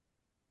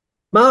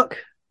Mark,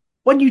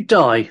 when you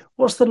die,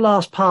 what's the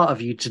last part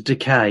of you to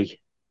decay?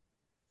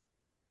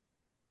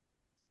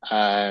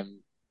 Um,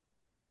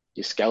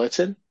 your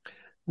skeleton.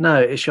 No,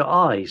 it's your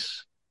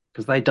eyes,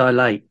 because they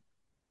dilate.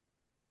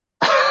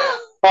 I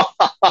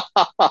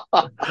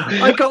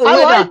got a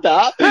I like winner!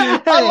 that.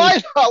 I Hey!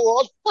 like that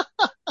one.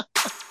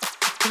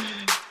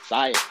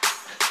 Science.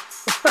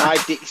 My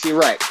Dixie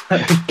Rex.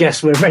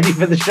 Guess we're ready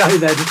for the show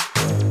then.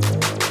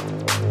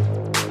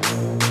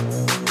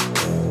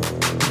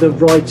 The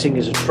writing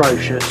is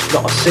atrocious.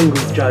 Not a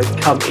single joke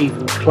come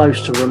even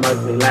close to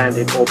remotely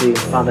landing or being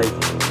funny.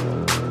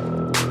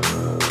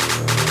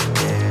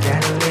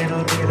 Get a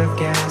little bit of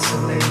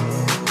gasoline.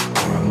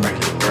 I'ma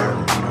make it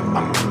burn.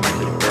 I'ma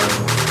make it burn.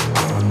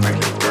 I'ma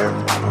make it burn.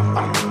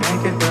 I'ma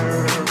make it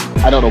burn.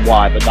 I don't know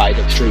why, but that is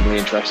extremely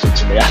interesting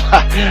to me.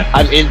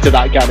 I'm into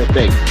that kind of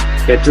thing.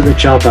 Get to the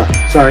chopper.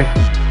 Sorry.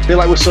 I feel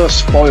like we're so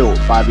spoiled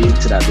by the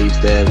internet these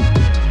days.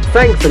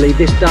 Thankfully,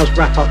 this does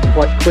wrap up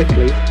quite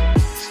quickly.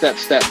 Step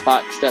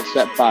back, step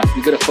back.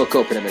 You're gonna fuck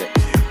up in a minute.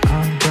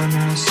 I'm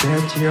gonna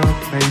set your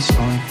place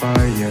on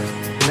fire.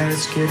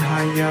 Let's get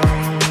higher.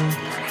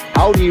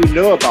 How do you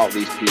know about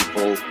these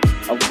people?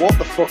 And what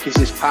the fuck is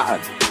this pattern?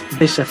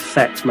 This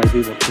effect made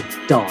me want to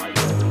die.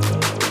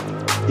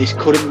 This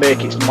couldn't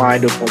make its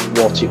mind up on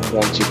what it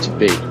wanted to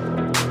be.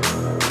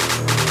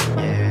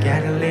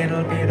 Get a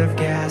little bit of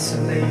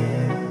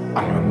gasoline.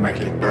 I'ma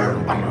make it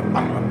burn.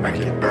 I'ma make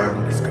it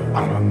burn.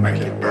 I'ma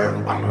make it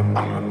burn.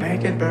 I'ma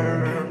make it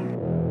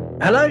burn.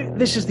 Hello,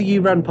 this is the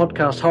You Run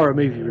Podcast Horror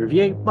Movie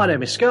Review. My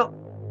name is Scott,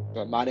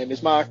 But my name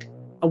is Mark.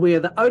 and we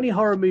are the only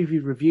horror movie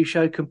review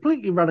show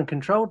completely run and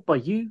controlled by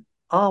you,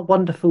 our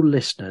wonderful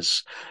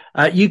listeners.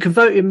 You can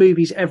vote in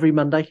movies every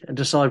Monday and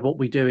decide what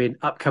we do in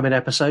upcoming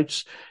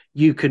episodes.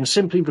 You can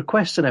simply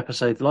request an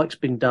episode like's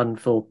been done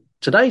for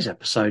today's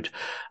episode.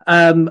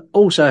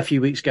 Also, a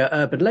few weeks ago,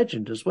 Urban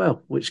Legend as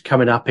well, which is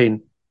coming up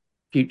in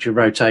future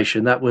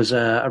rotation. That was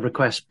a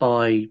request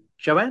by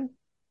Joanne.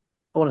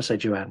 I want to say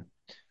Joanne.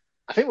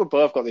 I think we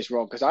both got this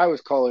wrong because I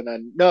was calling her.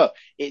 No,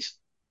 it's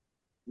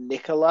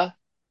Nicola.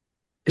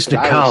 It's 'Cause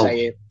I was Nicole.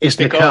 saying, It's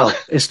Nicole.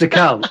 It's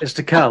Nicole. It's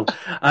Nicole.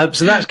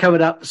 So that's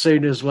coming up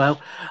soon as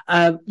well.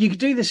 You can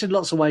do this in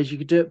lots of ways. You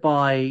can do it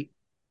by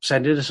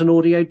sending us an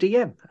audio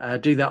DM.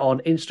 Do that on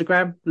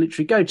Instagram.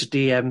 Literally go to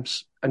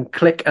DMs and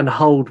click and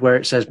hold where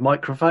it says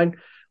microphone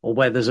or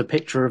where there's a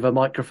picture of a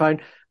microphone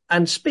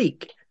and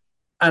speak.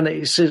 And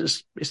it's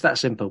that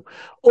simple.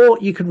 Or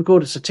you can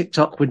record us a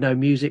TikTok with no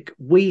music.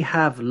 We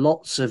have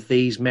lots of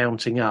these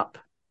mounting up,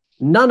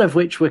 none of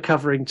which we're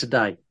covering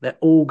today. They're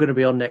all going to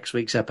be on next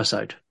week's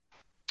episode.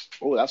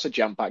 oh, that's a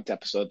jam-packed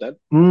episode then.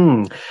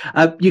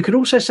 You can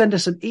also send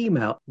us an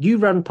email,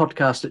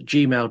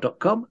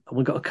 yourunpodcast@gmail.com. And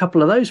we've got a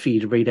couple of those for you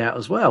to read out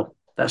as well.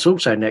 That's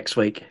also next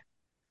week.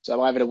 So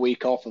I'm having a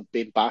week off of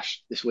being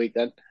bashed this week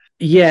then.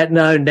 Yeah,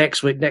 no,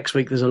 next week. Next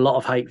week, there's a lot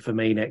of hate for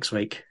me next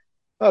week.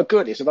 Oh,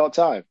 good. It's about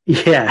time.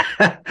 Yeah.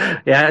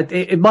 Yeah,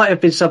 it might have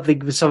been something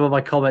with some of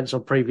my comments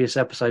on previous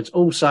episodes.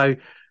 Also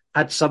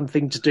had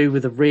something to do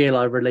with a reel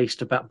I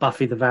released about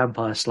Buffy the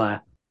Vampire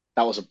Slayer.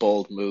 That was a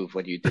bold move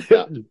when you did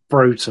that.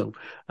 Brutal.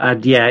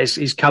 And yeah,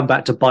 it's come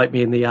back to bite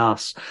me in the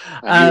arse.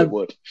 I knew it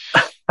would.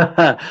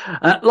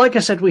 Like I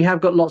said, we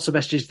have got lots of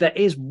messages. There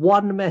is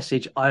one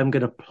message I am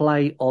going to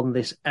play on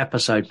this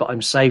episode, but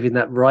I'm saving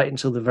that right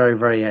until the very,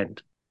 very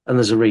end. And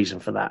there's a reason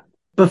for that.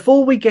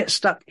 Before we get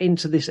stuck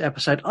into this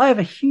episode, I have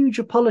a huge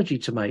apology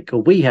to make,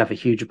 or we have a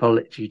huge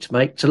apology to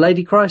make to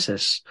Lady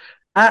Crisis.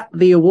 At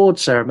the award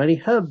ceremony,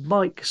 her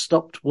mic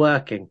stopped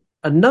working,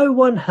 and no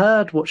one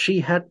heard what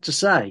she had to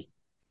say.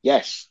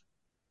 Yes.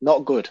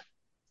 Not good.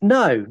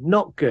 No,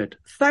 not good.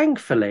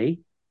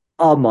 Thankfully,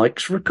 our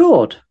mics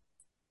record.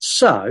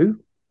 So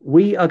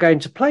we are going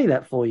to play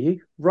that for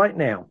you right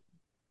now.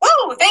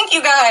 Woo! Thank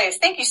you guys.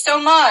 Thank you so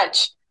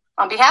much.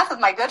 On behalf of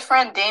my good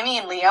friend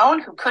Damien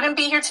Leone, who couldn't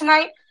be here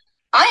tonight,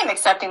 I am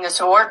accepting this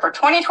award for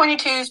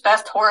 2022's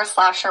Best Horror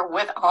Slasher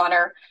with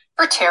honor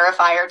for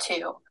Terrifier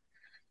 2.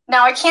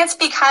 Now, I can't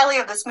speak highly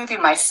of this movie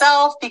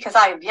myself because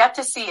I have yet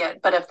to see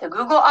it, but if the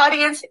Google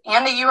audience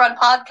and the You Run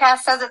podcast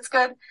says it's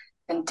good,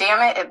 then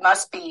damn it, it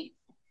must be.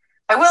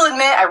 I will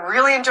admit I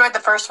really enjoyed the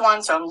first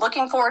one, so I'm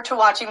looking forward to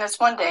watching this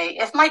one day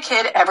if my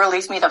kid ever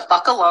leaves me the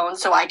fuck alone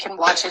so I can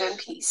watch it in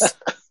peace.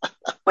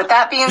 With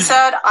that being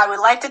said, I would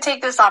like to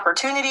take this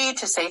opportunity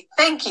to say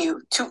thank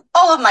you to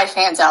all of my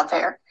fans out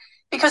there,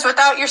 because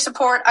without your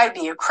support, I'd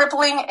be a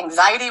crippling,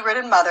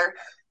 anxiety-ridden mother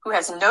who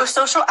has no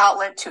social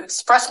outlet to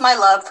express my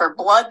love for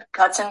blood,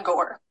 guts, and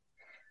gore.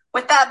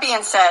 With that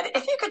being said,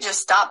 if you could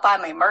just stop by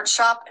my merch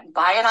shop and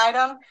buy an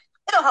item,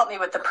 it'll help me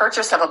with the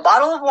purchase of a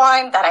bottle of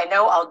wine that I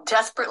know I'll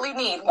desperately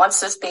need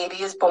once this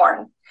baby is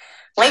born.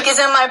 Link is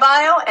in my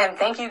bio, and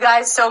thank you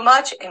guys so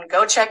much, and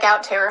go check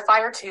out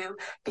Terrifier 2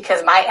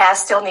 because my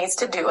ass still needs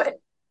to do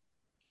it.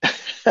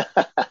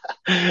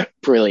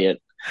 Brilliant.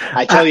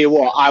 I tell you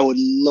what, I would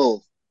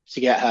love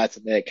to get her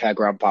to make her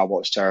grandpa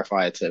watch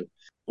Terrifier 2.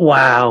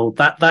 Wow,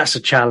 that's a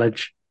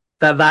challenge.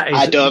 That is.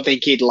 I don't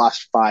think he'd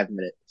last 5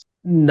 minutes.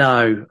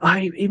 No,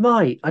 he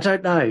might. I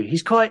don't know.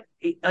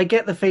 I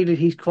get the feeling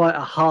he's quite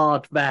a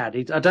hard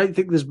man. I don't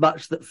think there's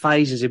much that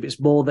phases him. It's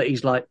more that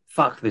he's like,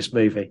 fuck this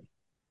movie.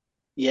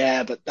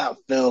 Yeah, but that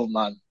film,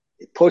 man,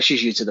 it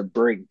pushes you to the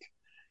brink.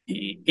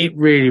 It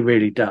really,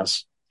 really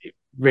does. It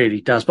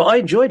really does. But I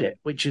enjoyed it,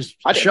 which is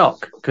I a did.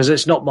 shock because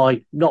it's not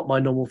my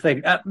normal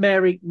thing.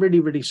 Mary, really,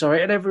 really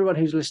sorry. And everyone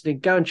who's listening,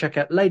 go and check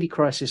out Lady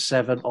Crisis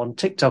 7 on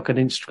TikTok and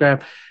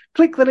Instagram.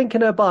 Click the link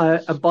in her bio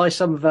and buy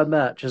some of her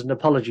merch as an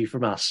apology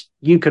from us.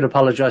 You can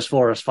apologize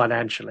for us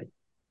financially.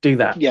 Do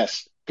that.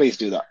 Yes, please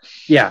do that.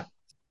 Yeah.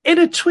 In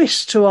a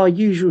twist to our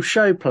usual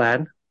show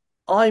plan,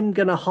 I'm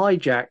going to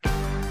hijack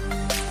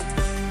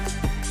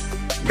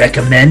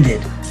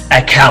Recommended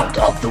account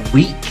of the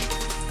week.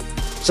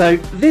 So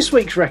this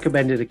week's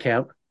recommended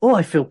account. Oh,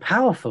 I feel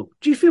powerful.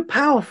 Do you feel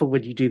powerful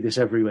when you do this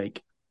every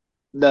week?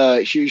 No,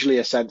 it's usually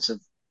a sense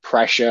of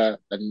pressure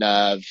and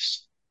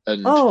nerves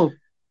and Oh,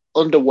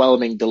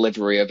 underwhelming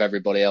delivery of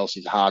everybody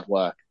else's hard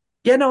work.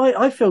 yeah, no,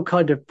 I feel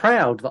kind of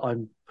proud that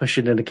I'm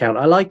pushing an account.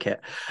 I like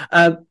it.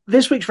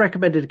 This week's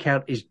recommended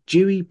account is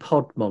Dewey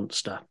Pod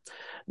Monster.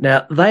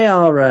 Now, they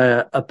are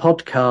a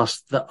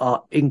podcast that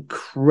are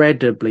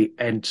incredibly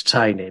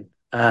entertaining,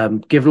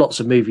 give lots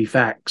of movie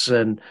facts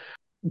and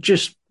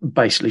just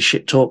basically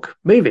shit talk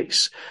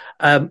movies.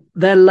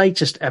 Their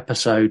latest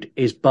episode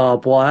is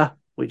Barbed Wire,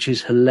 which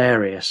is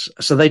hilarious.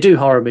 So they do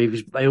horror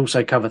movies, but they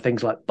also cover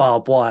things like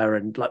barbed wire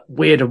and like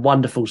weird and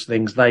wonderful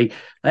things. They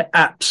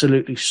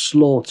absolutely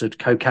slaughtered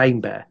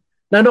Cocaine Bear.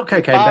 No, not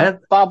Cocaine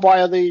Bear. Barbed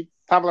Wire, the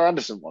Pamela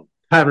Anderson one.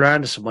 Pamela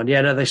Anderson one.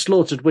 Yeah, no, they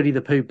slaughtered Winnie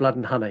the Pooh, Blood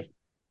and Honey.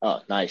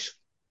 Oh, nice.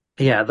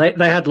 Yeah, they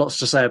had lots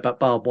to say about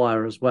barbed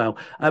wire as well.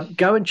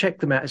 Go and check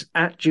them out. It's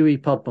at Dewey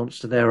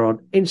Podmonster. They're on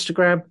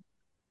Instagram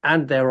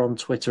and they're on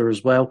Twitter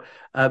as well.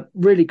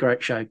 Really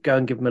great show. Go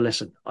and give them a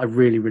listen. I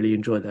really, really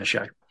enjoy their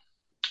show.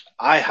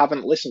 I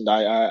haven't listened.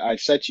 I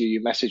said to you,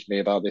 you messaged me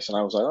about this, and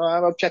I was like, oh,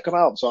 I'll check them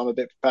out. So I'm a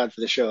bit prepared for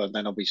the show. And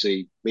then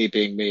obviously, me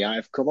being me,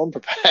 I've come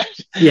unprepared.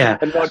 Yeah.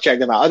 And not checked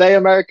them out. Are they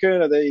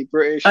American? Are they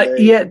British?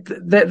 Yeah,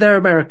 they're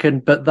American,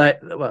 but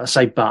I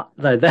say but.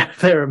 No,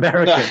 they're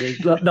American.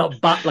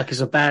 Not but like it's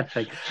a bad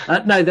thing.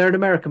 No, they're an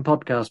American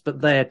podcast,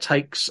 but their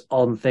takes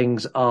on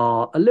things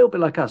are a little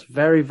bit like us.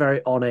 Very, very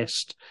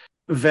honest,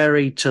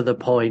 very to the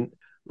point.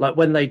 Like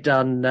when they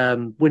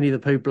done Winnie the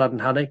Pooh, Blood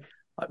and Honey,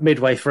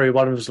 midway through,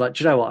 one of them was like,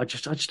 do you know what? I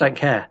just don't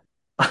care.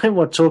 I don't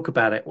want to talk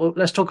about it. Well,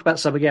 let's talk about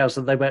something else.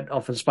 And they went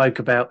off and spoke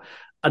about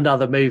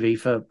another movie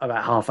for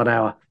about half an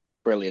hour.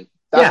 Brilliant.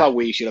 That's how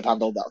we should have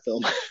handled that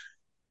film.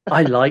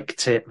 I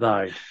liked it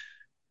though.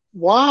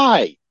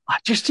 Why? I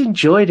just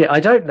enjoyed it.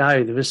 I don't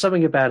know. There was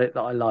something about it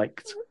that I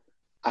liked.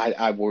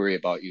 I worry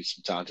about you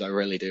sometimes. I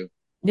really do.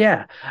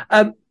 Yeah.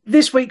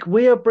 This week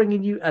we are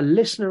bringing you a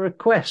listener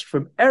request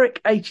from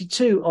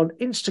Eric82 on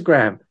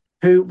Instagram,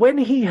 who, when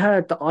he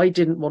heard that I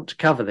didn't want to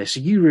cover this, so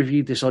you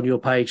reviewed this on your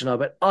page, and I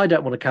went, I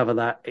don't want to cover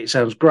that. It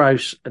sounds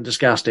gross and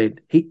disgusting.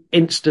 He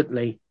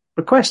instantly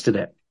requested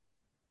it.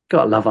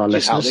 Gotta love our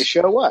listeners. How this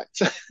show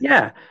works.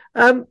 Yeah.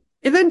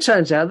 It then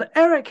turns out that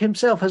Eric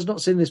himself has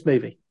not seen this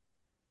movie.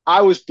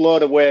 I was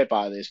blown away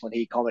by this when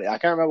he commented. I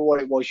can't remember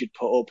what it was you'd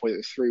put up with,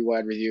 a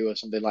 3-word review or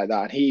something like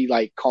that. And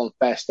he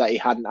confessed that he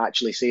hadn't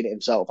actually seen it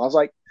himself. I was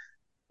like,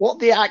 what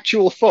the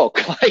actual fuck?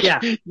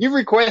 You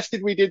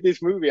requested we did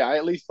this movie. I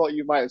at least thought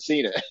you might have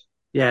seen it.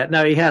 Yeah,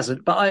 no, he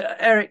hasn't. But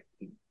Eric,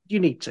 you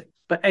need to.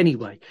 But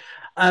anyway,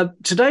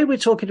 today we're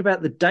talking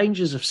about the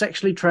dangers of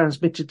sexually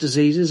transmitted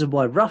diseases and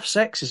why rough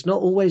sex is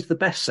not always the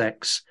best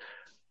sex.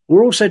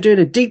 We're also doing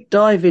a deep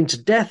dive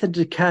into death and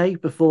decay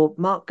before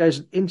Mark goes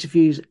and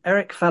interviews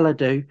Eric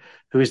Falardeau,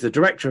 who is the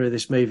director of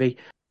this movie,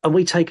 and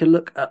we take a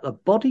look at the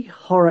body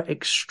horror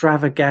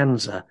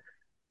extravaganza,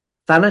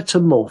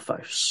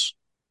 Thanatomophose.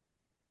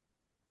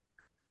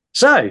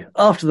 So,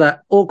 after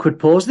that awkward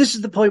pause, this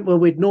is the point where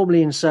we'd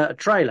normally insert a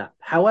trailer.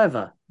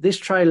 However, this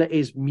trailer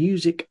is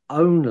music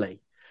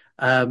only,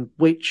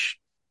 which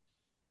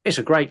is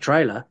a great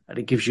trailer, and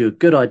it gives you a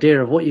good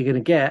idea of what you're going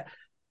to get.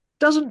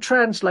 Doesn't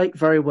translate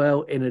very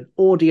well in an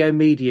audio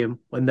medium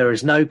when there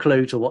is no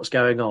clue to what's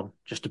going on,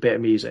 just a bit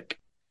of music.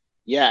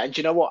 Yeah, and do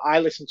you know what?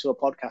 I listened to a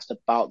podcast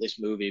about this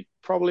movie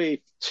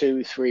probably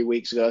 2-3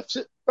 weeks ago,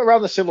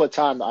 around the similar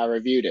time that I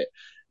reviewed it.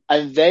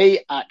 And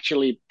they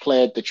actually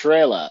played the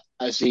trailer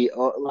as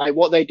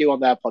what they do on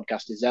their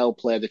podcast is they'll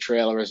play the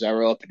trailer as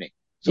their opening.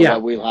 So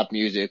we'll have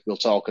music, we'll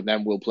talk, and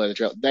then we'll play the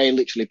trailer. They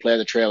literally play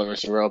the trailer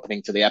as their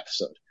opening to the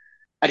episode.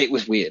 And it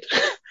was weird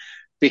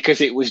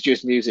because it was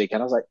just music.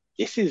 And I was like,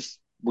 this is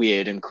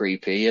weird and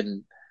creepy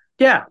and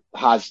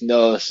has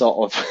no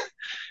sort of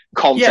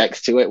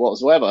context to it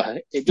whatsoever.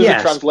 It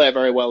doesn't translate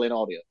very well in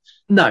audio.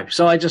 No,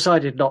 so I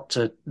decided not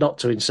to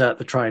insert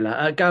the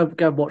trailer. Go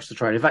and watch the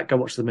trailer. In fact, go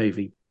watch the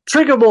movie.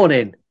 Trigger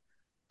warning.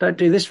 Don't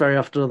do this very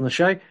often on the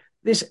show.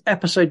 This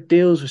episode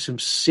deals with some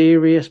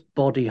serious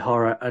body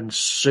horror and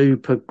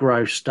super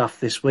gross stuff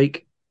this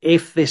week.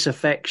 If this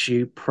affects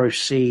you,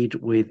 proceed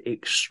with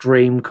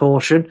extreme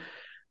caution.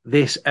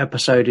 This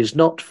episode is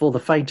not for the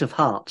faint of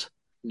heart.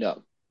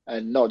 No.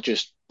 and not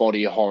just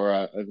body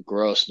horror and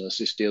grossness.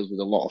 This deals with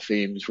a lot of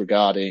themes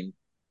regarding,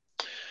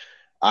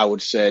 I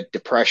would say,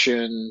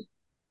 depression,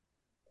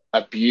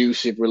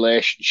 abusive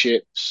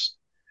relationships,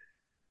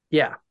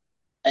 Yeah.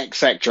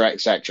 etc.,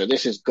 etc.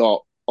 This has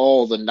got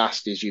all the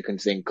nasties you can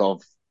think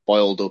of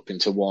boiled up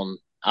into 1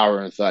 hour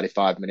and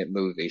 35-minute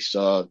movie.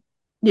 So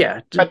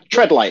Yeah.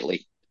 tread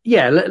lightly.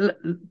 Yeah,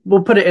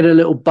 we'll put it in a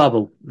little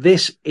bubble.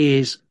 This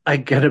is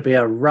going to be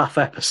a rough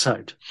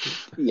episode.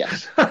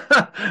 Yes.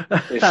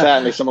 There's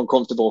certainly some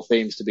uncomfortable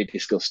themes to be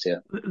discussed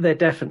here. There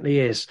definitely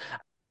is.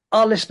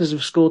 Our listeners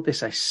have scored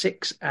this a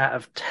 6 out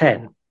of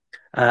 10.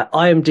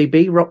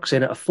 IMDb rocks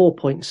in at a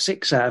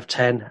 4.6 out of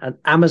 10, and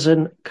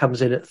Amazon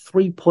comes in at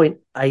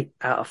 3.8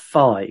 out of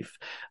 5.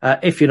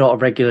 If you're not a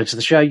regular to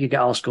the show, you get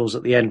our scores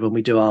at the end when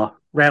we do our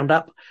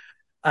roundup.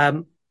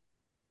 Are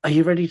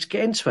you ready to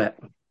get into it?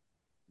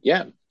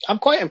 Yeah, I'm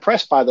quite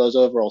impressed by those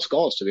overall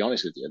scores, to be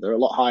honest with you. They're a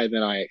lot higher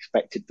than I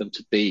expected them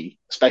to be,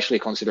 especially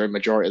considering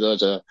majority of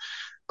those are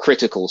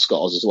critical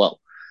scores as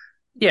well.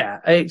 Yeah,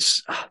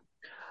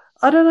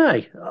 I don't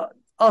know.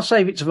 I'll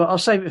save it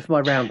for my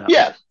roundup.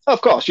 Yeah,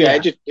 of course. Yeah,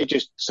 it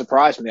just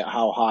surprised me at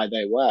how high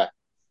they were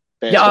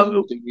based on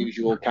the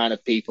usual kind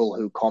of people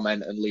who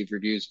comment and leave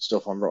reviews and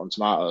stuff on Rotten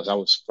Tomatoes. I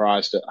was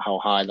surprised at how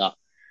high that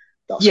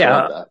scored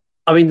there.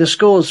 I mean, the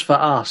scores for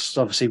us,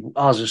 obviously,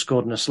 ours is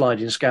scored on a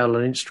sliding scale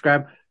on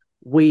Instagram.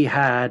 We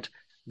had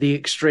the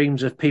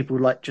extremes of people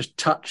like just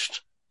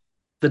touched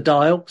the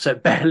dial, so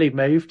it barely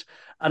moved,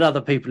 and other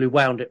people who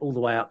wound it all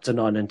the way up to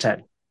 9 and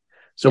 10.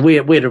 So we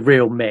had a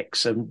real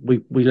mix, and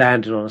we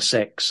landed on a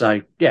 6.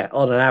 So yeah,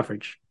 on an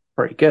average,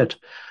 pretty good.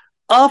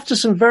 After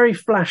some very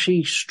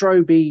flashy,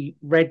 stroby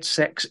red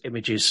sex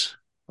images,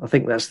 I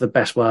think that's the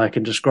best way I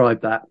can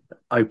describe that.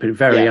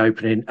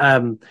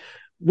 Opening.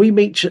 We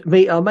meet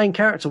our main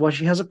character while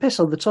she has a piss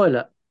on the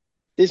toilet.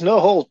 There's no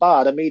holds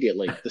barred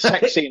immediately. The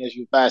sex scene, as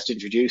you first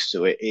introduced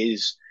to it,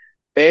 is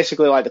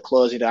basically like the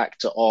closing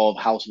act of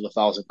House of a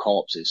Thousand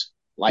Corpses,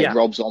 like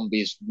Rob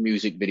Zombie's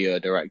music video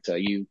director.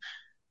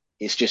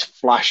 It's just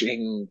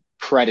flashing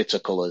predator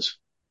colours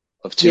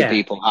of two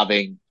people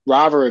having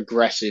rather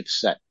aggressive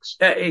sex.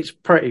 It's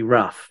pretty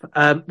rough.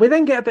 We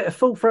then get a bit of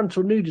full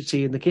frontal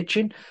nudity in the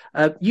kitchen.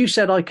 You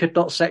said I could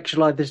not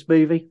sexualize this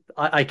movie.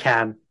 I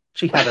can.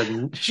 She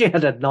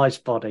had a nice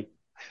body.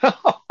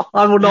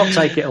 I will not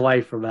take it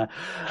away from her.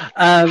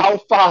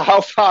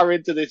 How far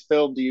into this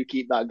film do you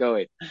keep that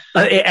going?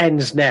 It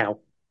ends now.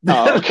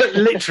 Oh, okay.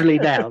 Literally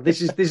now.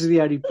 This is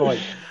the only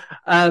point.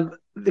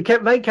 The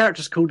main character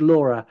is called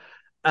Laura,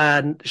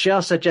 and she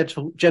asks her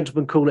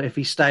gentleman caller if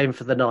he's staying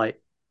for the night,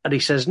 and he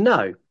says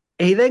no.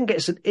 He then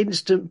gets an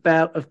instant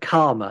bout of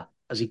karma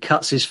as he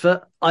cuts his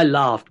foot. I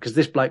laughed because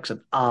this bloke's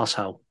an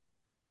arsehole.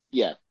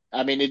 Yeah.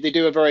 I mean, they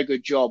do a very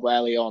good job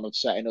early on of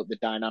setting up the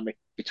dynamic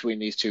between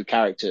these two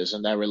characters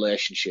and their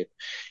relationship.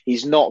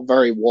 He's not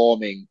very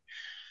warming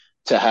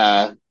to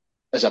her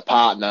as a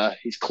partner.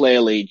 He's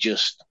clearly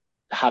just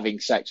having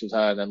sex with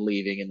her and then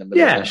leaving in the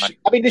middle of the night.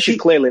 I mean, this is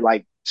clearly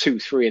like 2,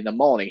 3 in the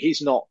morning.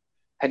 He's not,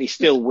 and he's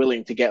still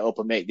willing to get up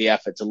and make the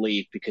effort to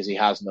leave because he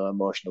has no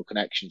emotional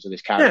connection to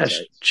this character.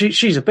 Yeah,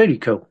 she's a booty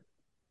call.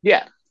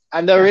 Yeah.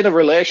 And they're in a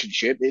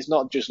relationship. It's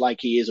not just like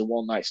he is a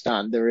one-night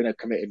stand. They're in a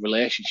committed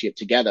relationship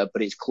together,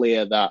 but it's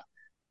clear that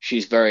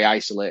she's very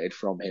isolated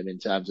from him in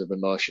terms of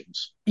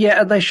emotions.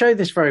 Yeah, and they show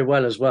this very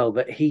well as well,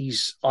 that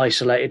he's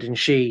isolated and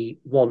she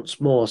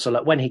wants more. So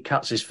like when he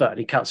cuts his foot, and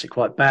he cuts it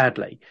quite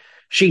badly,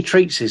 she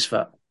treats his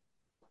foot.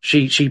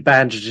 She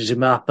bandages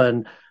him up,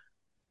 and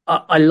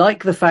I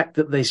like the fact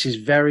that this is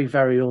very,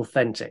 very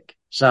authentic.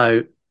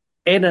 So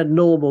in a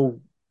normal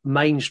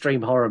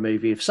mainstream horror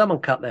movie, if someone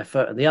cut their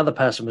foot and the other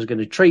person was going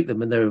to treat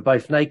them and they were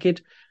both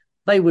naked,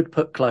 they would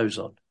put clothes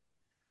on.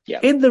 Yeah.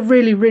 In the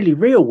really, really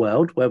real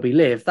world where we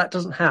live, that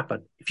doesn't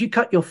happen. If you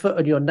cut your foot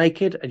and you're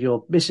naked and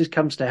your missus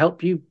comes to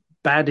help you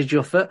bandage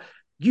your foot,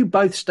 you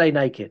both stay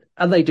naked.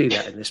 And they do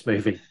that in this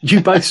movie. You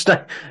both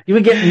stay, you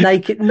would get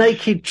naked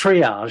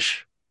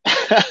triage.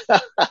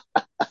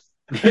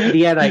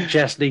 The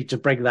NHS need to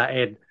bring that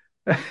in.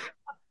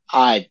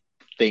 I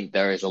think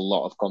there is a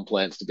lot of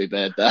complaints to be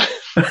made there.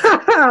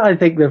 I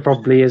think there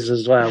probably is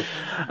as well.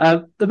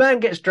 The man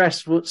gets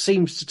dressed what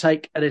seems to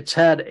take an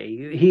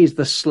eternity. He's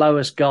the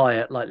slowest guy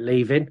at like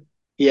leaving.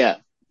 Yeah.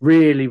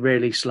 Really,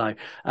 really slow.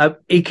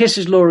 He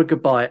kisses Laura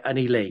goodbye and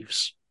he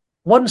leaves.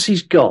 Once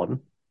he's gone,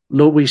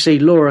 we see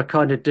Laura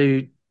kind of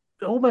do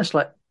almost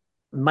like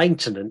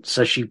maintenance.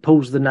 So she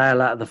pulls the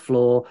nail out of the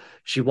floor.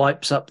 She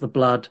wipes up the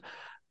blood.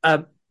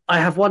 I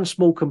have one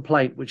small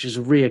complaint, which is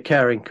a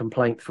reoccurring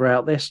complaint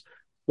throughout this.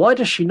 Why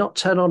does she not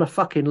turn on a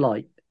fucking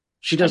light?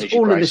 She does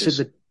all of this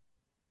in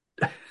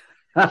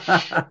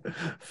the...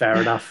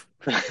 Fair enough.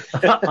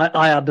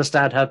 I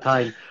understand her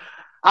pain.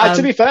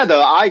 To be fair,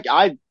 though,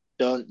 I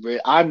don't.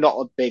 I'm not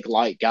a big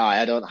light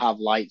guy. I don't have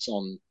lights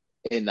on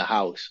in the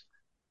house.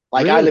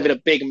 Like really? I live in a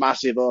big,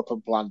 massive,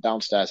 open plan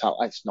downstairs house.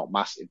 It's not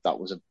massive. That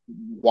was a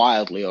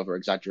wildly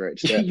over-exaggerated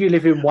statement. You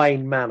live in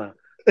Wayne Manor.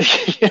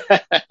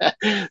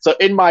 So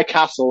in my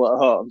castle at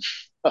home,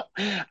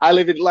 I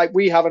live in like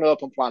we have an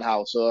open plan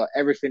house, so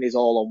everything is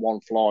all on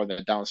one floor and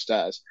then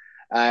downstairs.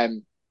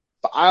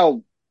 But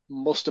I'll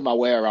muster my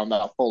way around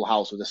that full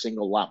house with a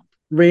single lamp.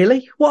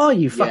 Really? What are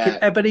you, fucking Yeah,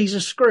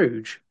 Ebenezer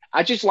Scrooge?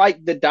 I just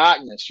like the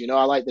darkness, you know.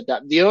 I like the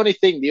dark. The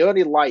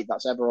only light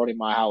that's ever on in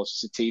my house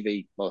is a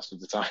TV most of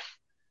the time.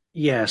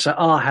 Yeah, so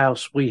our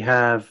house, we've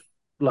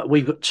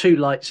got two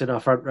lights in our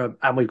front room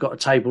and we've got a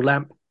table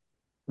lamp.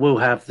 We'll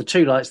have the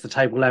two lights, the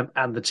table lamp,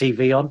 and the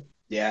TV on.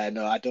 Yeah,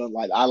 no, I don't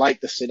like that. I like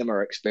the cinema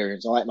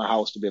experience. I like my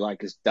house to be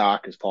like as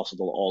dark as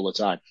possible all the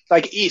time.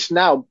 Like it's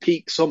now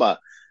peak summer,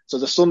 so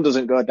the sun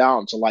doesn't go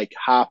down to like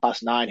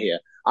 9:30 here.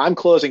 I'm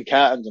closing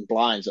curtains and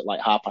blinds at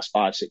like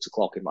 5:30, 6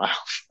 o'clock in my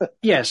house.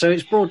 Yeah, so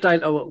it's broad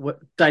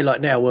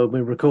daylight now when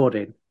we're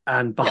recording,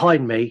 and Yeah,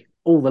 behind me,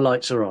 all the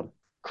lights are on.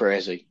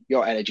 crazy.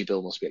 Your energy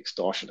bill must be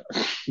extortionate.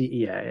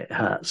 Yeah, it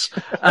hurts.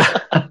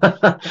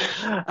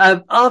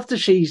 After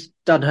she's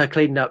done her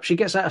cleaning up, she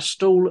gets out a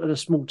stool and a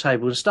small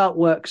table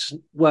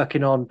and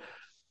working on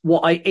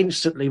what I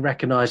instantly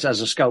recognise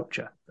as a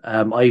sculpture.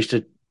 I used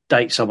to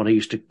date someone who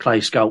used to clay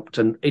sculpt,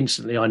 and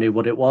instantly I knew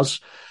what it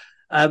was.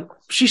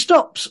 She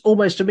stops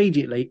almost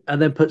immediately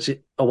and then puts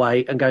it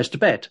away and goes to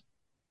bed.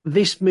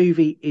 This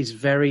movie is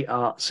very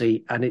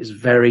artsy and it's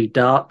very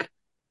dark.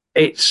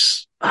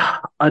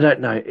 I don't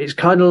know. It's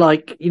kind of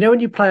like, you know,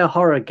 when you play a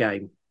horror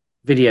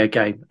video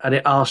game, and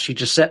it asks you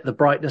to set the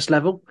brightness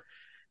level.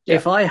 Yeah.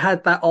 If I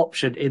had that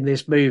option in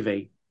this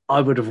movie,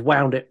 I would have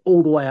wound it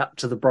all the way up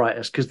to the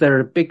brightest, because there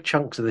are big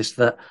chunks of this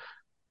that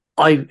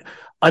I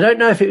don't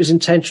know if it was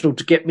intentional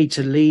to get me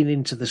to lean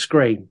into the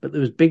screen, but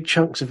there was big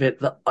chunks of it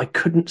that I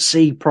couldn't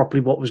see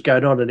properly what was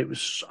going on, and it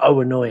was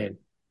so annoying.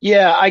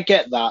 Yeah, I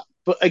get that.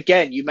 But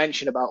again, you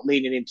mentioned about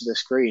leaning into the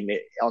screen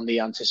on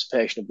the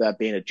anticipation of there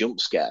being a jump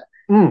scare.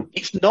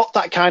 It's not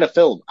that kind of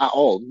film at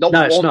all. Not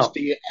No, it's once not.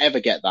 do you ever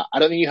get that. I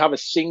don't think you have a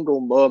single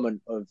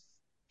moment of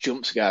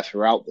jump scare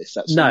throughout this.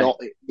 That's No. not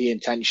the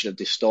intention of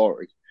this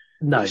story.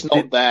 No, it's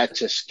not there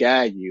to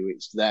scare you.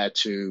 It's there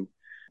to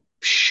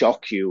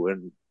shock you.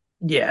 And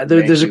yeah,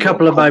 there's a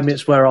couple of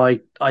moments where I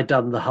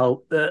done the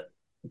whole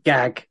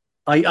gag.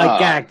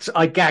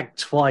 I gagged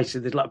twice,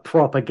 and there's like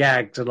proper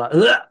gagged and like.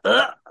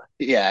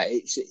 Yeah,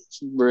 it's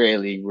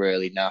really,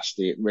 really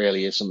nasty. It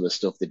really is some of the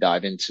stuff they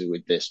dive into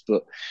with this.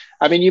 But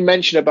I mean, you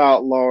mentioned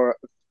about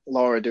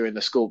Laura doing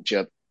the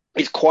sculpture.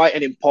 It's quite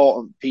an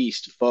important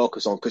piece to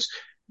focus on, because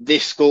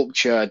this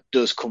sculpture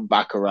does come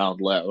back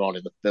around later on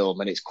in the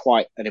film, and it's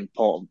quite an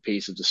important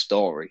piece of the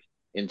story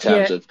in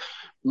terms of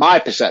my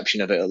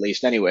perception of it, at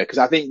least anyway. Because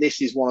I think this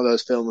is one of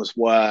those films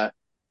where,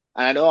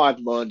 and I know I've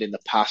moaned in the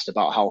past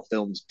about how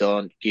films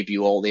don't give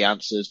you all the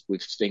answers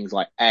with things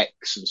like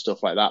X and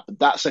stuff like that, but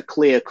that's a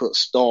clear-cut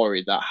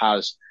story that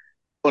has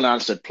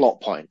unanswered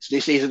plot points.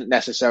 This isn't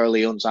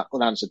necessarily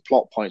unanswered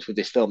plot points with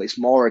this film. It's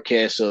more a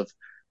case of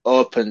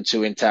open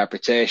to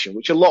interpretation,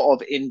 which a lot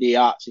of indie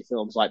artsy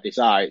films like this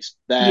are. It's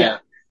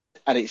there,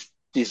 and it's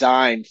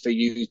designed for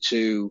you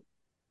to,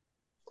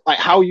 like,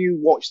 how you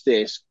watch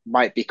this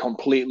might be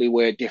completely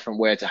different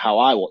way to how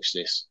I watch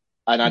this.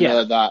 And I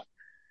know that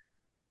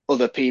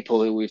other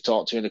people who we've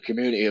talked to in the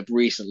community have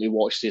recently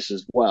watched this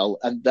as well,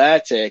 and their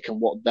take and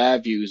what their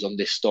views on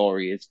this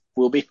story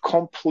will be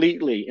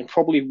completely and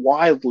probably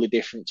wildly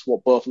different to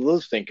what both of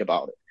us think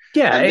about it.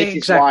 Yeah, and this exactly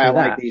is why I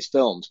that. like these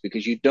films,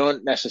 because you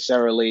don't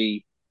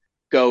necessarily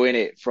go in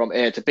it from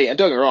A to B. And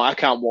don't get me wrong, I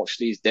can't watch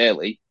these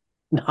daily.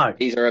 No,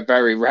 these are a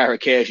very rare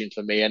occasion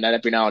for me, and then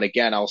every now and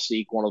again I'll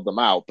seek one of them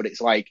out. But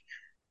it's like,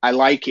 I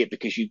like it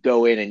because you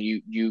go in and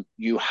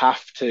you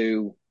have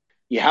to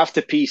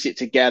piece it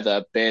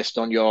together based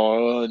on your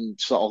own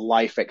sort of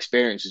life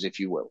experiences, if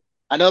you will.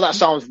 I know that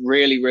sounds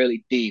really,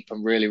 really deep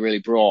and really, really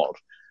broad,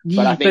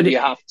 but I think you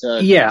have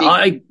to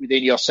dig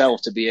within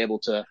yourself to be able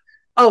to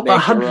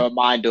make your own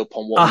mind up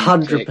on what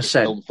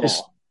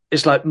 100%.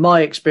 It's like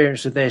my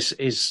experience with this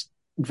is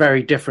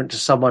very different to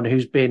someone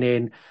who's been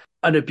in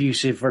an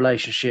abusive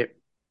relationship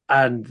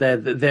and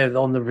they're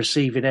on the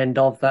receiving end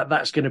of that.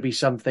 That's going to be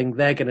something,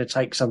 they're going to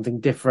take something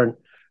different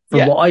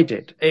from what I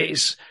did.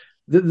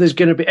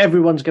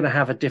 Everyone's going to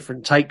have a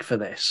different take for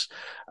this.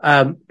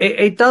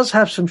 It does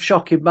have some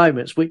shocking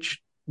moments, which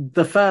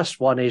the first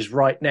one is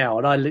right now,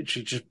 and I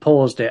literally just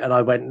paused it and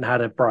I went and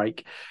had a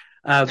break.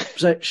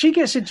 So she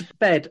gets into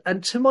bed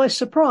and, to my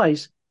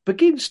surprise,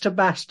 begins to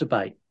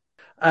masturbate.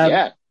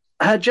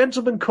 Her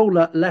gentleman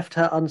caller left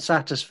her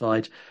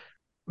unsatisfied.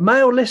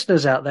 Male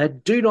listeners out there,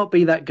 do not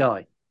be that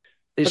guy.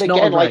 It's but again,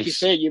 not a race. like you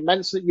say, you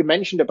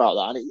mentioned about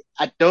that, and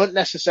I don't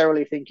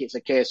necessarily think it's a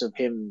case of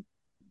him.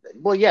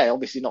 Well, yeah,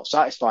 obviously not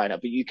satisfying her,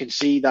 but you can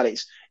see that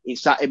it's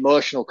that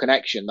emotional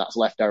connection that's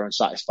left her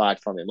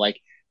unsatisfied from him.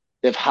 Like,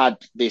 they've had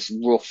this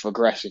rough,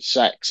 aggressive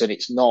sex, and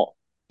it's not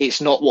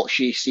what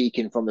she's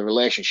seeking from the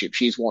relationship.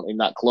 She's wanting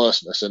that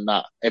closeness and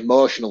that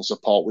emotional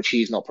support, which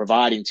he's not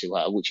providing to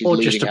her, which is or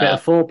just a bit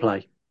of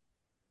foreplay.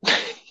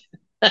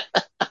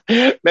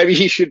 Maybe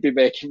he should be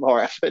making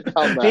more effort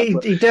down there.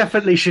 He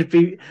definitely should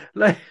be.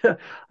 Like,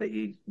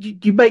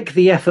 you make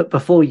the effort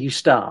before you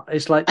start.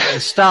 It's like the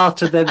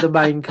starter, then the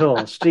main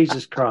course.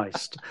 Jesus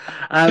Christ.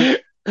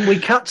 We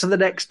cut to the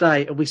next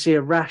day and we see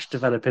a rash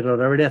developing on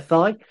her inner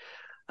thigh.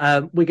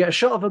 We get a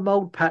shot of a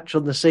mold patch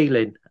on the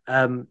ceiling.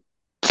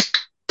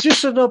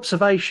 Just an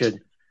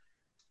observation.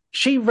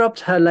 She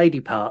rubbed her lady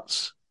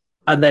parts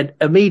and then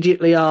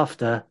immediately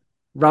after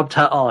rubbed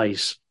her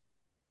eyes.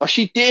 Oh,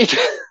 she did.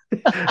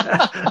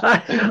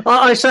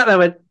 I sat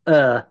there and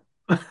went,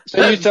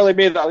 So you're telling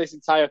me that this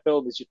entire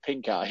film is just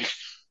pink eye?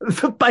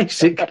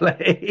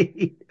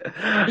 basically.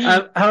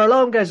 Her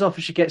alarm goes off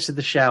as she gets in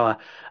the shower.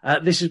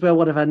 This is where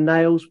one of her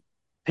nails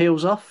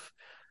peels off.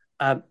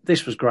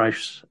 This was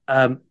gross.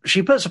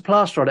 She puts a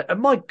plaster on it,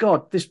 and my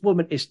God, this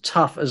woman is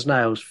tough as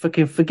nails.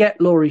 Forget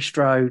Laurie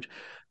Strode,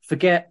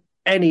 forget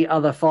any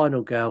other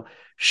final girl.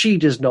 She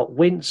does not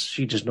wince.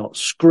 She does not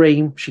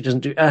scream. She doesn't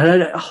do.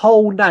 Her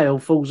whole nail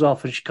falls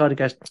off, and she kind of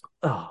goes,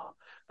 "Oh,"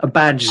 and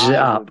bandages it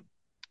up.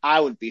 I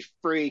would be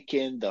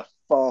freaking the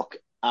fuck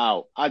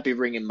out. I'd be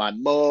ringing my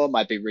mum.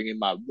 I'd be ringing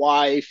my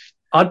wife.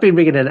 I'd be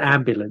ringing an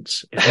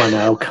ambulance if my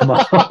nail come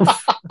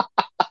off.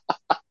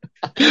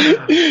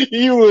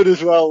 You would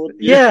as well,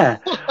 wouldn't you?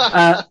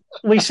 Yeah.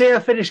 We see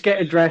her finish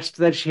getting dressed.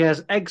 Then she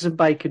has eggs and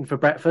bacon for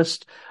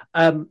breakfast.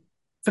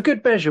 For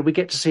good measure, we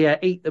get to see her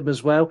eat them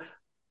as well.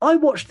 I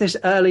watched this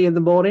early in the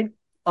morning.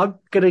 I'm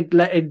going to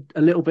let in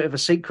a little bit of a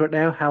secret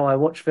now how I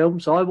watch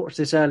films. So I watched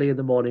this early in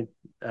the morning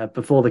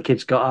before the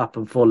kids got up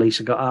and before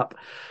Lisa got up.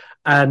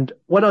 And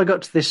when I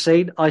got to this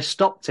scene, I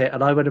stopped it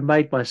and I went and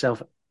made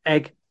myself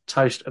egg,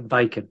 toast, and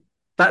bacon.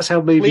 That's how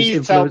movies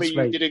Please tell influence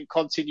me me. you didn't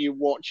continue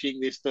watching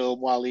this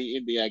film while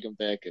eating the egg and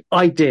bacon.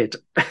 I did.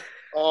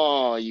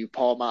 Oh, you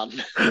poor man.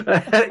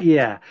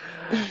 Yeah.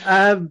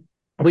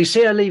 We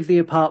see her leave the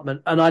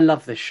apartment, and I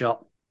love this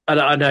shot. And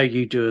I know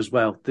you do as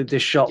well.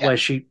 This shot where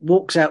she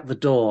walks out the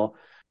door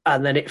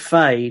and then it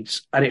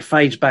fades and it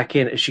fades back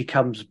in as she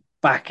comes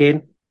back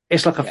in.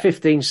 It's like a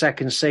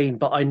 15-second scene,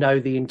 but I know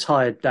the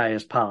entire day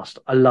has passed.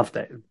 I loved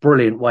it.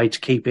 Brilliant way to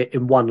keep it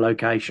in one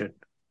location.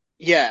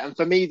 Yeah, and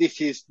for me, this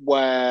is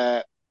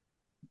where,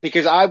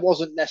 because I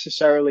wasn't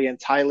necessarily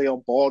entirely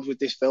on board with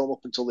this film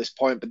up until this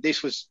point, but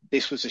this was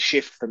a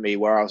shift for me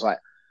where I was like,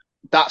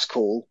 that's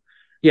cool.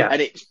 Yeah.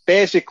 And it's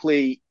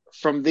basically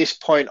from this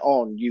point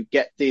on, you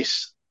get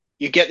this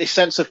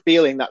sense of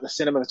feeling that the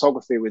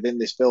cinematography within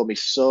this film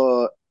is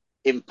so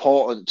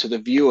important to the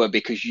viewer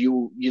because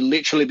you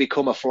literally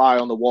become a fly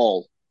on the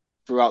wall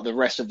throughout the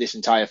rest of this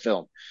entire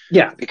film.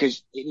 Yeah.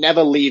 Because it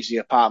never leaves the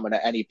apartment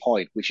at any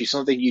point, which is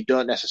something you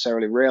don't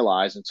necessarily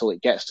realize until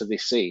it gets to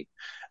this scene.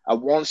 And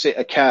once it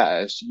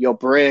occurs, your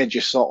brain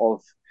just sort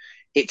of,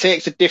 it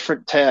takes a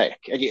different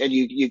take and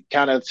you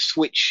kind of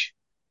switch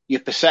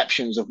your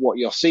perceptions of what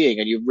you're seeing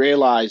and you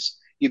realize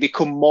you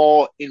become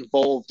more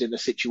involved in the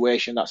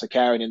situation that's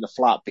occurring in the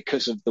flat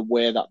because of the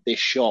way that this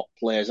shot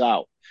plays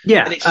out.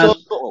 Yeah. And it's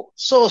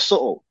so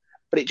subtle,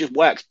 but it just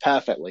works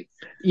perfectly.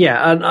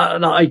 Yeah.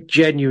 And I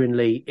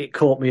genuinely, it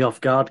caught me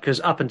off guard because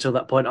up until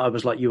that point, I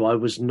was like you, I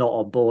was not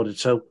on board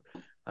at all.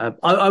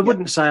 I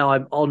wouldn't say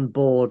I'm on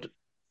board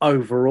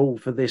overall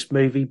for this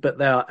movie, but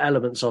there are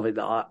elements of it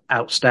that are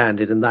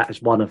outstanding, and that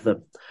is one of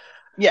them.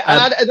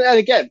 Yeah, and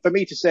again, for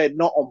me to say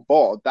not on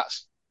board,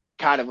 that's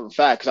kind of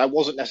unfair because I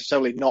wasn't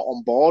necessarily not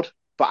on board,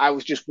 but I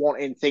was just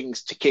wanting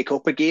things to kick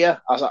up a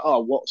gear. I was like,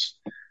 oh,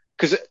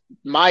 because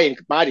my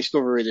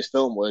discovery of this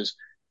film was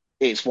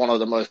it's one of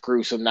the most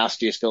gruesome,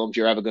 nastiest films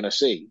you're ever going to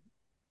see.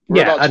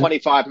 We're about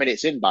 25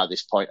 minutes in by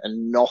this point,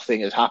 and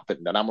nothing has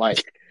happened, and I'm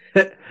like,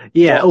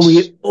 yeah,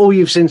 all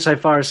you've seen so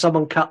far is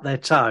someone cut their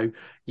toe.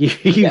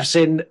 You've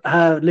seen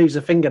her lose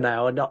a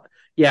fingernail, and not.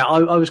 Yeah,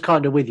 I was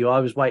kind of with you. I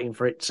was waiting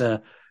for it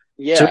to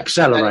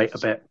accelerate a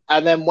bit.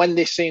 And then when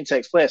this scene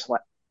takes place, I'm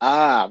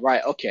like,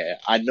 right, okay,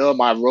 I know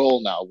my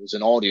role now was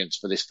an audience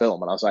for this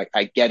film, and I was like,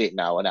 I get it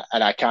now, and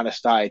I kind of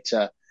sat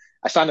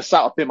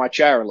up in my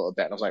chair a little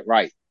bit, and I was like,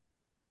 right,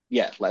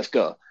 yeah, let's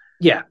go.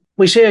 Yeah,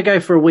 we see her go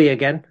for a wee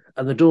again,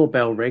 and the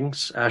doorbell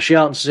rings. She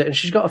answers it, and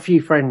she's got a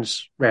few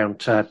friends round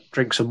to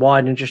drink some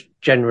wine and just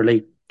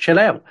generally chill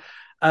out.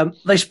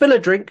 They spill a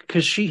drink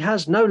because she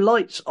has no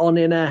lights on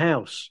in her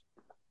house.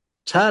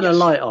 Turn a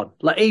light on.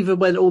 Like, even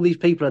when all these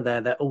people are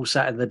there, they're all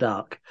sat in the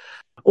dark.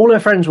 All her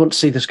friends want to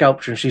see the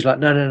sculpture, and she's like,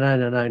 no,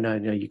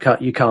 you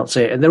can't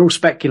see it. And they're all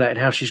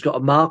speculating how she's got a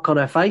mark on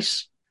her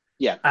face.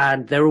 Yeah.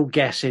 And they're all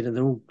guessing, and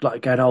they're all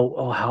like going,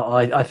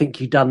 I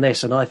think you've done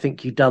this, and I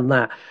think you've done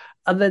that.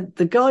 And then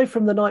the guy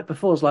from the night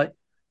before is like,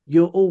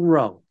 you're all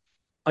wrong.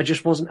 I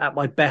just wasn't at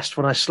my best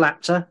when I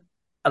slapped her.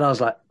 And I was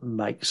like,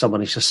 mate,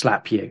 someone needs to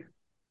slap you.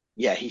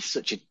 Yeah, he's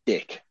such a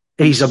dick.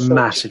 He's a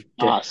massive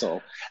dick.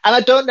 Arsehole. And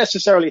I don't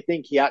necessarily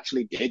think he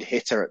actually did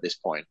hit her at this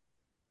point.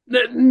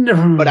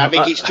 No, but I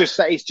think it's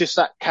just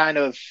that kind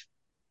of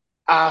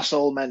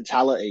arsehole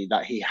mentality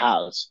that he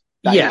has.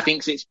 That he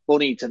thinks it's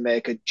funny to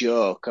make a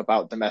joke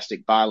about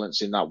domestic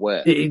violence in that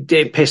way.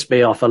 It pissed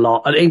me off a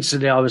lot. And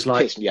instantly I was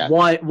like,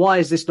 why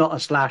is this not a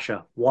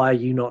slasher? Why are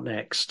you not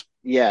next?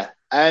 Yeah.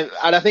 And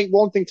I think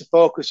one thing to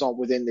focus on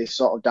within this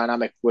sort of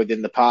dynamic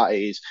within the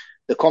party is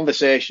the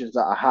conversations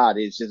that I had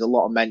is there's a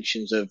lot of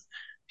mentions of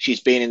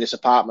she's been in this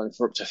apartment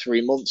for up to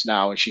 3 months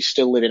now and she's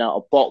still living out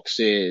of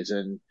boxes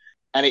and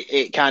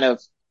it kind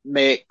of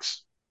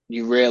makes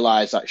you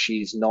realize that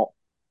she's not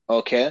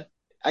okay.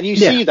 And you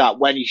Yeah, see that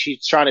when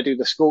she's trying to do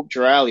the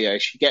sculpture earlier,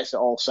 she gets it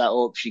all set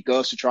up, she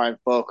goes to try and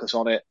focus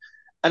on it,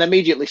 and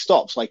immediately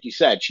stops. Like you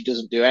said, she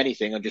doesn't do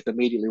anything and just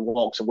immediately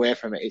walks away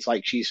from it. It's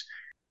like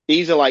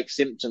these are like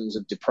symptoms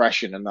of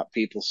depression and that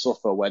people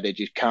suffer where they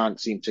just can't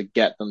seem to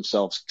get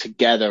themselves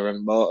together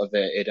and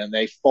motivated, and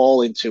they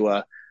fall into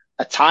a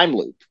time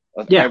loop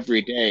of yeah,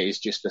 every day is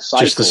just a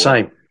just the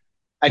cycle. same.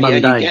 And you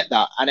Mundane. get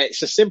that, and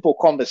it's a simple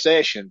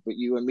conversation, but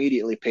you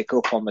immediately pick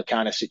up on the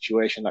kind of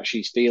situation that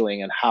she's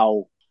feeling and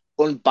how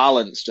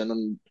unbalanced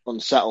and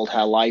unsettled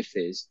her life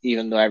is,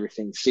 even though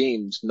everything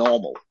seems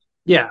normal.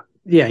 Yeah,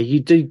 yeah, you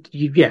do.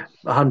 Yeah,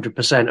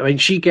 100%. I mean,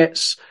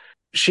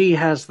 she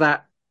has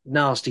that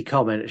nasty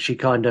comment. She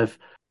kind of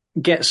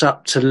gets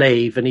up to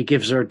leave, and he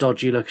gives her a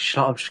dodgy look. She's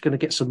like, "I'm just going to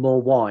get some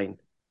more wine,"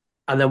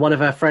 and then one of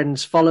her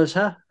friends follows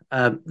her.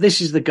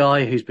 This is the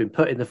guy who's been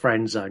put in the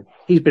friend zone.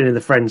 He's been in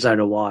the friend zone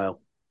a while.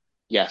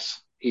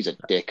 Yes, he's a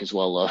dick as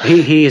well, though.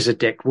 He is a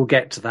dick. We'll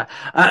get to that.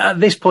 At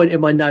this point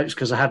in my notes,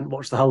 because I hadn't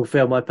watched the whole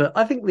film, I put,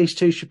 I think these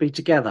two should be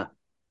together.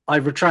 I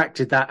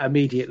retracted that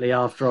immediately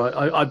after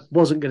I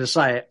wasn't going to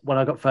say it when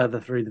I got further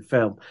through the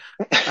film.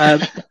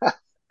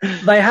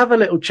 They have a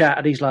little chat,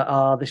 and he's like,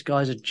 "Oh, this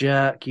guy's a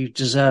jerk. You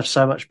deserve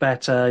so much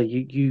better.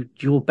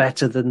 You're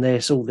better than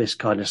this. All this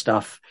kind of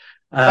stuff."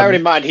 Bearing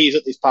in mind, he's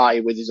at this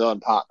party with his own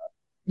partner.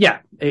 Yeah,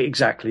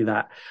 exactly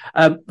that.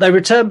 They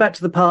return back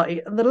to the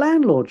party, and the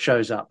landlord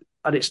shows up,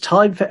 and it's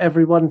time for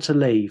everyone to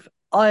leave.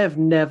 I have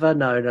never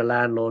known a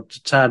landlord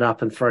to turn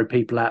up and throw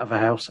people out of a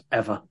house,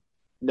 ever.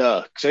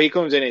 No, so he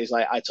comes in and he's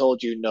like, "I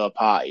told you no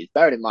parties."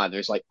 Bearing in mind,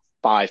 there's like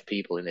 5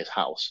 people in this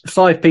house.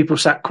 5 people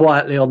sat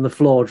quietly on the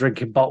floor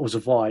drinking bottles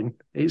of wine.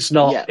 It's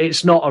not. Yeah.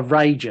 It's not a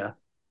rager.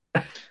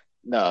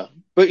 No,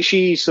 but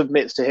she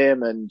submits to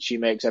him and she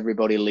makes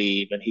everybody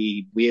leave, and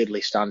he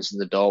weirdly stands in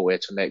the doorway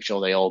to make sure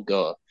they all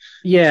go.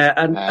 Yeah,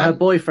 and her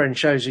boyfriend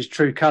shows his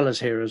true colours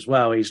here as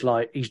well.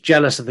 He's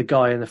jealous of the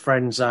guy in the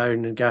friend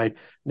zone and going,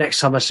 "Next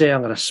time I see him,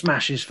 I'm going to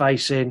smash his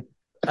face in."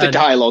 The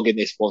dialogue in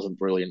this wasn't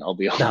brilliant, I'll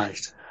be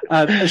honest.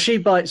 No. And she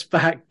bites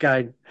back,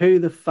 going, "Who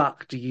the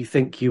fuck do you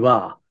think you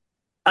are?"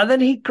 And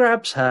then he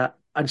grabs her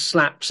and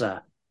slaps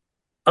her.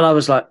 And I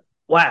was like,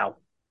 wow,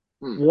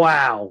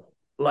 wow.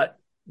 Like,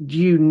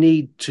 you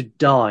need to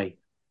die.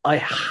 I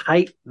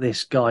hate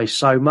this guy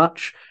so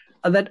much.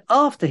 And then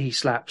after he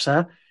slaps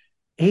her,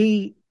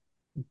 he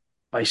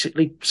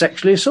basically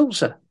sexually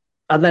assaults her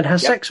and then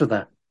has sex with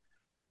her.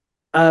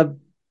 And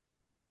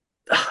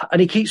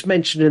he keeps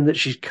mentioning that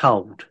she's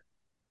cold.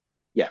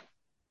 Yeah.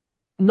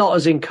 Not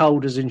as in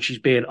cold as in she's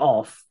being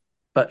off,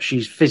 but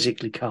she's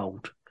physically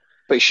cold.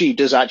 But she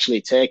does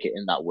actually take it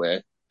in that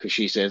way, because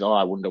she says, "Oh,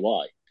 I wonder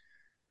why."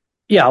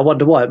 Yeah, I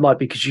wonder why. It might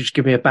be because you just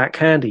give me a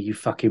backhander, you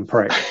fucking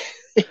prick.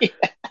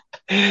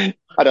 I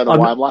don't know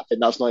why I'm laughing.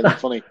 That's not even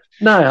funny.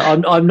 No,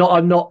 I'm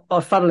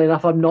not. Funnily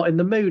enough, I'm not in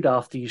the mood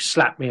after you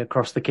slap me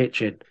across the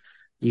kitchen.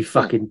 You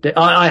fucking.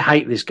 I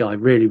hate this guy,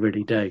 really,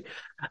 really do.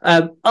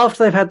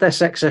 After they've had their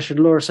sex session,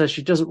 Laura says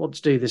she doesn't want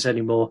to do this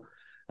anymore.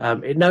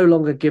 It no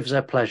longer gives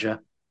her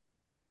pleasure.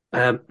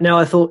 Now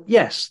I thought,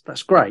 yes,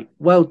 that's great.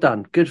 Well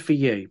done. Good for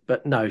you.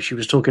 But no, she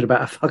was talking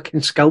about a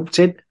fucking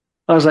sculpting.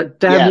 I was like,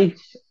 damn you.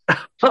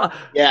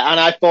 Yeah, and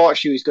I thought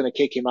she was going to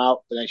kick him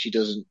out, but then she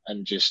doesn't.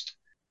 And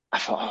I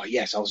thought, oh,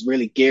 yes, I was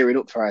really gearing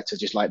up for her to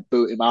just like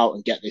boot him out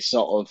and get this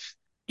sort of.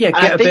 Yeah, and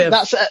I think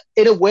that's,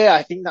 in a way,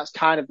 I think that's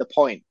kind of the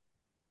point.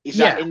 Is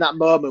that in that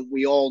moment,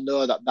 we all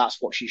know that that's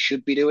what she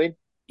should be doing.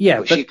 Yeah,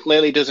 but she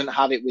clearly doesn't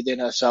have it within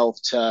herself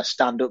to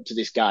stand up to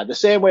this guy. The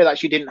same way that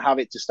she didn't have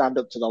it to stand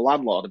up to the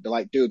landlord and be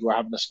like, "Dude, we're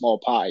having a small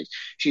party."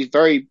 She's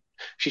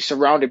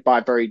surrounded by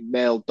very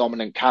male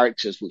dominant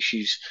characters, which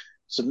she's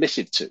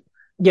submissive to.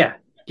 Yeah,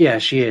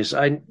 she is.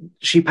 And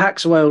she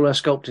packs away all her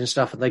sculpting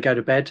stuff and they go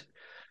to bed.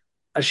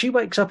 And she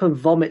wakes up and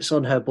vomits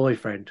on her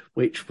boyfriend,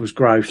 which was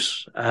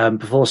gross,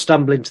 before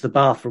stumbling to the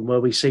bathroom where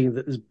we see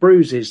that there's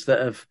bruises that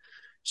have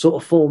sort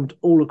of formed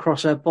all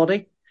across her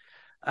body.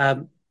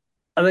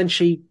 And then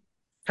she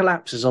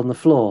collapses on the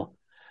floor.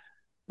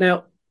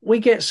 Now, we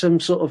get some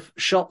sort of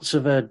shots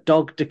of a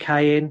dog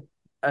decaying,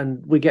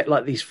 and we get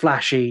like these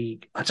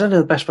flashy, I don't know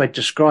the best way to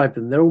describe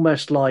them. They're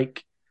almost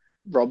like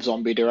Rob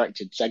Zombie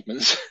directed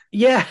segments.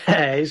 Yeah,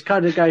 it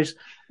kind of goes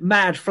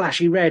mad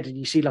flashy red, and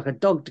you see like a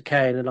dog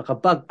decaying and like a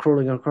bug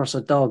crawling across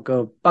a dog or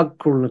a bug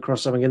crawling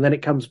across something, and then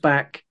it comes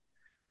back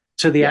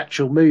to the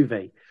actual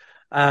movie.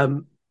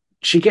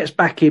 She gets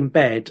back in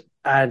bed,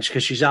 and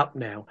because she's up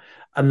now,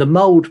 and the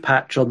mold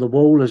patch on the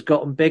wall has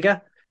gotten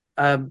bigger.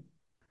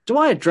 Do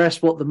I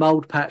address what the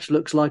mold patch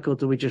looks like, or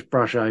do we just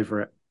brush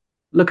over it?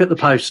 Look at the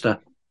poster.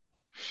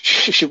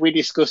 Should we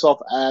discuss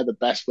off air the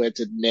best way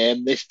to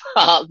name this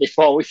part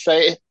before we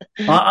say it?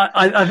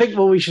 I think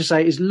what we should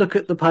say is look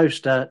at the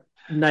poster,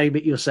 name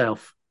it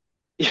yourself.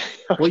 Okay,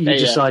 what you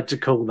decide to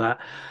call that.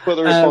 Put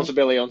the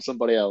responsibility on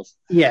somebody else.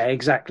 Yeah,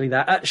 exactly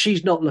that.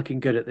 She's not looking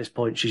good at this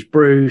point. She's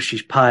bruised,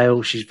 she's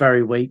pale, she's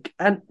very weak,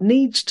 and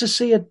needs to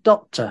see a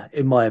doctor,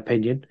 in my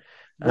opinion.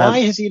 Why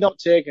has he not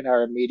taken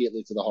her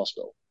immediately to the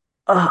hospital?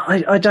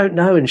 I don't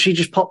know. And she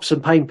just pops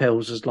some pain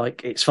pills as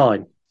like, it's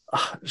fine.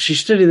 She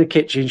stood in the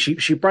kitchen.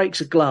 She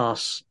breaks a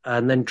glass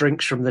and then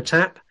drinks from the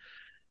tap.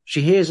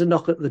 She hears a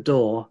knock at the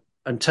door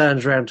and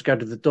turns around to go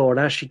to the door. And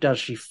as she does,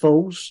 she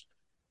falls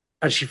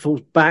and she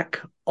falls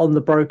back on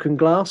the broken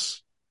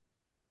glass.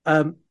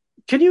 Can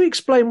you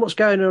explain what's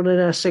going on in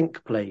her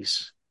sink,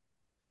 please?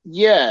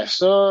 Yeah,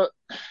 so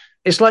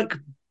It's like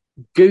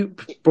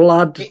goop,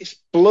 blood. it's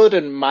blood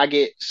and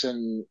maggots,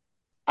 and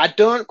I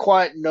don't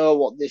quite know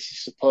what this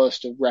is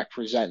supposed to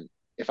represent,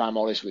 if I'm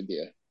honest with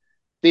you.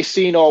 This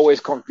scene always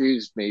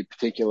confused me,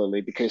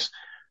 particularly because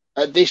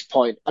at this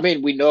point, I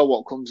mean, we know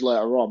what comes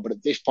later on, but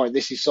at this point,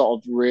 this is sort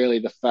of really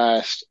the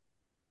first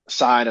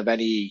sign of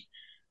any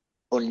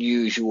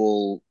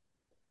unusual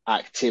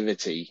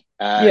activity.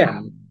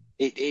 Yeah,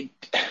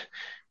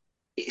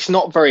 It's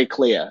not very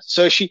clear.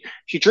 So she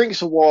drinks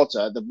the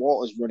water. The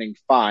water's running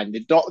fine. The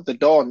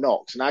door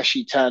knocks, and as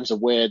she turns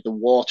away, the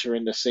water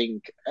in the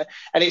sink,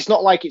 and it's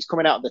not like it's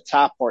coming out of the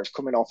tap or it's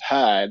coming off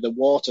her. The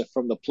water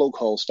from the plug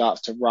hole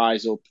starts to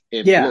rise up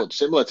in yeah, blood,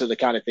 similar to the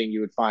kind of thing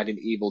you would find in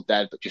Evil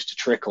Dead, but just a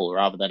trickle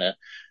rather than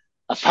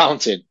a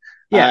fountain.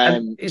 yeah.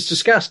 And it's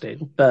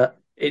disgusting, but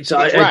it's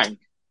It's rank.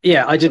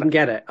 yeah, I didn't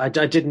get it. I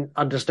didn't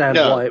understand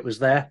No, why it was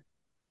there.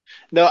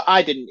 no,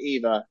 I didn't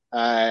either.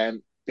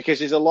 Because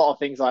there's a lot of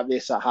things like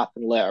this that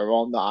happen later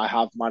on that I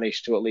have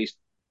managed to at least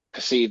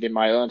perceive in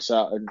my own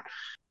certain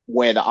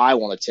way that I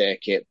want to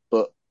take it.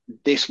 But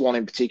this one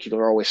in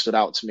particular always stood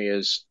out to me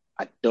as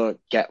I don't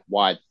get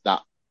why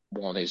that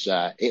one is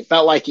there. It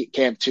felt like it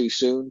came too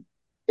soon.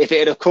 If it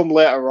had have come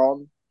later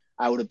on,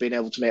 I would have been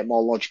able to make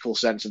more logical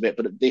sense of it.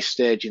 But at this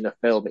stage in the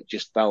film, it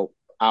just felt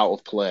out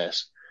of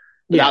place.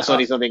 But Yeah, that's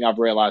only something I've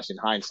realised in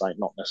hindsight,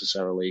 not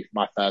necessarily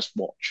my first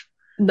watch.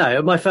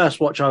 no, my first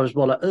watch, I was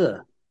more like,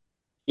 ugh,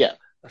 Yeah.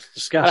 that's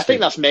And I think disgusting.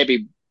 that's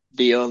maybe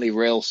the only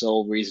real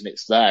sole reason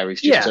it's there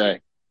is just Yeah,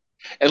 to,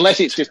 unless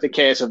it's just a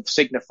case of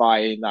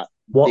signifying that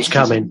what's this is,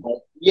 coming?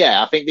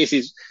 yeah, I think this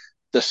is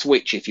the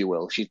switch, if you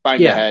will. She's banged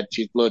her Yeah, head,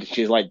 she's blood,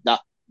 she's like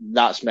that.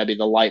 That's maybe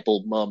the light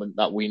bulb moment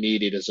that we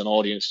needed as an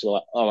audience to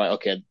like, all right,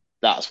 okay,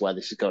 that's where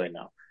this is going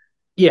now.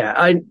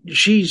 yeah.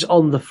 She's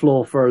on the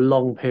floor for a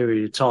long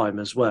period of time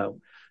as well.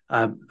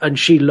 And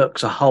she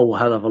looks a whole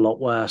hell of a lot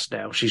worse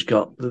now.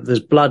 There's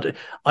blood.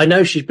 I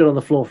know she's been on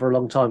the floor for a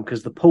long time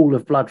because the pool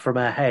of blood from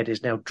her head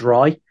is now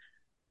dry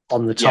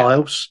on the Yeah.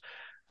 tiles.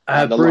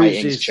 Her And the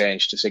lighting's bruises,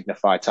 changed to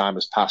signify time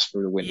has passed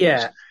through the windows.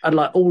 yeah, and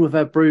like all of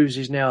her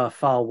bruises now are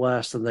far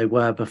worse than they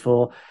were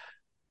before.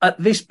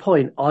 At this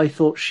point, I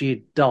thought she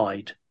had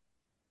died.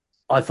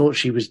 I thought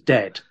she was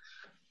dead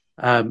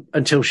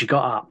until she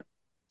got up.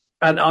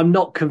 And I'm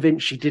not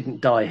convinced she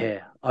didn't die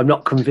here. I'm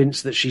not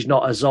convinced that she's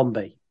not a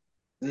zombie.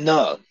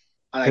 No.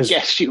 And I Because,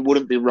 guess you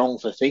wouldn't be wrong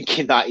for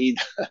thinking that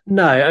either.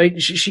 no, I mean,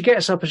 she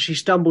gets up and she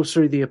stumbles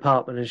through the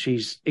apartment and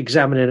she's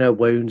examining her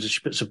wounds and she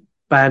puts a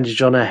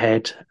bandage on her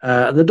head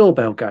and the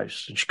doorbell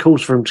goes and she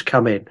calls for him to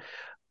come in.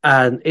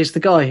 And it's the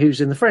guy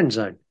who's in the friend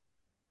zone.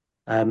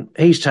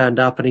 He's turned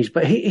up and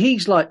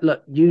he's like,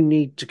 look, you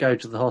need to go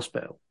to the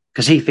hospital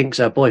because he thinks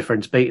her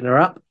boyfriend's beating her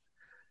up.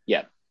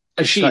 Yeah.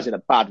 And She's like, in a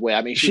bad way.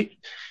 I mean,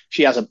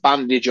 she has a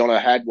bandage on her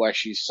head where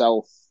she's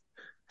self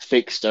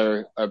fixed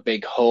a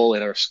big hole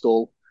in her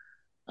skull.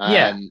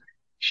 yeah,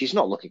 She's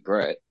not looking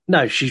great.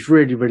 no, she's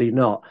really, really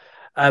not.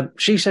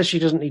 She says she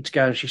doesn't need to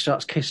go and she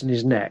starts kissing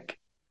his neck.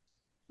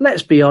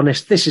 Let's be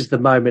honest, this is the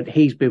moment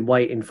he's been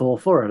waiting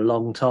for a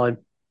long time.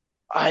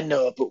 I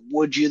know, but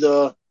would you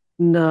though?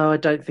 No, I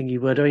don't think he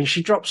would. I mean,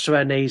 she drops to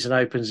her knees and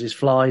opens his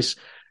flies.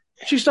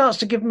 She starts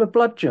to give him a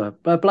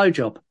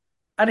blowjob,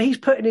 and he's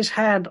putting his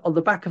hand on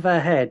the back of her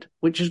head,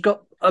 which has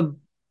got a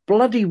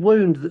bloody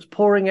wound that's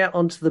pouring out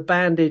onto the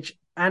bandage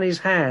and his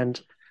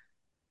hand,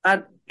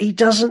 and he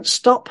doesn't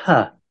stop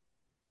her.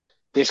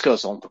 This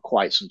goes on for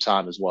quite some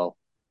time as well.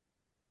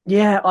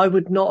 Yeah, I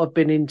would not have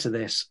been into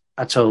this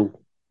at all.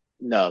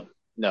 No,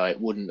 it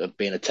wouldn't have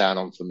been a turn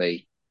on for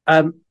me.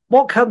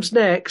 What comes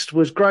next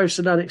was gross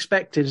and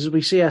unexpected as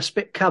we see her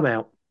spit come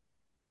out.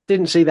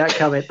 Didn't see that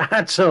coming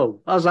at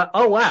all. I was like,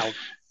 oh, wow.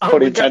 Oh,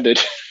 Pun intended.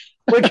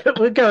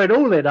 We're going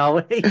all in, are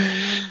we?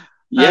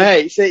 Yeah,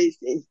 it's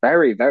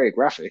very, very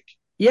graphic.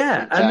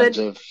 Yeah,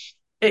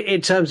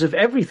 in terms of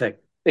everything.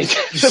 In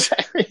terms of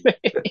everything.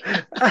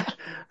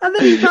 And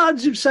then he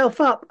buttons himself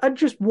up and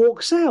just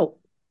walks out.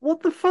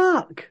 What the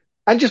fuck?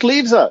 And just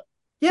leaves her.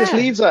 Yeah. Just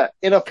leaves her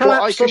in a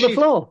collapsed on the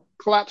floor.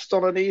 Collapsed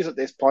on her knees at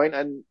this point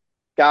and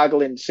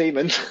gargling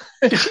semen.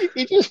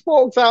 He just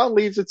walks out and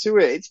leaves her to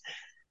it.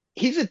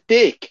 He's a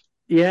dick.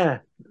 Yeah.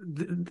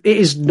 It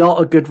is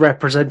not a good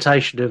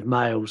representation of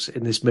males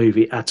in this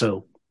movie at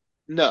all.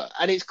 No,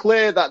 and it's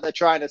clear that they're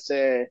trying to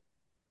say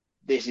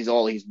this is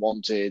all he's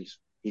wanted.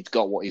 He's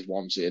got what he's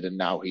wanted, and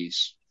now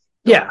he's...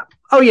 Yeah.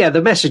 Oh, yeah,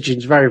 the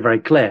messaging's very, very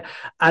clear.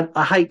 And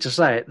I hate to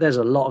say it, there's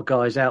a lot of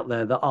guys out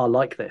there that are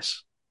like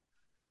this.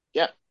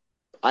 Yeah,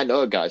 I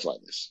know guys like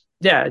this.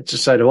 Yeah,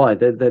 just so do I.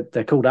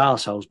 They're called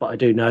arseholes, but I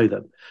do know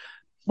them.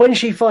 When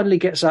she finally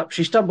gets up,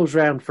 she stumbles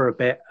around for a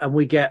bit, and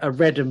we get a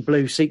red and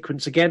blue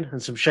sequence again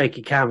and some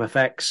shaky cam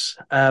effects.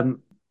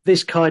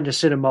 this kind of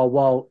cinema,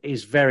 while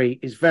is very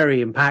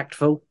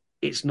impactful,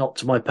 it's not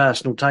to my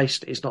personal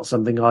taste. It's not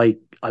something I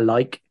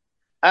like.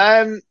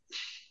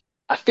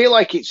 I feel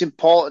like it's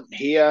important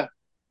here.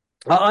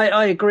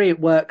 I agree it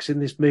works in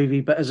this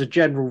movie, but as a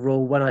general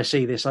rule, when I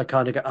see this, I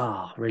kind of go,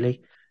 "Ah, oh,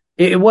 really?"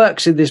 It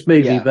works in this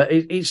movie, Yeah. but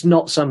it's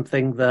not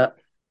something that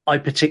I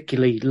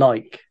particularly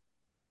like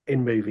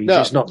in movies.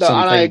 No, It's not no, and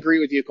I something. agree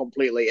with you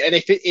completely. And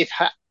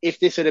if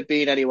this had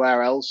been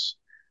anywhere else,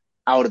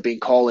 I would have been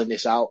calling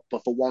this out.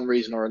 But for one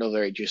reason or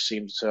another, it just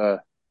seems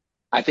to.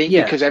 I think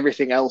Yeah, because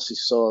everything else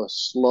is so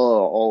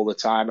slow all the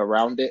time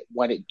around it,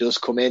 when it does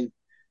come in,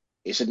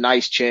 it's a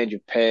nice change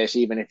of pace,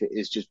 even if it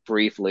is just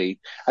briefly.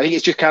 I think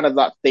it's just kind of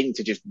that thing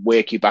to just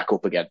wake you back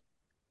up again.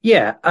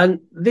 yeah, and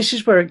this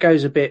is where it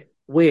goes a bit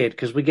weird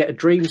because we get a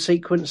dream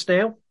sequence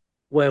now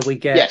where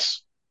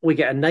Yes. we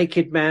get a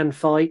naked man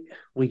fight,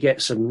 we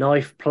get some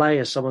knife play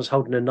as someone's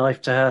holding a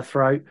knife to her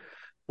throat,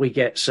 we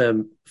get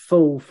some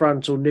full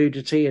frontal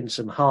nudity and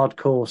some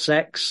hardcore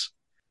sex.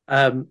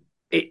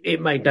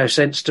 It made no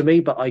sense to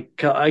me, but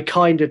I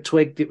kind of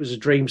twigged it was a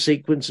dream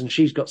sequence, and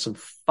she's got some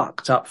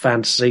fucked up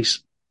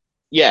fantasies.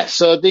 Yeah,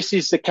 so this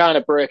is the kind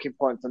of breaking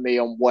point for me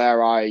on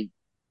where I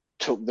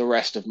took the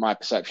rest of my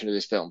perception of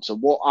this film. So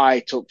what I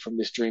took from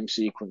this dream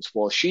sequence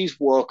was she's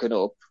woken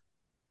up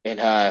in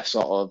her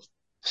sort of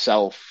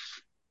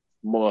self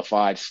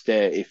mummified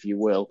state, if you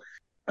will,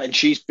 and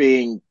she's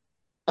being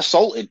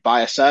assaulted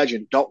by a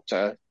surgeon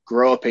doctor,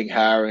 groping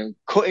her and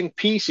cutting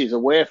pieces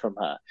away from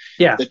her.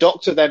 Yeah, The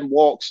doctor then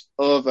walks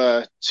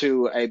over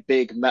to a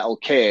big metal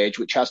cage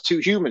which has two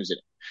humans in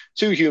it.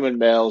 Two human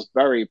males,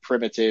 very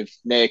primitive,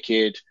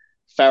 naked,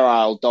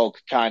 feral dog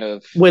kind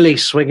of Willie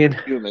swinging.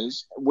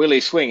 humans,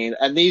 Willie swinging.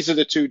 And these are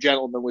the two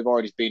gentlemen we've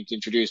already been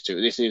introduced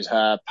to. This is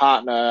her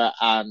partner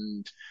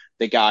and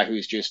the guy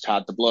who's just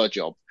had the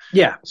blowjob.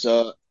 Yeah,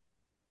 So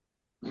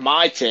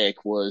my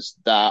take was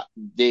that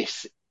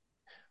this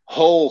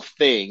whole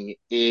thing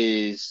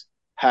is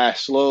her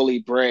slowly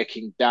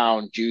breaking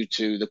down due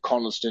to the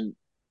constant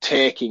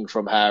taking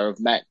from her of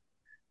men.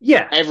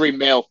 yeah, Every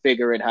male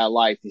figure in her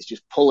life is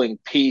just pulling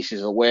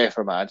pieces away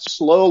from her and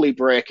slowly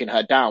breaking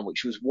her down,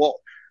 which was what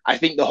I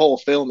think the whole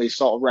film is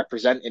sort of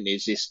representing,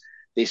 is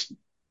this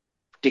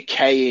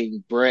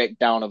decaying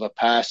breakdown of a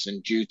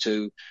person due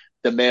to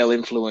the male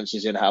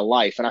influences in her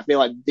life. And I feel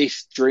like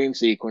this dream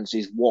sequence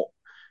is what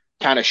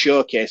kind of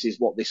showcases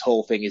what this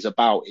whole thing is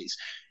about. Is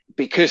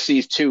because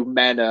these two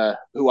men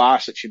who are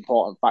such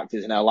important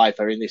factors in her life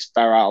are in this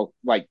feral,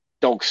 like,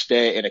 dog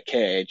state in a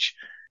cage,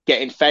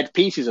 getting fed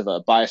pieces of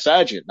her by a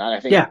surgeon. And I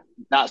think yeah.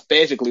 that's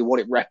basically what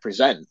it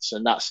represents.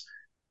 And that's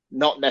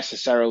not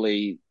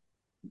necessarily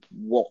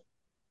what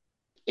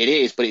it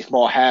is, but it's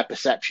more her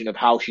perception of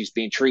how she's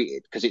being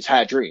treated because it's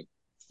her dream.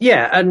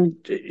 Yeah, and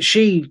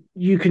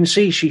you can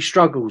see she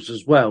struggles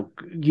as well.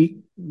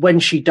 When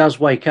she does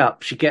wake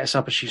up, she gets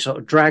up and she sort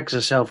of drags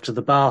herself to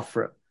the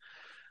bathroom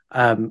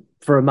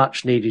for a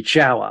much needed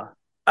shower.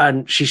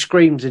 And she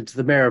screams into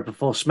the mirror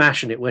before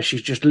smashing it, where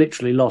she's just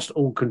literally lost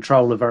all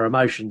control of her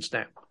emotions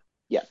now.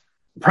 Yeah.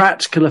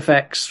 Practical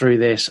effects through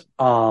this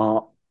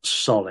are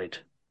solid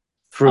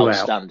throughout.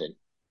 Outstanding.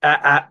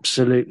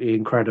 Absolutely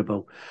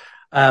incredible.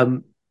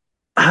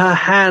 Her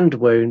hand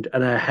wound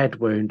and her head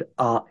wound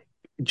are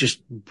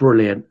just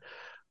brilliant,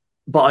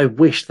 but I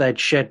wish they'd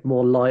shed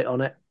more light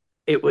on it.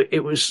 It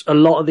was a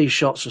lot of these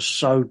shots are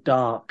so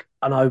dark,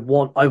 and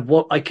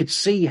I could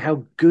see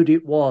how good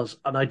it was,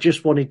 and I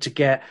just wanted to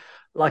get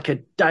like a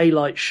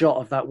daylight shot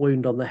of that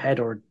wound on the head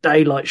or a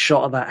daylight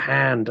shot of that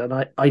hand. And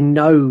I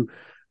know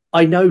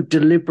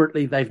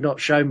deliberately they've not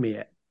shown me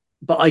it,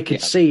 but I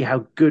could see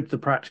how good the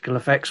practical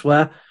effects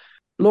were.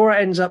 Laura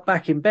ends up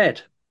back in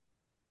bed.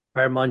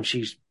 Bear in mind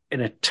she's in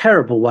a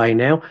terrible way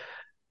now,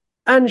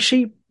 and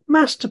she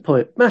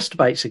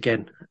masturbates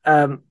again.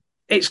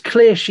 It's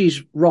clear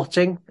she's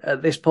rotting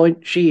at this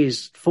point. She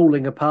is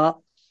falling apart.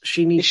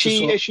 She needs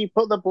Has she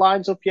put the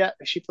blinds up yet?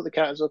 Has she put the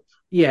curtains up?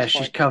 Yeah,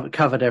 she's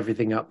covered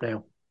everything up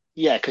now.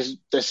 Yeah, because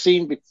the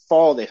scene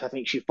before this, I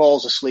think she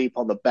falls asleep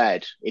on the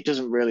bed. It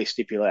doesn't really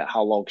stipulate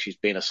how long she's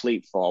been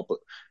asleep for, but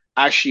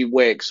as she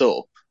wakes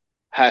up,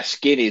 her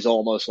skin is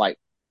almost like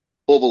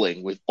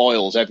bubbling with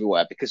boils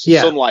everywhere because the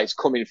sunlight's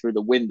coming through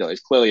the window.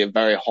 It's clearly a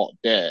very hot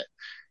day.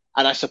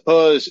 And I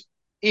suppose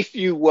if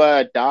you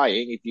were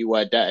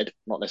dead,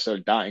 not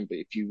necessarily dying, but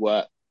if you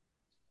were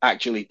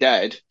actually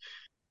dead,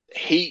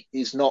 heat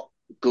is not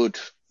good.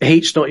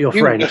 Heat's not your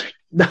friend.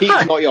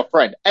 Heat's not your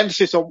friend.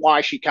 Emphasis on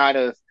why she kind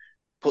of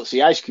puts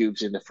the ice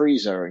cubes in the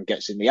freezer and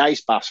gets in the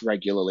ice baths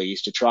regularly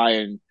is to try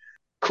and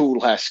cool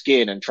her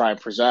skin and try and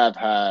preserve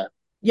her.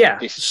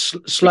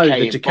 Slow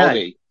the decay.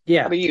 Body.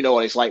 Yeah. I mean, you know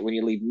what it's like when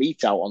you leave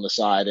meat out on the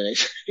side and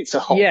it's a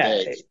hot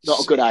day. It's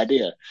not a good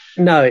idea.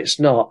 No, it's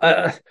not.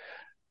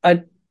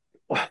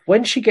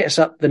 When she gets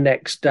up the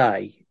next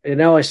day,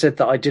 I said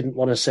that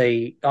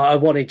I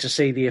wanted to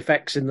see the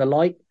effects in the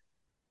light.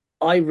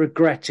 I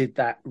regretted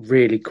that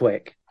really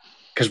quick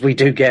because we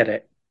do get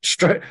it.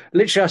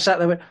 Literally, I sat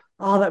there and went,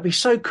 oh, that'd be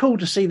so cool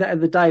to see that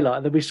in the daylight.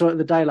 And then we saw it in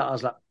the daylight. I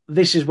was like,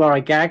 this is where I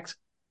gagged.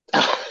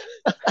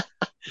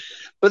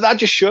 But that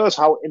just shows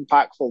how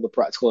impactful the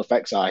practical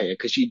effects are here,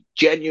 because you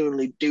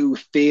genuinely do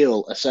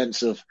feel a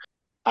sense of,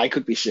 I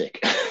could be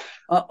sick.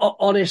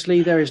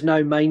 Honestly, there is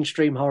no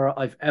mainstream horror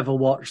I've ever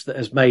watched that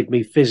has made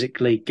me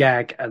physically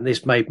gag, and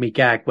this made me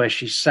gag. Where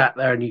she sat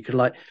there and you could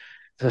like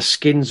the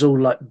skin's all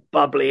like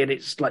bubbly and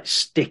it's like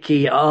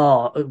sticky.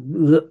 Oh, I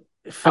think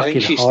fucking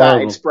she started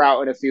horrible.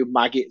 sprouting a few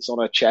maggots on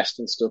her chest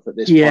and stuff at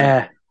this point.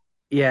 Yeah,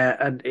 yeah,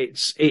 and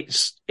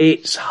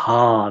it's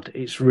hard.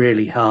 It's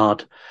really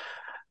hard.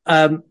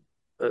 Um,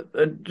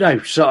 no,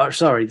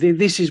 sorry.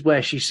 This is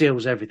where she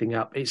seals everything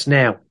up. It's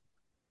now.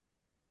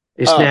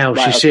 It's Oh, now she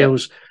right, okay.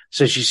 seals.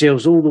 So she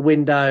seals all the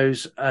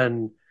windows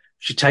and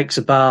she takes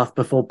a bath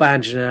before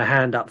bandaging her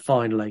hand up.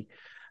 Finally,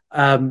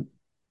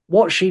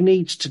 what she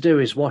needs to do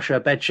is wash her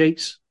bed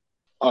sheets.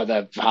 Oh,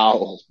 they're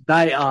foul.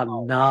 They are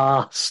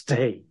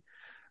nasty,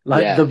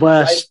 like Yeah. the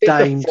worst It's the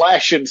stained.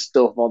 flesh and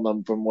stuff on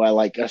them from where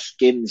like her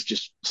skin's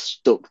just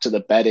stuck to the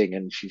bedding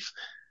and she's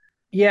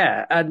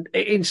Yeah, and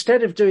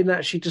instead of doing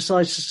that, she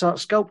decides to start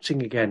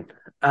sculpting again.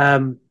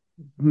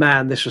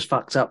 Man, this was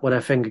fucked up when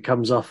her finger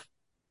comes off.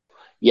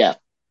 yeah.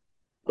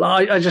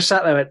 I just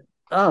sat there and went,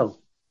 oh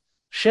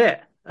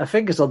shit, her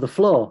finger's on the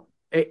floor.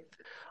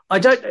 I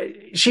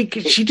don't. She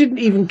didn't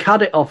even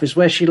cut it off. Is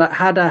where she like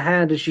had her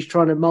hand as she's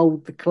trying to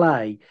mold the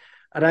clay,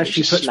 and as It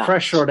she just puts snaps.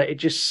 pressure on it, it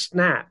just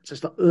snaps.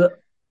 It's like ugh.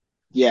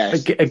 Yeah.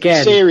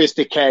 Again. Serious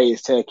decay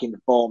is taking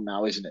form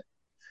now, isn't it?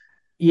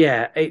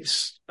 Yeah,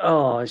 it's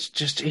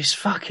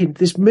fucking.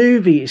 This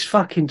movie is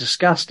fucking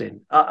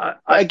disgusting. But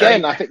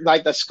again, I think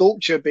like the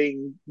sculpture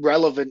being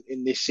relevant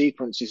in this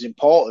sequence is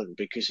important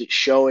because it's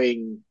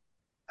showing.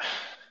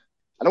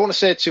 I don't want to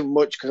say too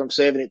much because I'm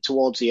saving it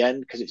towards the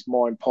end because it's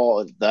more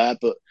important there.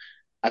 But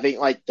I think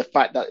like the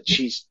fact that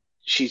she's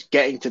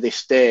getting to this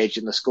stage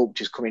and the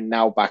sculpture's coming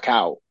now back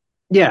out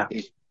yeah,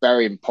 is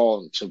very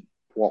important to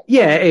what.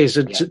 yeah, it is,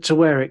 and Yeah. to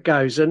where it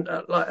goes. And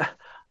like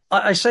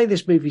I say,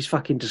 this movie's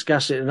fucking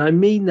disgusting, and I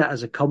mean that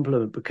as a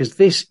compliment because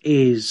this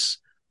is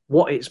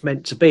what it's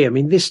meant to be. I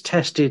mean, this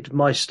tested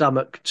my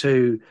stomach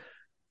to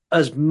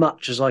as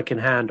much as I can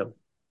handle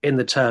in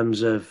the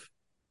terms of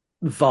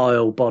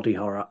vile body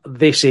horror.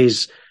 This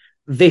is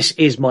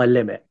my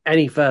limit.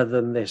 Any further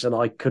than this, and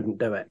I couldn't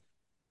do it.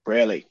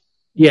 Really?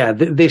 Yeah,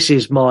 this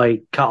is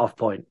my cut-off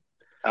point.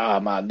 Oh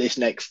man, this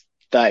next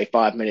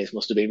 35 minutes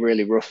must have been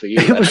really rough for you.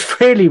 It was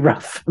really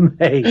rough for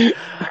me.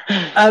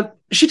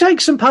 She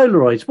takes some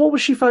Polaroids. What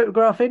was she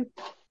photographing?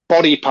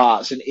 Body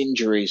parts and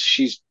injuries.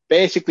 She's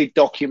basically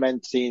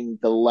documenting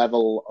the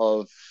level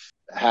of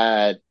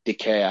her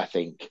decay, I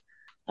think.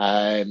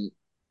 And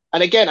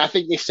again, I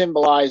think this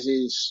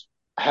symbolizes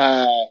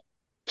her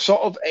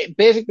sort of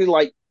basically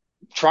like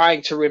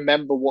trying to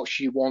remember what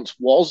she once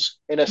was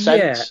in a Yeah,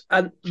 sense.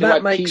 and She's that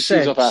like makes pieces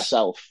sense. of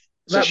herself.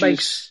 So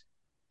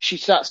she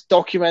starts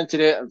documenting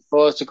it and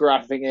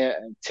photographing it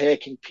and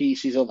taking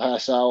pieces of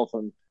herself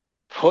and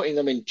putting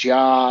them in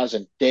jars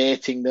and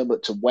dating them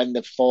to when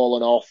they've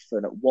fallen off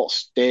and at what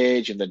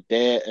stage and the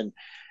date. And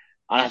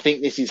I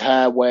think this is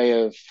her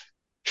way of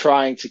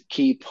trying to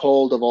keep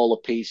hold of all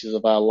the pieces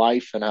of her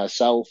life and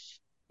herself.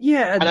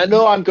 Yeah, And I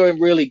know I'm going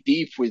really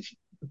deep with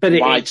but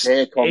my it's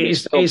take on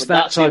this stuff, it's but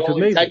that that's the type of whole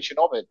movie. intention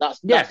of it. That's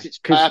its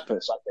 'cause-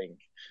 purpose, I think.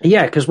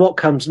 Yeah, because what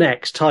comes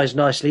next ties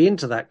nicely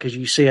into that because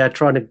you see her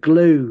trying to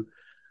glue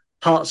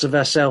parts of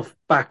herself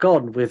back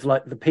on with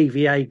like the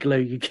PVA glue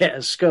you get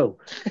at school.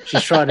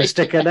 She's trying to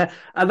stick her there,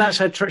 and that's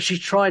her. She's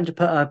trying to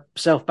put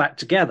herself back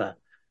together.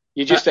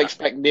 You just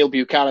expect Neil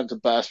Buchanan to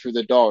burst through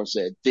the door and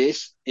say,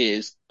 "This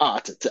is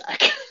Art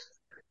Attack."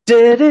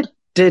 Did it?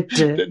 Did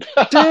it?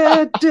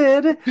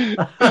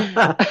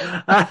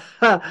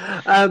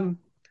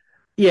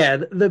 Yeah,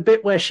 the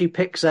bit where she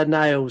picks her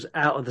nails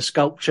out of the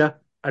sculpture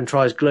and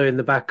tries gluing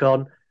the back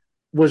on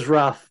was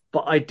rough,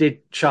 but I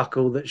did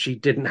chuckle that she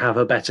didn't have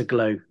a better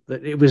glue.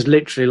 That it was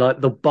literally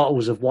like the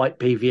bottles of white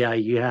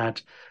PVA you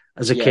had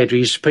as a kid, where you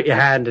used to put your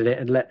hand in it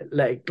and let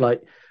it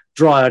like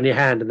dry on your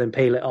hand and then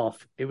peel it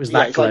off. It was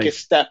that it's glue. like a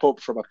step up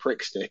from a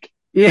prick stick.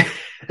 Yeah,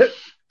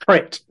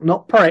 pricked,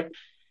 not prick.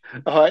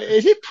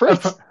 Is it prick?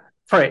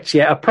 Pricks,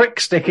 yeah. A prick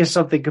stick is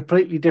something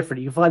completely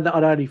different. You can find that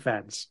on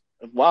OnlyFans.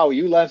 Wow,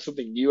 you learn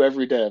something new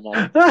every day,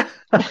 man.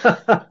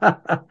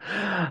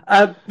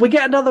 We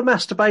get another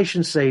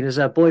masturbation scene as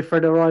her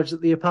boyfriend arrives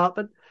at the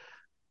apartment.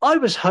 I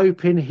was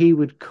hoping he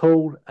would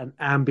call an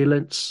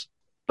ambulance,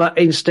 but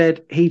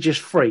instead he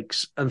just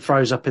freaks and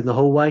throws up in the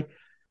hallway.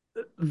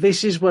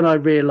 This is when I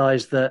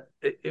realised that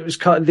it was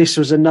this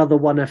was another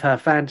one of her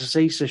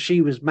fantasies. So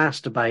she was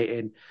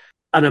masturbating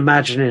and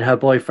imagining her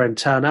boyfriend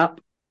turn up.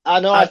 I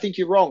know. I think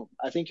you're wrong.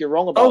 I think you're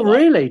wrong about that. Oh,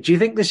 really? Do you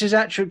think this is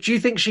actual? Do you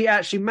think she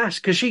actually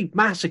because she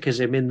massacres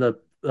him in the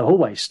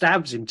hallway,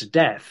 stabs him to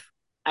death?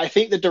 I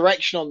think the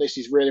direction on this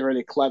is really,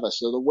 really clever.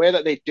 So the way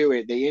that they do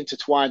it, they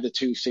intertwine the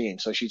two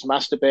scenes. So she's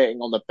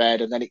masturbating on the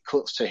bed, and then it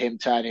cuts to him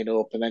turning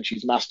up, and then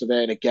she's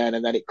masturbating again,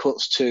 and then it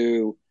cuts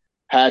to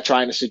her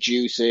trying to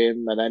seduce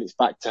him, and then it's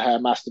back to her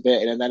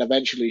masturbating, and then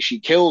eventually she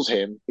kills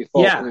him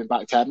before coming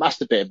back to her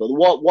masturbating. But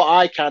what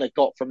I kind of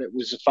got from it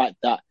was the fact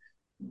that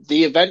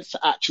the events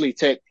actually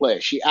take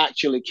place. She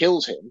actually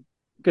kills him,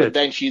 But Good.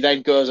 then she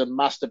then goes and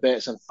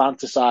masturbates and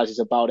fantasizes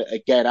about it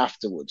again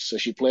afterwards. So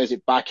she plays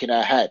it back in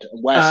her head,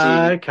 and we're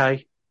seeing.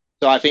 Okay.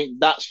 So I think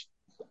that's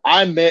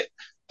I may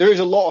there is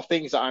a lot of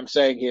things that I'm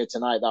saying here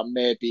tonight that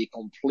may be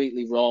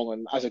completely wrong,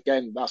 and as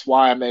again, that's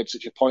why I made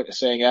such a point of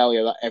saying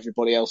earlier that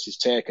everybody else's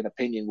take and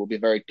opinion will be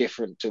very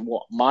different to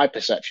what my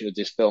perception of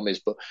this film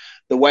is. But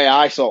the way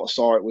I sort of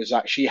saw it was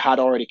that she had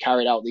already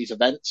carried out these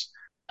events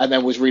and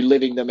then was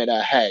reliving them in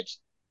her head,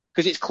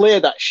 because it's clear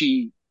that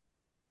she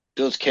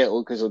does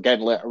kill, because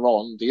again later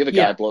on the other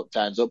guy Yeah. bloke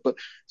turns up. But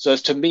so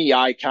as to me,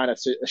 I kind of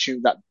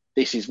assumed that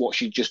this is what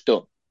she'd just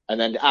done, and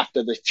then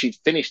after she'd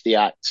finished the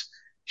act,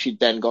 she'd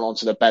then gone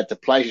onto the bed to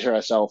pleasure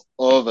herself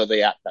over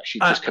the act that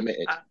she'd Uh, just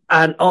committed.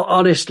 and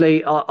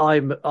honestly,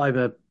 I'm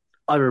a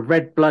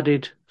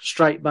red-blooded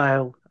straight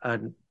male,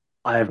 and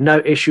I have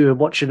no issue in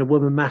watching a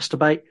woman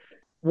masturbate.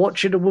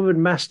 Watching a woman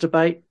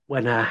masturbate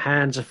when her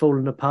hands are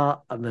falling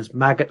apart and there's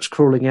maggots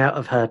crawling out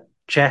of her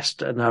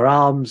chest and her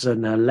arms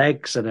and her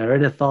legs and her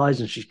inner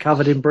thighs, and she's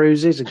covered in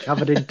bruises and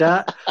covered in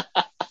dirt.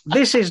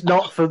 This is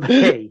not for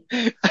me.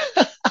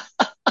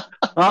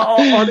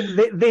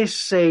 This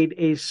scene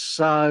is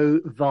so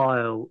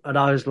vile, and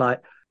I was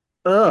like,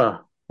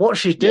 ugh. What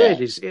she's doing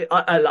Yeah,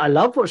 I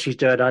love what she's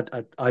doing.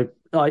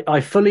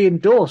 I fully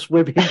endorse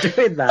women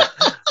doing that,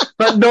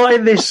 but not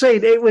in this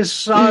scene. It was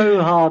so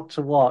hard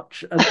to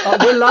watch, and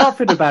we're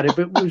laughing about it,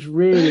 but it was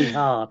really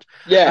hard.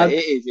 yeah, Um,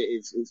 it is. It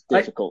is. It's I,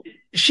 difficult.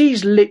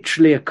 she's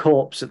literally a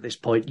corpse at this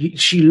point.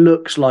 She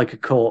looks like a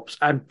corpse,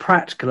 and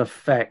practical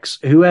effects,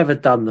 whoever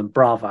done them,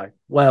 bravo,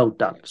 well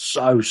done,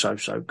 so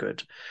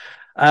good.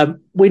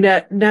 We now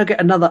get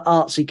another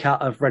artsy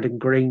cut of red and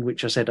green,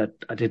 which I said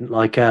I didn't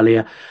like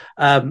earlier.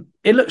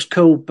 It looks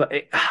cool, but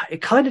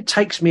it kind of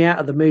takes me out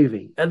of the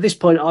movie. At this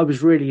point, I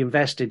was really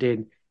invested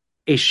in,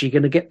 is she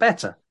going to get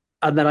better?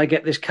 And then I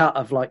get this cut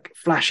of like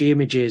flashy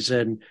images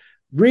and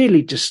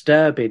really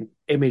disturbing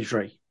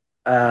imagery.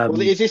 Well,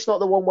 is this not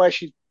the one where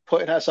she's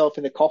putting herself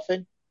in the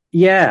coffin?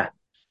 Yeah.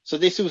 So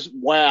this was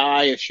where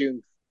I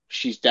assume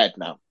she's dead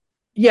now.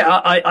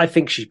 Yeah, I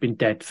think she's been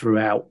dead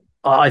throughout.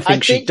 I I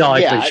think she think,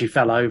 died when yeah, she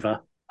fell over.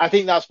 I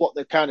think that's what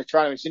they're kind of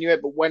trying to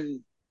insinuate. But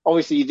when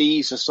obviously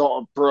these are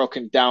sort of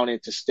broken down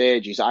into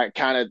stages,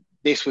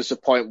 this was the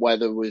point where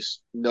there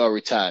was no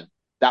return.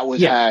 That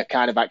was Yeah, her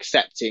kind of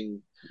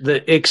accepting.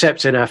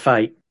 accepting her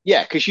fate.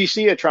 Yeah, because you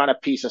see her trying to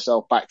piece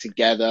herself back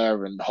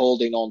together and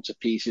holding on to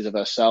pieces of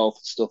herself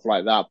and stuff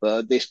like that. But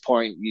at this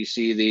point, you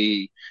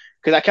see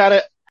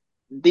because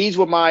these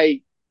were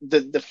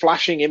the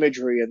flashing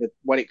imagery and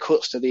when it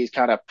cuts to these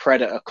kind of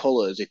predator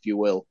colors, if you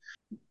will,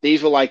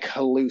 these were like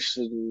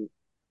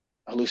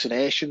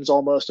hallucinations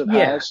almost of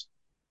Yeah, hers.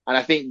 And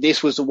I think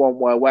this was the one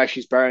where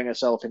she's burying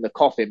herself in the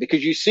coffin,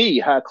 because you see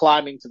her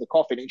climbing to the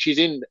coffin and she's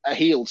in a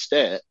healed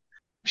state.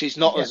 She's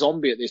not a yeah.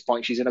 zombie at this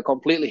point. She's in a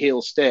completely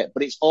healed state,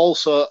 but it's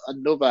also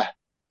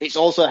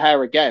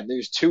her again.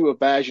 There's two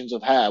versions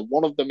of her,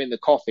 one of them in the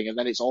coffin, and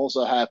then it's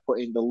also her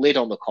putting the lid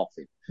on the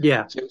coffin.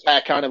 Yeah. So it's her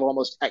kind of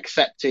almost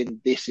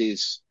accepting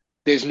there's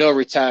no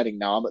returning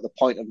now. I'm at the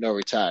point of no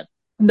return.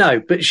 No,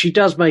 but she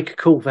does make a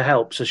call for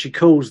help. So she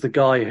calls the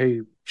guy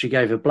who she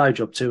gave a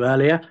blowjob to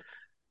earlier.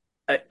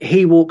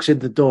 He walks in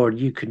the door, and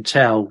you can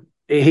tell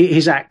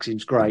his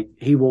acting's great.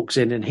 He walks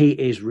in and he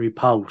is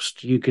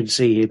repulsed. You can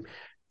see him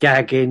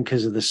gagging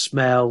because of the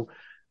smell.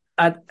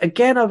 And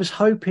again, I was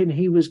hoping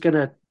he was going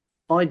to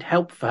find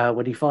help for her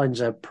when he finds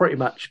her pretty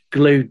much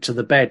glued to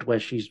the bed where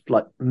she's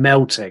like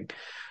melting.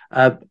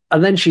 And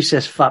then she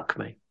says, "Fuck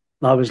me."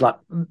 And I was like,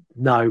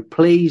 no,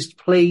 please,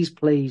 please,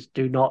 please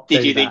do not do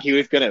Did you that. think he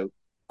was going to?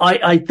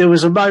 There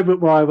was a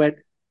moment where I went,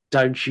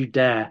 don't you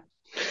dare.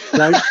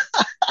 Don't.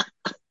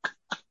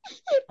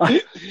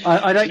 I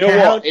don't You know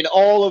care. what? In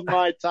all of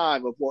my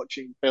time of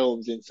watching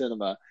films in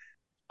cinema,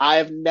 I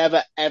have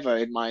never, ever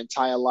in my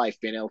entire life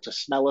been able to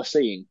smell a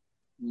scene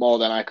more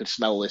than I could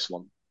smell this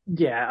one.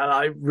 Yeah,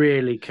 I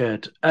really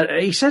could.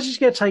 He says he's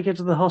going to take her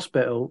to the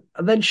hospital,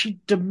 and then she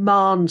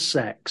demands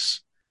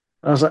sex.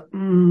 I was like,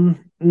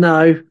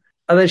 no.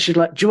 And then she's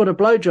like, do you want a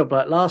blowjob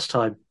like last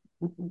time?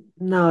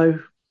 No,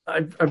 I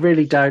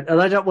really don't.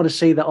 And I don't want to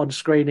see that on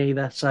screen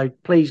either. So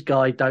please,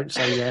 guy, don't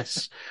say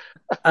yes.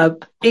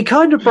 He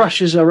kind of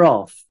brushes her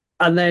off,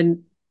 and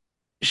then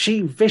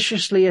she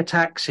viciously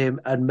attacks him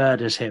and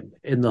murders him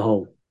in the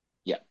hall.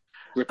 Yeah.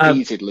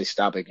 Repeatedly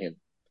stabbing him.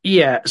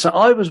 Yeah, so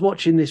I was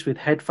watching this with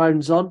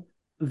headphones on.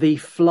 The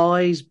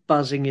flies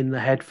buzzing in the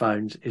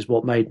headphones is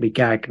what made me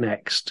gag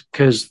next,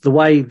 because the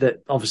way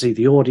that obviously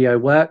the audio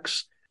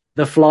works,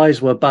 the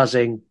flies were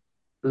buzzing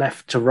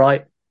left to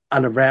right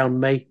and around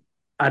me.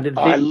 And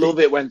I love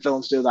it when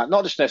films do that.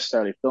 Not just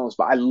necessarily films,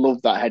 but I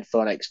love that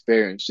headphone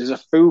experience. There's a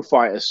Foo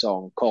Fighters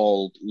song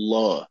called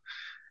Low,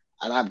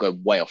 and I'm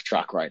going way off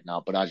track right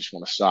now, but I just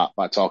want to start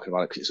by talking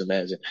about it because it's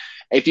amazing.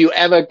 If you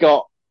ever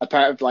got a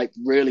pair of like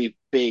really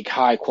big,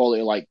 high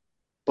quality, like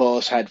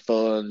Bose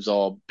headphones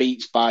or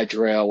Beats by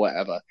Dre or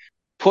whatever,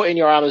 put in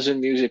your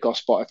Amazon Music or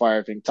Spotify or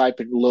everything, type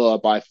in Low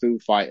by Foo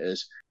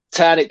Fighters,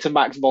 turn it to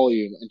max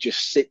volume and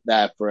just sit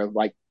there for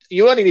like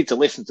you only need to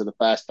listen to the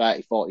first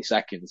 30, 40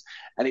 seconds,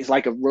 and it's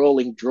like a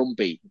rolling drum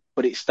beat,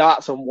 but it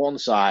starts on one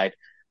side,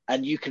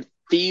 and you can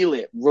feel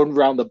it run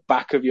round the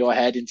back of your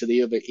head into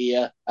the other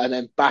ear, and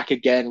then back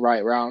again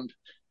right round.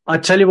 I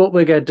tell you what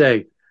we're going to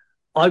do.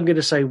 I'm going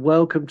to say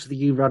welcome to the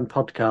You Run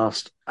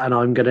podcast, and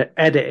I'm going to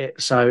edit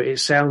it so it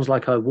sounds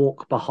like I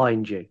walk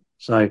behind you.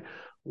 So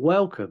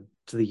welcome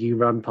to the You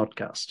Run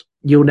podcast.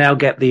 You'll now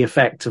get the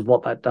effect of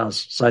what that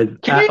does. So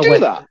Can you do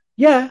that?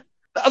 Yeah.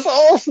 That's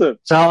awesome.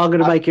 So I'm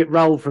going to make it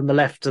roll from the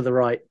left to the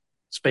right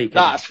speaker.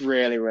 That's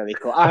really, really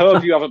cool. I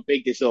hope you haven't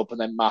bigged this up and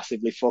then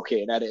massively fuck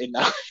it in editing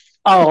now.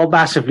 Oh, I'll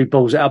massively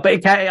balls it up,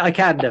 but I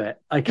can do it.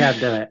 I can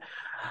do it.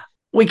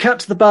 We cut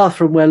to the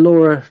bathroom where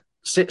Laura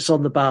sits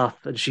on the bath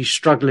and she's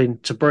struggling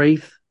to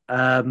breathe.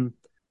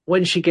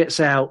 When she gets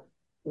out,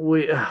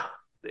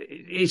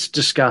 it's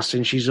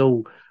disgusting. She's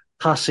all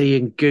pussy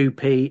and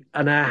goopy,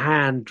 and her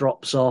hand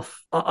drops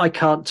off. I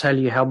can't tell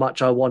you how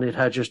much I wanted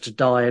her just to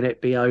die and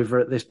it be over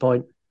at this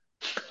point.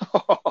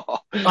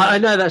 I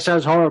know that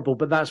sounds horrible,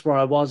 but that's where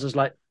I was. It's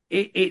like,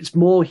 it's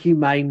more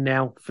humane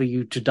now for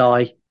you to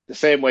die. The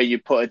same way you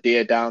put a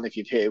deer down if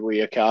you've hit it with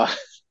your car.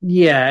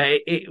 Yeah,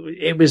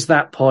 it was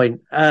that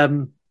point.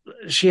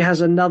 She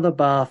has another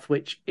bath,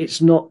 which it's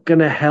not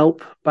going to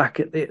help back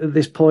at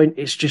this point.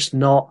 It's just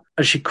not.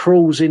 As she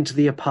crawls into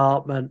the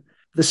apartment,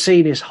 the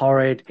scene is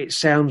horrid. It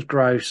sounds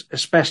gross,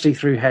 especially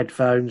through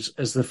headphones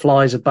as the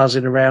flies are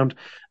buzzing around.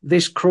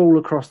 This crawl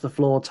across the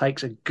floor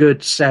takes a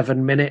good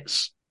 7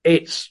 minutes.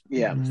 It's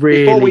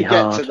really Before we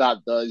hard. get to that,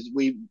 though,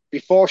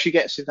 before she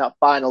gets in that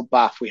final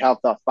bath, we have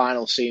that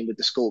final scene with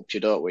the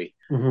sculpture, don't we?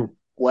 Mm-hmm.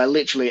 Where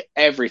literally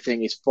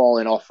everything is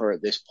falling off her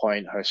at this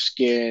point. Her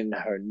skin,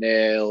 her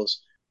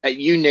nails,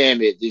 you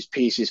name it, these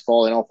pieces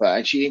falling off her.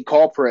 And she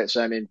incorporates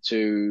them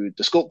into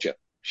the sculpture.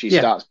 She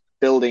starts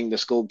building the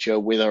sculpture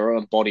with her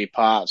own body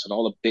parts and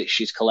all the bits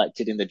she's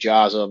collected in the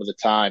jars over the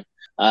time.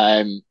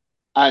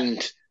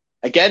 And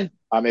again,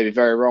 I may be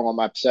very wrong on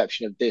my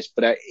perception of this,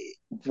 but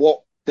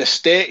what the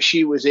state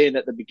she was in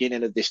at the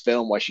beginning of this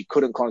film, where she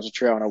couldn't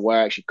concentrate on her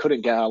work, she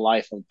couldn't get her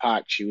life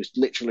unpacked, she was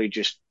literally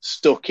just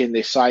stuck in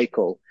this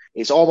cycle.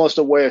 It's almost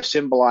a way of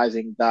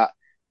symbolizing that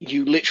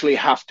you literally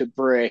have to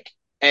break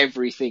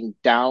everything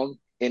down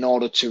in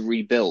order to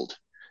rebuild.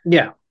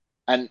 Yeah.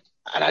 And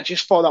I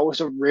just thought that was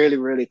a really,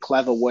 really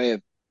clever way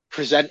of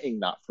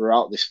presenting that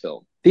throughout this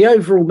film. The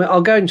overall,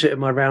 I'll go into it in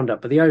my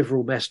roundup, but the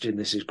overall message in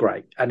this is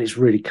great, and it's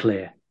really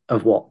clear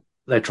of what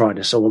they're trying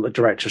to say, what the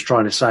director's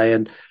trying to say,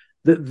 and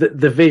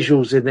the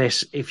visuals in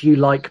this. If you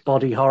like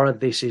body horror,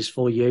 this is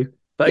for you.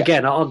 But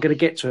again, I'm going to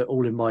get to it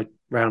all in my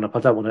roundup. I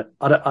don't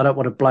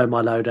want to blow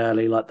my load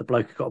early like the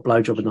bloke who got a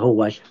blowjob in the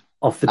hallway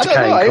off the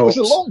decaying corpse.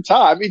 It was a long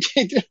time.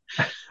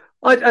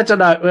 I don't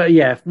know.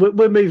 Yeah,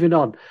 we're moving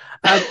on.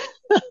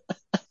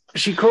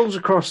 She crawls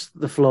across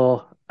the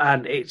floor,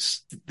 and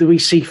we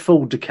see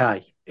full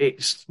decay.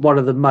 It's one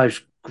of the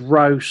most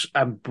gross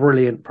and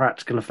brilliant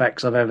practical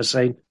effects I've ever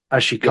seen,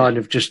 as she kind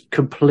of just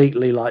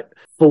completely like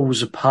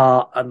falls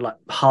apart and like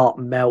heart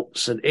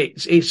melts, and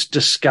it's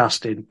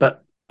disgusting.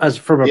 But as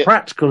from a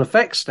practical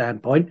effects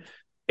standpoint,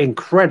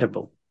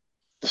 incredible.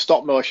 The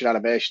stop motion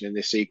animation in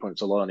this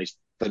sequence alone is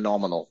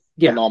phenomenal.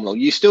 Yeah. Phenomenal.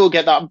 You still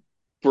get that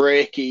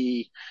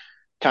breaky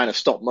kind of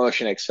stop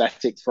motion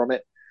aesthetic from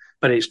it.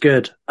 But it's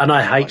good. And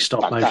I hate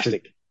stop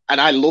motion. And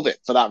I love it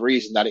for that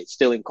reason, that it's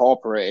still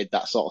incorporated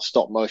that sort of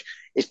stop motion.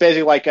 It's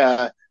basically like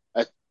a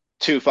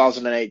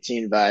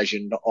 2018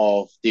 version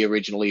of the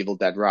original Evil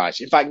Dead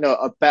Rise. In fact, no,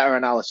 a better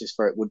analysis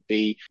for it would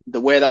be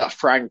the way that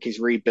Frank is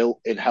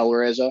rebuilt in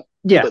Hellraiser,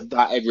 but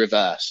that in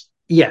reverse.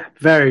 Yeah,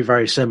 very,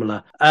 very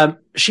similar.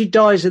 She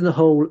dies in the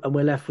hall, and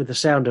we're left with the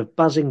sound of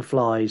buzzing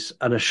flies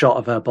and a shot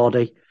of her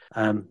body.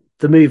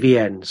 The movie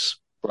ends.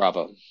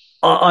 Bravo.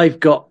 I've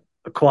got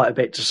quite a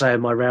bit to say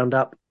in my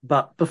roundup,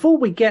 but before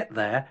we get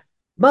there,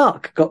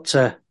 Mark got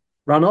to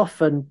run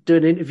off and do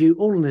an interview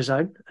all on his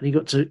own, and he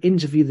got to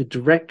interview the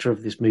director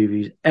of this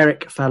movie,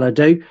 Eric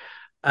Falardeau.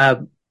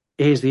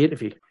 Here's the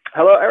interview.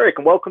 Hello, Eric,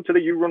 and welcome to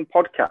the You Run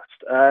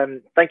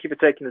podcast. Thank you for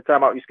taking the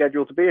time out of your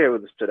schedule to be here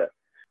with us today.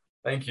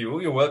 Thank you.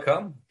 You're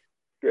welcome.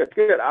 Good.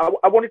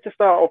 I wanted to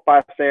start off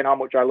by saying how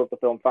much I love the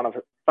film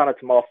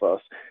Thanatomophose.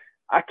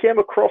 I came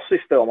across this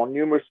film on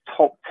numerous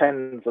top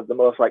tens of the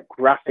most like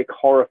graphic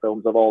horror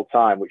films of all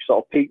time, which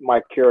sort of piqued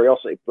my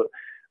curiosity. But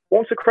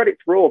once the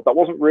credits rolled, that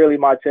wasn't really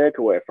my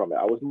takeaway from it.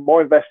 I was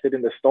more invested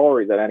in the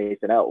story than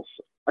anything else.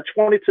 I just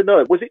wanted to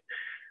know, was it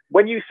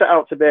when you set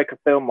out to make a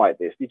film like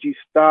this, did you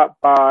start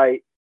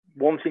by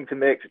wanting to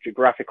make such a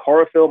graphic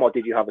horror film, or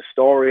did you have a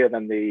story and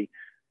then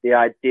the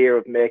idea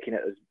of making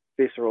it as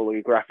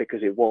viscerally graphic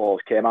as it was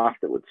came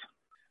afterwards?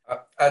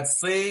 I'd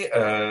say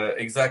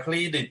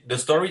exactly the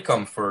story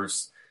come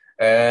first.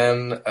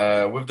 And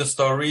with the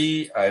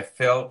story, I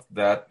felt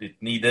that it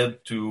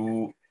needed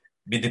to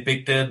be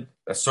depicted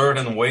a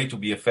certain way to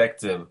be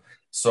effective.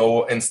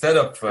 So instead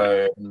of,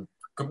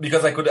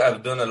 because I could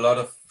have done a lot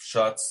of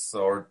shots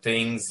or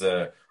things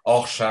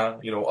hors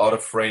champ, out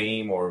of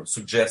frame, or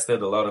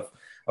suggested a lot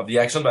of the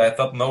action, but I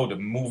thought, no, the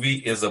movie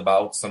is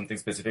about something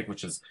specific,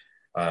 which is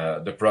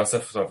the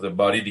process of the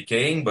body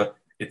decaying, but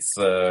it's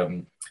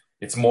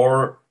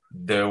more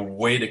the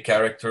way the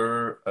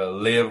character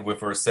live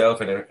with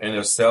herself and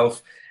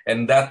herself,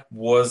 and that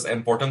was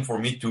important for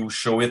me to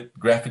show it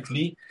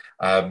graphically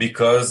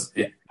because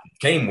it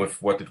came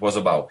with what it was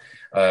about.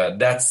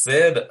 That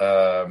said,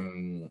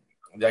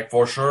 like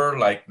for sure,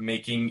 like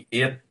making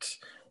it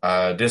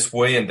this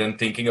way and then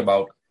thinking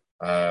about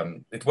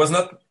it was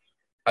not.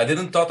 I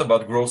didn't thought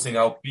about grossing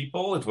out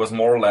people. It was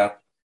more like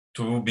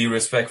to be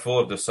respectful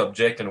of the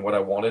subject and what I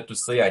wanted to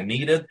say. I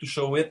needed to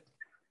show it.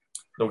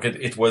 Look,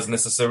 it was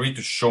necessary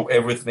to show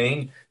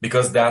everything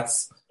because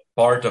that's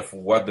part of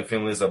what the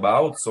film is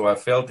about. So I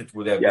felt it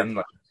would have been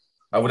like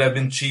I would have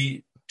been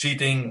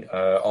cheating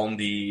on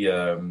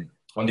the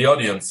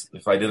audience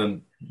if I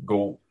didn't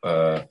go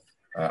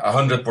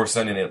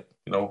 100% in it.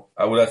 You know,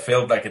 I would have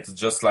felt like it's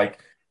just like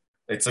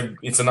it's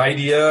an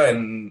idea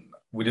and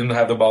we didn't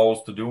have the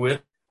balls to do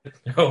it.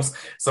 You know?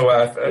 So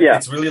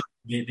it's really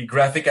the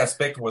graphic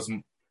aspect was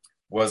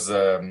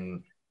a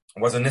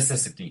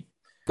necessity.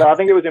 So I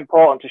think it was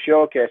important to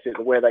showcase it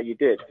the way that you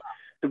did.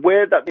 The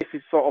way that this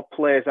is sort of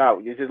plays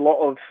out, there's a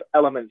lot of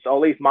elements, or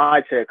at least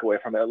my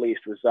takeaway from it at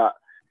least, was that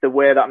the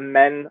way that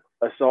men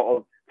are sort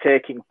of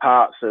taking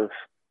parts of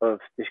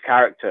this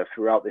character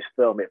throughout this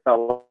film, it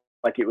felt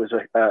like it was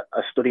a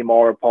study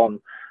more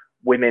upon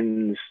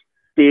women's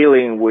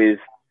dealing with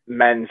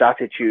men's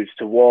attitudes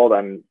toward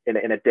them in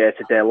a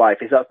day-to-day life.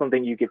 Is that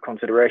something you give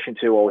consideration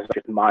to, or is it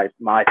just my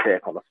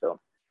take on the film?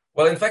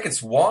 Well, in fact,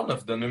 it's one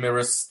of the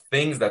numerous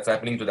things that's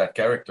happening to that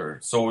character.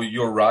 So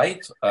you're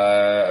right.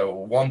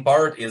 One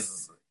part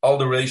is all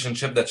the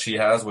relationship that she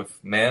has with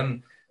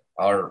men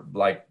are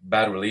like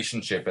bad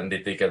relationship and they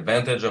take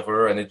advantage of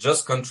her, and it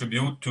just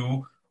contribute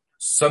to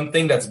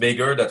something that's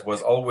bigger that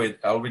was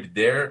already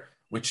there,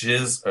 which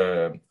is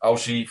how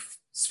she's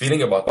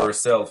feeling about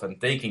herself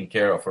and taking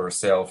care of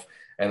herself,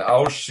 and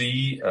how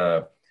she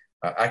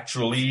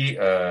actually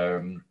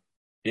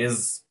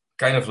is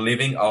kind of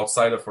living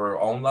outside of her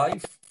own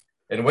life.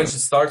 And when she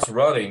starts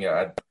running,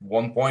 at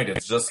one point,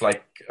 it's just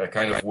like a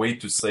kind of way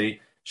to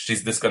say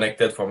she's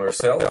disconnected from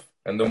herself.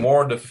 And the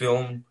more the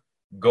film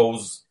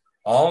goes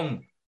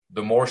on,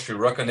 the more she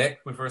reconnect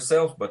with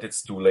herself, but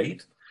it's too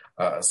late.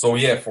 So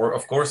yeah,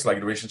 of course, like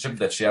the relationship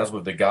that she has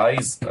with the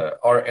guys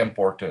are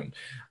important,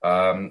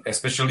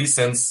 especially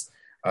since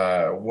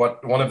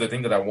one of the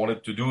things that I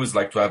wanted to do is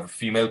like to have a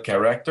female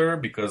character,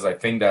 because I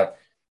think that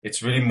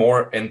it's really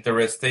more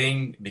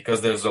interesting because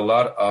there's a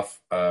lot of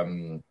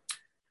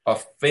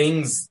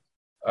things.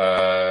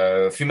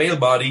 Female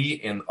body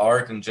in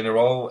art in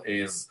general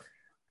is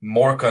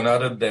more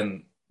connoted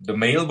than the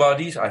male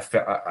body,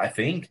 I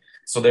think.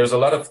 So there's a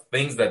lot of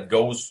things that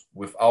goes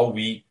with how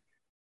we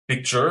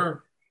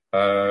picture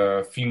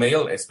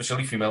female,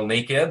 especially female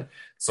naked.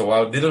 So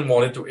I didn't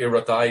want it to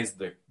erotize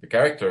the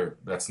character.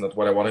 That's not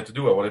what I wanted to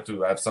do. I wanted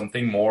to have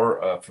something more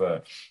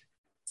of,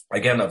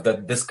 again, of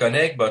that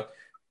disconnect, but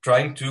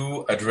trying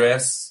to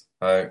address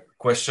a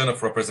question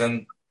of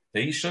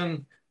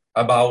representation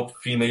about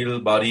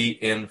female body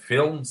in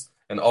films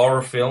and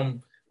horror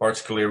film,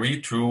 particularly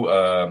through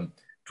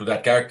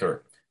that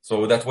character.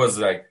 So that was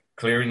like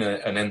clearly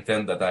an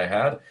intent that I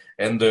had,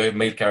 and the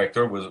male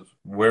character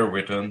were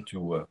written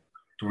to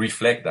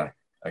reflect that,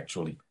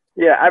 actually.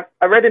 Yeah,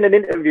 I read in an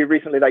interview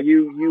recently that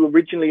you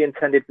originally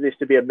intended for this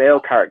to be a male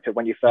character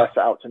when you first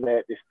set out to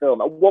make this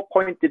film. At what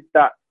point did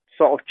that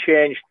sort of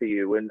change for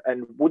you,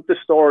 and would the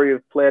story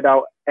have played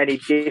out any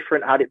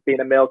different had it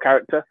been a male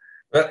character?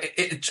 Well,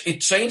 it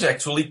changed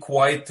actually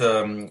quite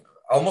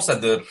almost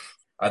at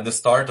the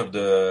start of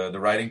the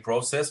writing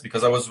process,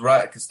 because I was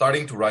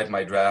starting to write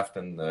my draft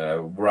and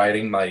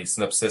writing my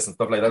synopsis and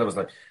stuff like that. I was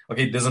like,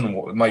 okay, it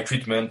doesn't my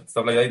treatment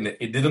stuff like that. And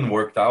it didn't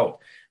work out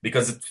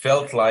because it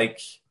felt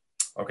like,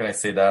 how can I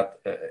say that?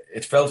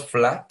 It felt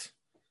flat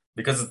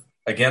because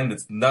again,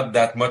 it's not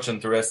that much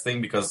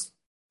interesting because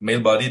male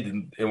body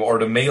didn't, or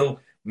the male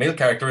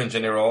character in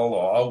general,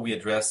 or how we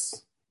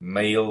address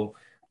male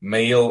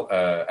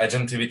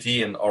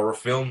agentivity in horror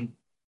film,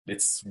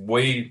 it's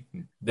way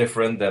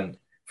different than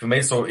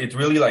female. So it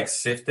really like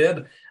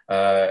shifted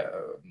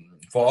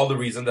for all the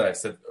reasons that I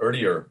said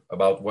earlier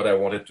about what I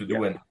wanted to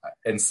do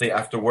and say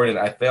afterward. And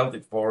I felt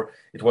it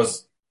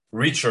was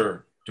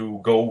richer to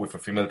go with a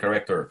female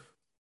character.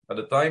 At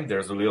the time,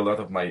 there's a lot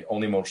of my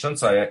own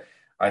emotions.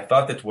 I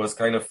thought it was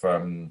kind of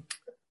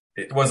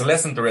it was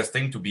less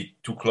interesting to be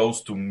too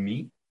close to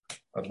me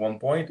at one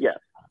point. Yeah.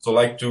 So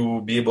like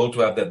to be able to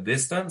have that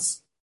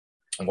distance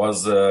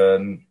was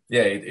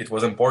it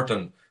was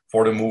important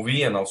for the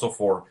movie and also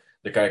for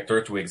the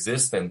character to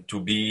exist and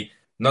to be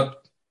not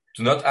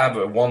have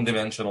a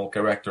one-dimensional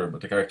character,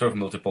 but a character of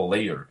multiple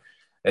layers.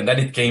 And then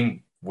it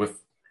came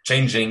with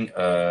changing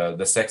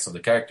the sex of the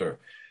character.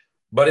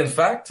 But in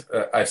fact,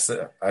 I've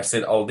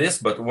said all this,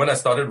 but when I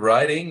started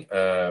writing,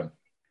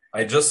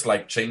 I just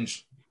like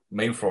changed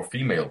male for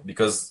female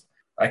because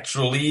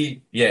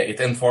actually, it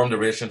informed the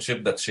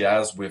relationship that she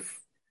has with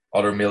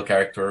other male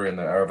character in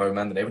the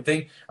environment and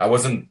everything. I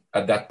wasn't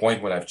at that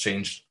point when I've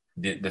changed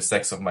the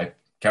sex of my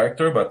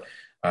character, but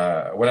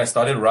when I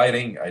started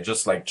writing, I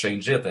just like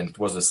changed it, and it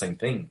was the same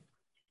thing,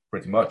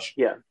 pretty much.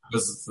 Yeah.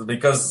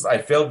 Because I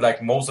felt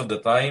like most of the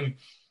time,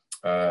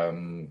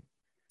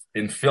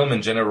 in film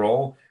in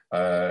general,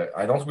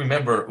 I don't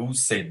remember who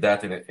said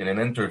that in an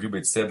interview, but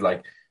it said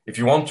like, if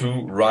you want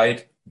to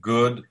write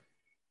good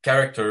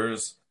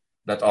characters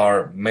that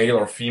are male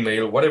or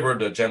female, whatever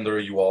the gender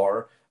you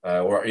are,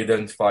 or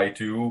identify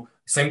to,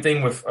 same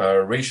thing with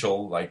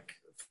racial like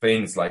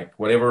things, like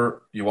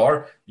whatever you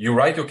are, you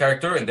write your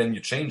character and then you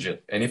change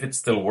it. And if it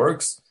still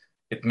works,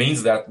 it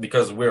means that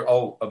because we're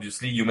all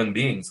obviously human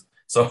beings,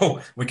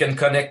 so we can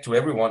connect to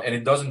everyone and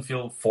it doesn't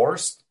feel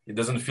forced. It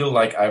doesn't feel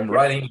like I'm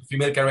writing a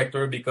female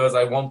character because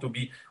I want to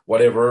be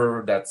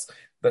whatever. That's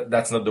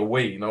not the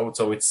way, you know.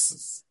 So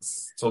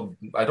so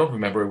I don't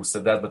remember who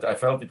said that, but I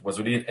felt it was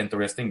really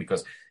interesting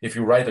because if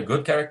you write a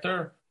good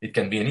character, it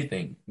can be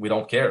anything. We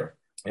don't care.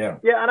 Yeah.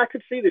 Yeah, and I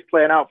could see this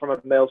playing out from a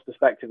male's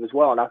perspective as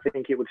well, and I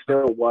think it would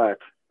still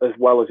work as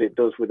well as it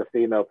does with a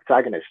female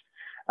protagonist.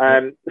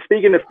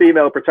 Speaking of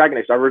female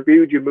protagonists, I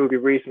reviewed your movie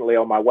recently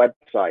on my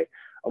website,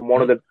 and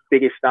one of the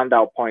biggest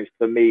standout points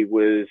for me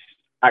was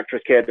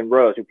actress Kaden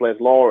Rose, who plays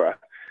Laura.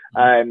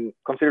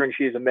 Considering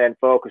she is a main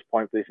focus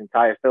point for this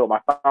entire film,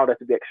 I found her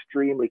to be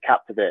extremely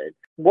captivating.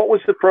 What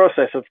was the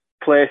process of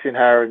placing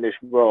her in this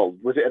role?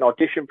 Was it an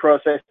audition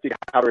process? Did you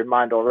have her in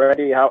mind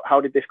already?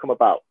 How did this come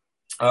about?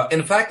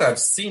 In fact, I've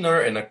seen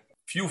her in a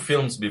few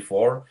films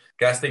before,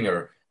 casting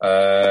her.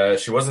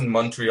 She was in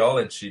Montreal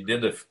and she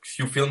did a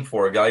few films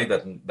for a guy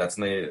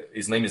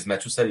his name is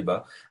Matthew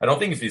Saliba. I don't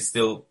think if he's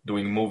still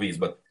doing movies,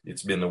 but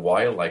it's been a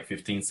while, like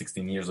 15,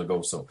 16 years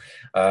ago. So,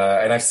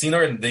 and I've seen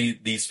her in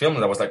these films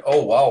and I was like,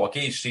 oh wow,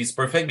 okay, she's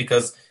perfect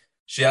because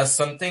she has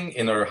something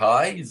in her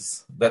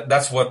eyes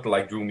that's what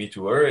like drew me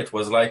to her. It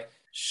was like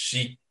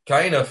she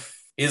kind of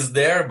is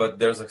there, but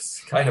there's a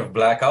kind of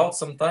blackout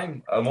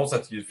sometimes, almost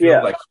that you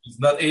feel like she's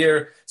not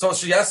here. So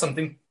she has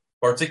something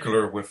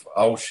particular with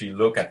how she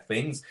look at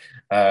things.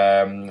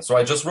 So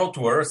I just wrote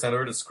to her, sent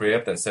her the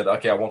script and said,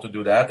 okay, I want to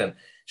do that. And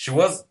she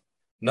was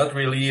not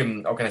really,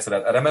 how can I say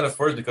that? Adamant at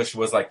first because she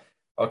was like,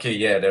 okay,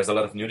 yeah, there's a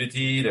lot of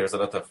nudity. There's a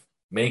lot of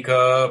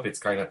makeup. It's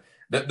kind of,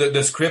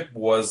 the script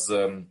was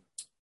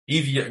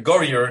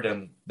gorier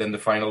than the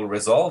final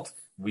result.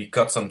 We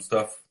cut some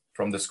stuff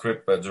from the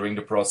script during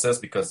the process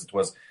because it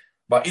was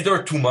but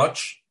either too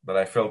much that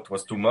I felt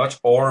was too much,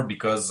 or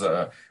because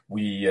it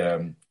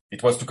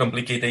was too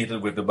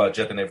complicated with the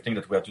budget and everything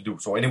that we had to do.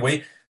 So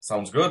anyway,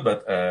 sounds good,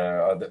 but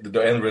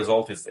the end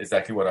result is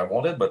exactly what I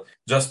wanted. But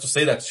just to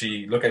say that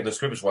she looked at the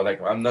script, she was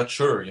like, I'm not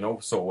sure, you know.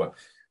 So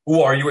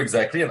who are you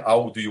exactly, and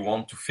how do you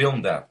want to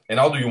film that, and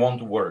how do you want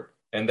to work?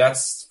 And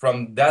that's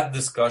from that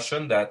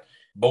discussion that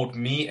both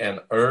me and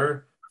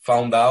her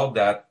found out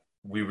that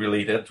we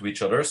related to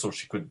each other, so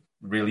she could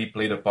really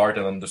play the part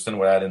and understand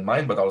what I had in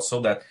mind, but also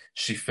that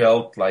she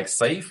felt like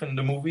safe in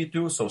the movie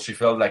too. So she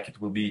felt like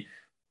it will be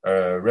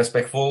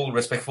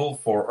respectful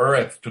for her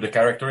and to the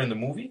character in the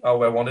movie,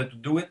 how I wanted to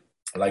do it,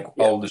 like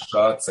all the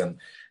shots and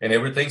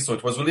everything. So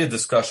it was really a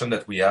discussion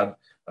that we had,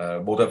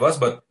 both of us.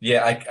 But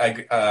yeah,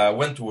 I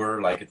went to her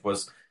like it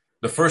was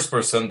the first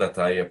person that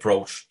I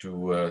approached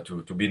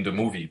to be in the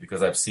movie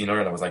because I've seen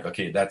her and I was like,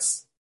 okay,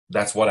 that's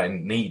what I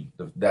need,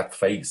 that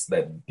face,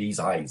 these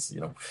eyes,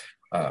 you know.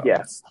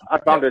 I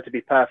found her to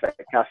be perfect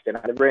at casting,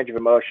 and the range of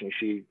emotion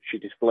she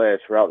displays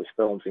throughout this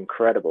film is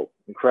incredible.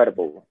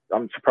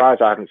 I'm surprised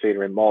I haven't seen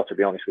her in more, to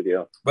be honest with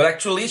you. But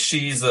actually,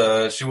 she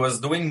was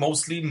doing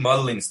mostly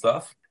modeling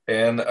stuff,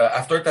 and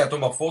after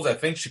Thanatomophose, I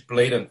think she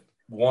played in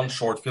one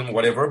short film,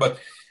 whatever. But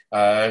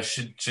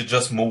she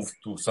just moved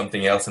to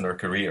something else in her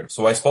career.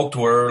 So I spoke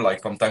to her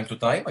like from time to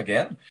time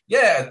again.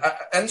 Yeah,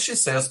 and she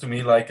says to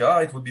me like,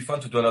 it would be fun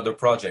to do another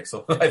project.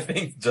 So I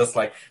think just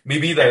like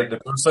maybe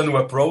the person who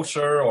approached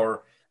her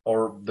or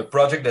the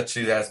project that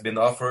she has been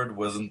offered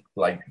wasn't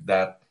like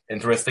that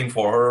interesting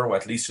for her, or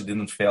at least she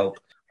didn't felt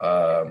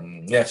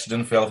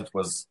it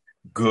was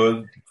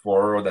good for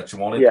her or that she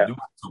wanted to do.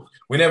 So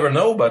we never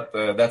know, but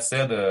that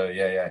said,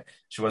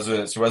 she was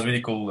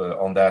really cool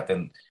on that.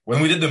 And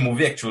when we did the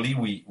movie, actually,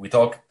 we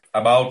talked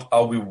about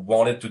how we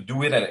wanted to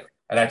do it,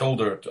 and I told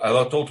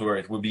her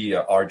it would be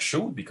a hard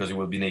shoot because you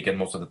will be naked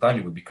most of the time,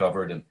 you will be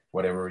covered in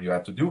whatever you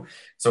have to do.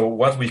 So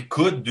what we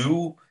could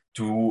do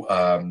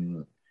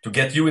to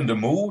get you in the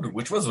mood,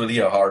 which was really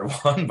a hard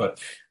one,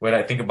 but when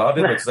I think about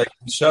it, it's like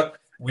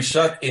we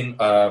shot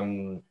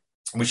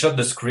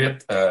the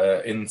script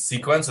in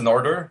sequence, in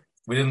order.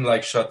 We didn't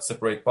like shot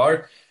separate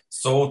part.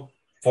 So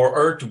for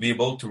her to be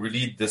able to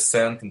really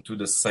descend into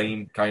the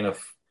same kind of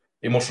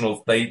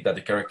emotional state that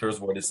the characters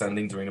were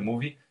descending during the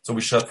movie. So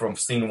we shot from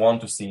scene 1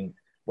 to scene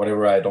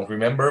whatever, I don't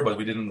remember, but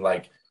we didn't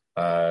like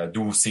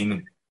do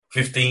scene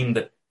 15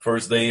 the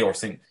first day or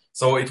scene.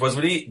 So it was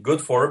really good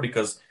for her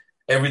because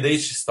every day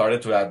she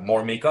started to add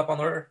more makeup on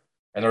her,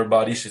 and her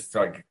body, she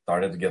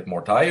started to get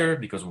more tired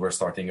because we were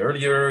starting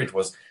earlier. It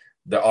was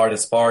the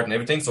artist part and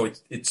everything. So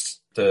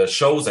it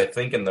shows, I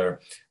think, in there,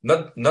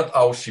 not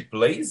how she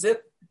plays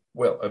it,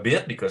 well, a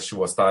bit because she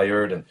was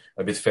tired and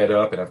a bit fed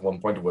up. And at one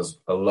point it was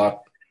a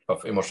lot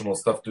of emotional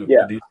stuff to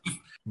Yeah. deal with.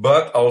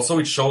 But also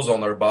it shows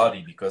on her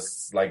body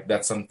because like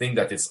that's something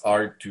that is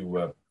hard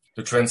to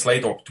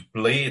translate or to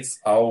play. It's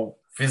how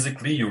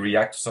physically you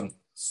react to some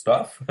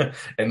stuff.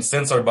 And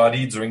since her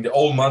body during the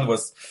whole month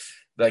was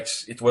like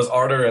it was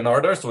harder and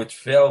harder, so it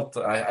felt.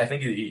 I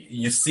think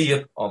you see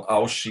it on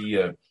how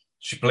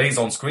she plays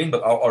on screen,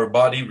 but how her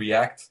body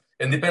reacts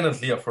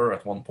independently of her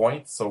at one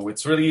point. So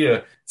it's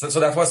really so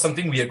that was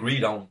something we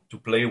agreed on to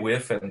play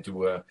with and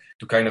to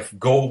kind of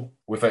go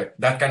with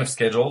that kind of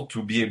schedule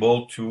to be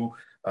able to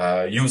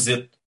use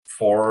it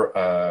for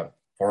a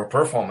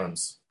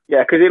performance.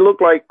 Yeah, because it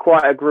looked like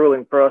quite a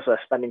grueling process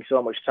spending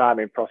so much time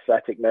in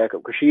prosthetic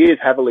makeup, because she is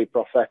heavily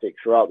prosthetic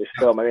throughout this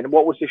film. I mean,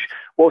 what was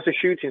the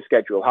shooting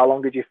schedule? How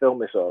long did you film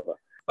this over?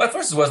 Well, at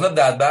first it was not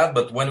that bad,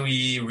 but when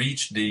we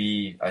reached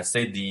the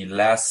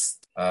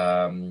last,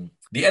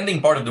 the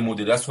ending part of the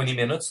movie, the last 20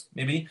 minutes,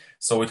 maybe.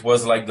 So it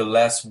was like the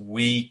last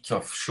week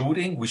of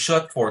shooting. We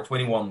shot for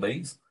 21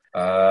 days.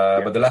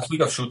 But the last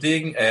week of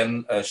shooting,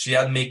 and she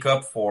had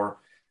makeup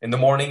in the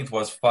morning, it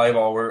was 5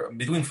 hours,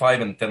 between 5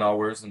 and 10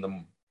 hours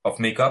of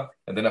makeup.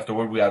 And then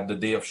afterward, we had the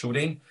day of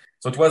shooting.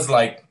 So it was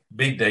like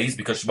big days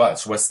because she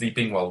was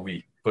sleeping while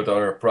we put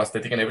our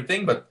prosthetic and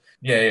everything. But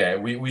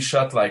we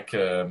shot like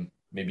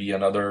maybe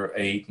another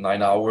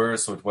 8-9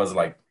 hours. So it was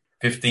like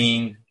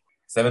 15,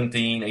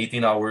 17,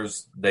 18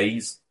 hours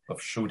days of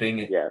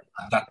shooting at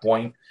that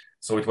point.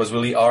 So it was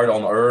really hard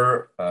on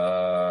her,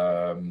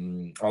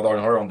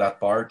 on that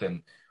part,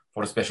 and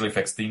for the special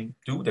effects team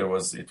too.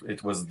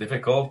 It was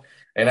difficult,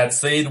 and I'd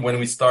say when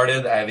we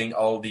started having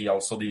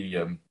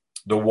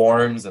the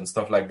worms and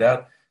stuff like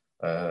that,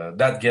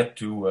 that get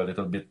to a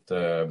little bit.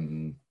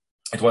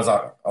 It was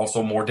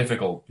also more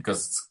difficult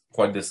because it's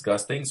quite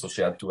disgusting. So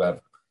she had to have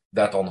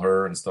that on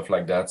her and stuff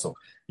like that. So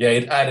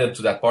it added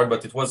to that part,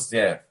 but it was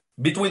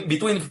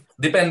between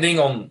depending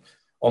on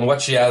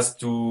what she has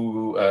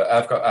to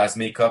have as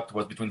makeup, it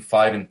was between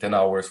 5 and 10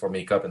 hours for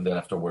makeup, and then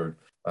afterward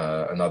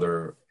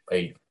another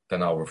 8-10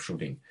 hours of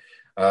shooting.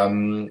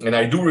 And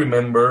I do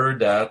remember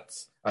that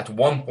at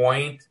one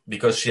point,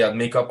 because she had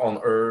makeup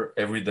on her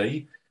every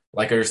day,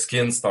 like her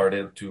skin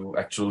started to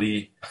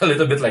actually a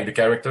little bit like the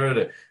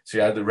character. She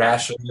had the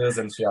rashes,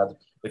 and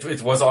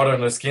it was hard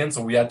on her skin,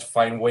 so we had to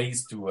find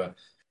ways to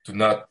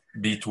not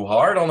be too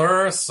hard on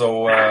her.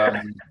 So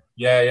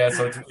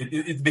so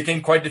it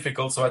became quite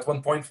difficult. So at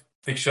one point,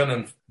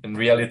 fiction and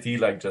reality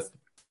like just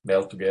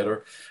meld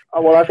together.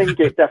 Oh, well, I think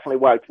it definitely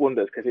worked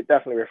wonders because it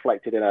definitely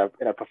reflected in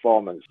a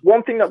performance.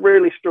 One thing that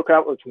really struck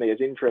out to me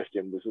as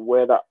interesting was the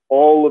way that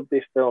all of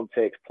this film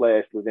takes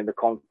place within the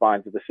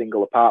confines of a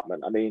single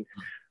apartment. I mean,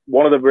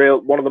 one of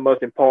the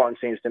most important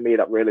scenes to me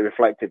that really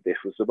reflected this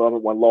was the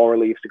moment when Laura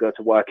leaves to go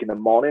to work in the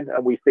morning,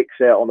 and we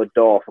fixate on the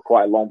door for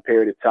quite a long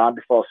period of time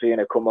before seeing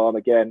her come home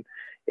again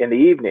in the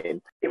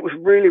evening. It was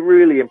really,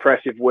 really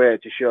impressive way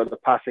to show the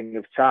passing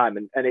of time,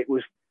 and it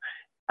was.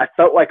 I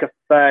felt like a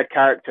third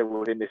character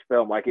within this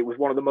film. Like it was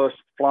one of the most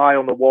fly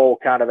on the wall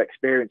kind of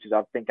experiences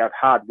I think I've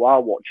had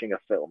while watching a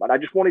film. And I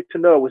just wanted to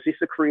know, was this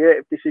a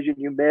creative decision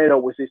you made, or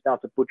was this down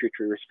to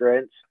budgetary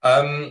restraints?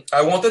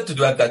 I wanted to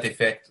do that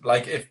effect.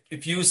 Like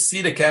if you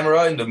see the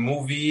camera in the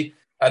movie,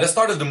 at the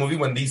start of the movie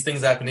when these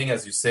things happening,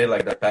 as you say,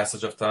 like that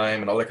passage of time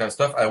and all that kind of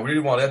stuff, I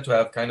really wanted to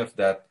have kind of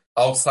that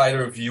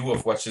outsider view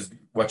of what is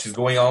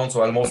going on.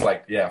 So almost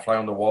like, fly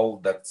on the wall.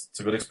 That's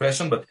a good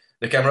expression, but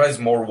the camera is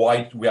more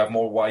wide. We have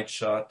more wide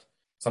shot.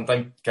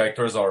 Sometimes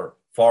characters are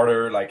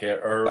farther, like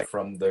her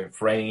from the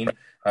frame.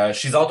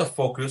 She's out of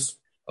focus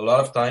a lot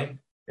of time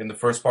in the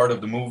first part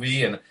of the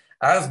movie. And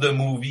as the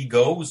movie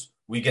goes,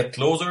 we get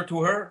closer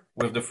to her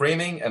with the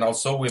framing and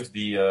also with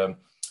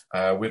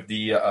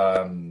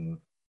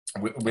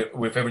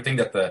with everything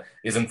that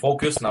is in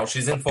focus. Now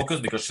she's in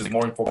focus because she's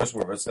more in focus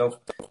with herself,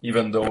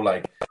 even though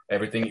like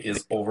everything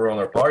is over on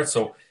her part.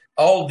 So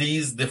all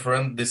these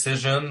different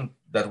decisions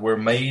that were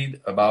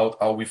made about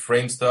how we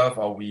frame stuff,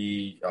 how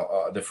we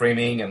the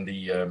framing and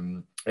the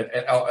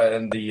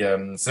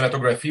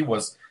cinematography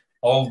was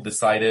all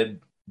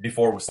decided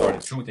before we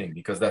started shooting,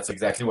 because that's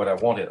exactly what I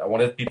wanted. I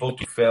wanted people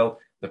to feel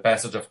the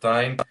passage of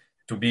time,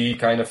 to be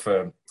kind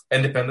of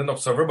independent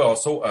observer, but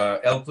also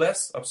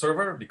helpless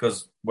observer,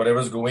 because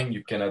whatever's going,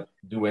 you cannot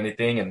do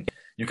anything, and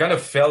you kind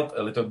of felt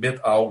a little bit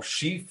how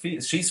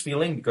she's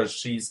feeling, because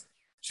she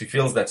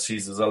feels that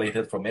she's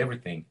isolated from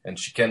everything, and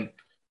she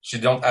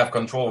don't have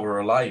control over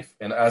her life.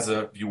 And as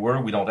a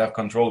viewer, we don't have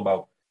control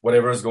about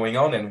whatever is going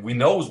on, and we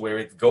knows where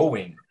it's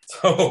going.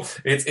 So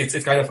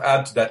it's kind of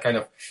add to that kind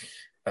of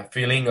a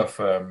feeling of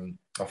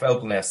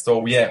helplessness. So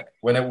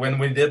when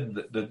we did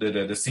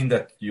the scene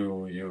that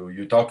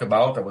you talk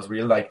about, I was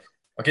really like,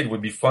 okay, it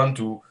would be fun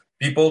to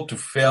people to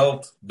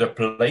felt the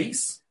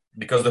place,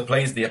 because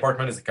the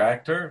apartment is a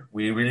character.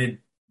 We really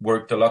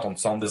worked a lot on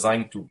sound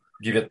design to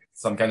give it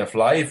some kind of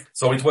life.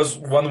 So it was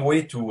one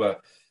way to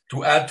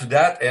add to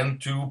that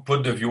and to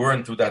put the viewer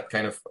into that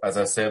kind of, as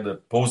I said, the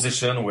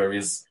position where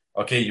is,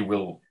 okay, you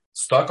will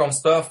stuck on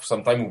stuff.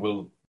 Sometimes you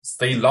will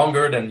stay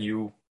longer than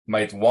you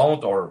might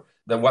want, or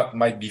what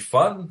might be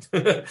fun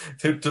to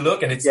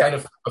look, and it's kind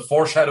of a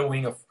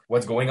foreshadowing of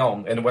what's going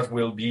on and what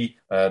will be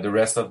the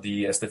rest of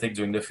the aesthetic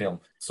during the film.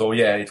 So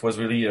yeah, it was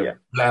really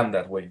planned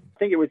that way. I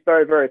think it was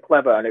very, very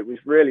clever, and it was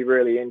really,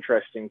 really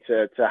interesting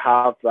to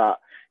have that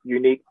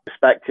unique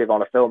perspective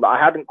on a film that I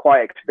hadn't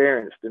quite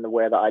experienced in the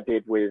way that I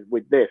did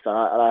with this, and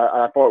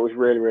I thought it was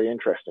really, really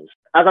interesting.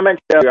 As I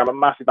mentioned earlier, I'm a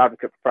massive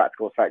advocate for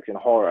practical effects in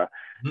horror,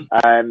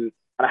 and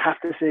I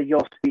have to say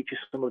your speech is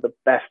some of the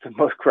best and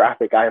most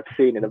graphic I have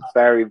seen in a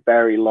very,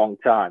 very long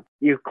time.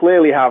 You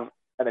clearly have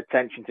an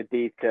attention to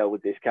detail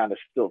with this kind of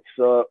stuff.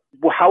 So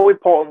how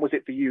important was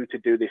it for you to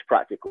do this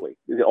practically?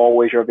 Is it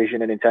always your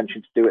vision and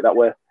intention to do it that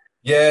way?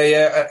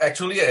 Yeah.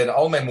 Actually, in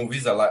all my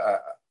movies,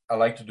 I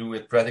like to do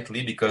it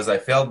practically because I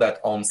felt that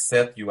on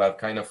set you have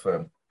kind of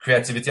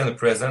creativity and the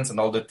presence and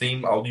all the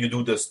team, how you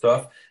do the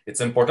stuff.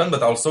 It's important,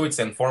 but also it's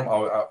informed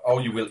how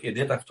you will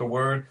edit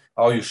afterward,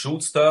 how you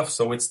shoot stuff.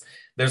 So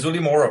there's really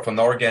more of an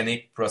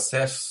organic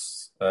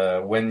process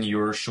when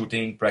you're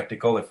shooting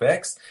practical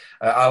effects.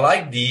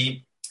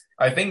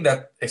 I think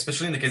that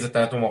especially in the case of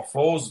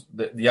Thanatomophose,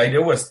 the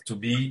idea was to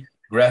be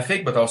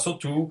graphic, but also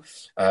to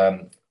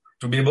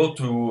be able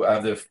to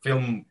have the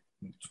film.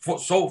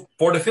 So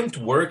for the film to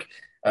work,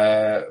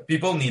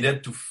 people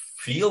needed to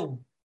feel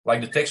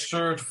like the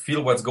texture, to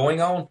feel what's going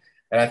on.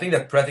 And I think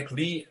that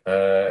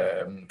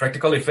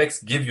practical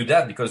effects give you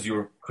that because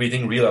you're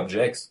creating real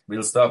objects,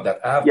 real stuff that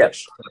have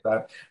texture,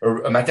 that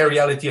have a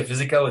materiality, a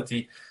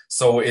physicality.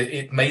 So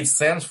it made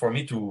sense for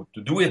me to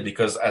do it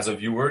because as a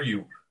viewer,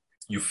 you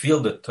feel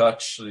the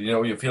touch,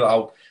 you feel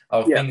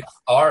how things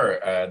are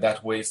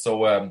that way.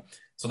 So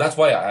that's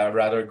why I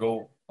rather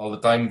go all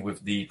the time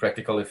with the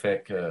practical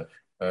effect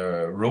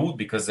route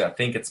because I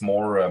think it's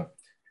more,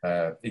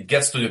 it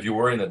gets to the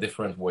viewer in a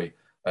different way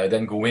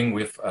than going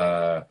with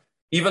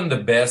even the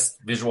best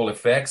visual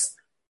effects.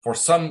 For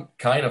some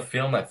kind of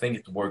film, I think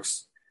it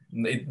works.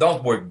 It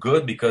don't work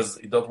good because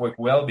it don't work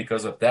well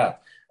because of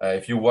that.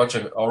 If you watch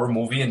a horror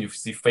movie and you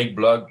see fake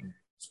blood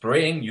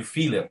spraying, you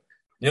feel it.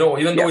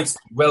 Even though it's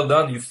well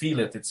done, you feel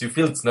it. You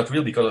feel it's not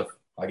real because of,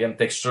 again,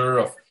 texture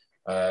of,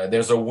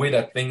 there's a way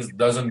that things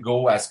doesn't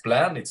go as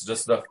planned. It's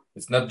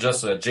not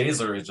just a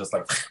jazer. It's just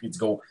like, it's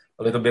go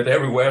a little bit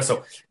everywhere.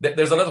 So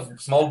there's a lot of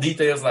small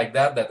details like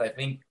that I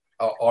think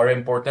are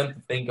important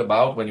to think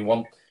about when you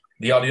want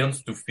the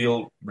audience to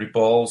feel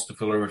repulsed, to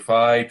feel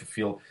horrified, to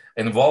feel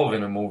involved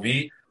in a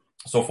movie.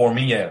 So for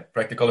me,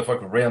 practical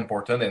effects are very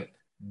important, and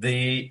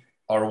they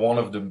are one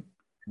of the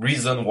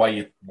reasons why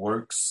it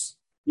works.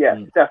 Yeah,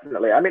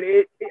 definitely. I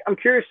mean, I'm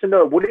curious to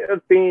know, would it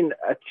have been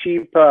a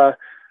cheaper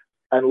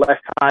and less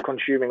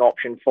time-consuming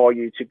option for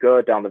you to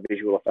go down the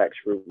visual effects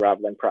route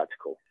rather than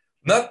practical?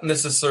 Not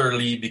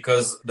necessarily,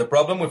 because the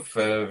problem with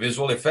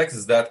visual effects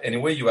is that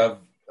anyway you have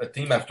a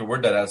team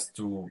afterward that has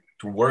to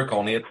work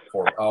on it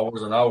for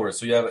hours and hours.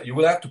 So you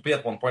will have to pay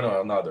at one point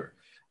or another.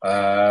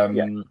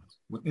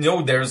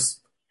 There's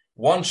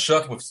one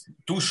shot with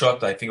two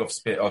shots, I think,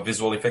 of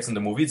visual effects in the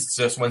movie. It's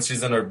just when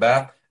she's in her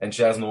bath and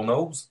she has no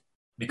nose.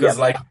 Because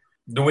like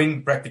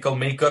doing practical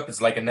makeup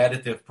is like an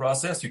additive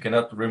process. You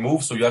cannot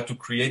remove. So you have to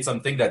create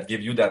something that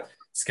gives you that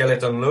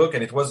skeleton look.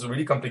 And it was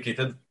really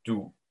complicated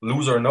to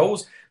lose her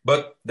nose.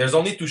 But there's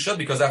only two shots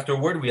because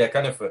afterward we had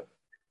kind of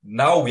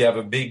now we have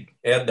a big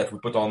head that we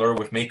put on her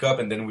with makeup,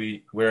 and then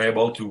we were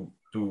able to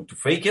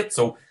fake it.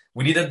 So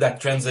we needed that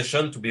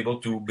transition to be able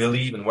to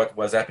believe in what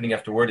was happening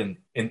afterward and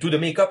into the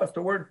makeup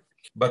afterward.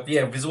 But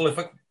yeah, visual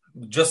effect,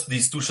 just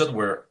these two shots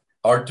were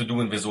hard to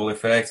do in visual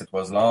effects. It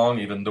was long,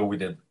 even though we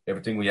did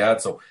everything we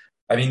had. So,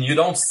 I mean, you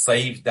don't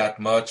save that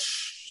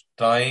much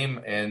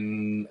time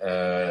and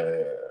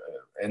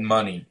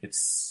money.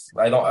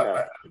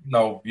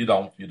 No, you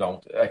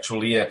don't.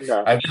 Actually, I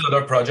did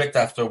another project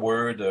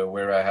afterward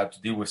where I had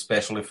to deal with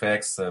special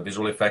effects,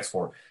 visual effects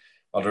for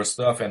other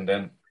stuff. And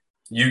then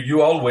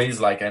you always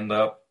like end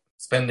up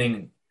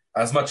spending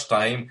as much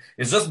time.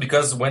 It's just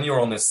because when you're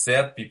on a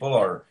set,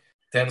 people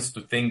tends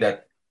to think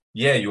that,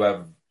 you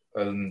have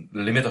a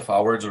limit of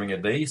hours during a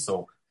day.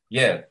 So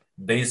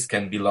days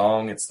can be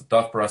long. It's a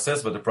tough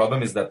process. But the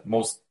problem is that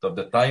most of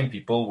the time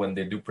people, when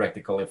they do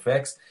practical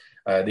effects,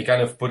 they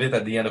kind of put it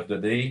at the end of the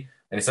day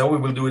and they say, we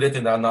will do it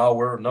in an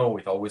hour. No,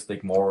 it always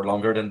takes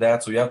longer than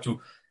that. So you have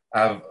to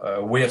have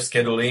a way of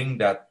scheduling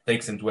that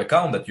takes into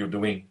account that you're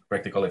doing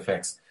practical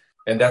effects.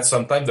 And that's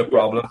sometimes the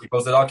problem.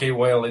 People say, okay,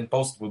 well, in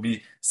post it will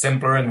be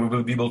simpler and we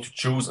will be able to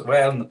choose.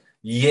 Well,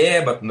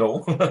 yeah, but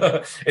no.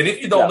 And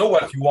if you don't know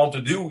what you want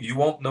to do, you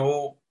won't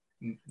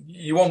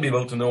be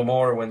able to know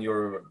more when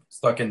you're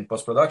stuck in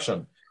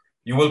post-production.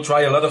 You will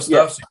try a lot of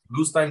stuff. So you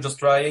lose time just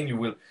trying.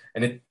 You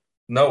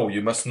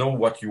must know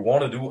what you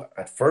want to do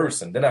at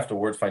first, and then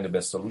afterwards find the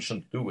best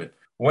solution to do it.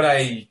 When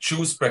I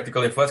choose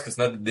practical effects, it's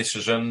not the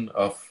decision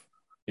of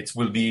it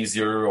will be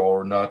easier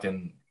or not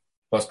in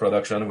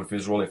post-production with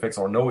visual effects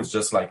or no. It's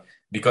just like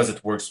because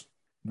it works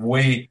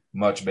way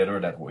much better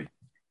that way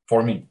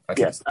for me, at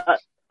least.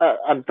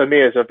 And for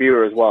me as a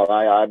viewer as well,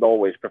 I'd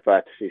always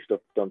prefer to see stuff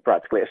done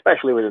practically,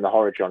 especially within the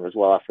horror genre as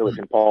well. I feel it's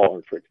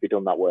important for it to be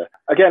done that way.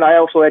 Again, I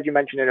also heard you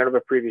mention in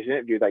another previous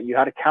interview that you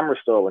had a camera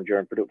stolen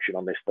during production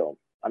on this film.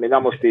 I mean,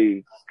 that must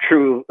be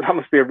true. That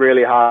must be a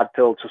really hard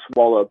pill to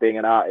swallow, being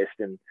an artist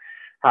and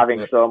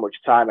having so much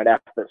time and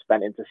effort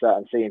spent into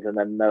certain scenes, and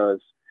then those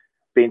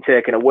being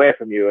taken away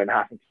from you and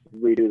having to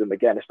redo them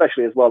again,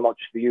 especially as well, not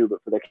just for you,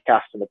 but for the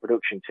cast and the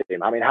production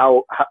team. I mean,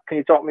 how can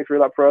you talk me through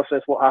that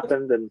process? What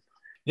happened? And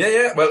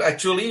Yeah. Well,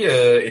 actually,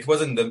 it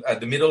was at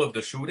the middle of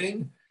the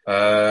shooting.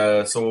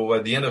 So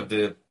at the end of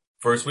the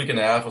first week and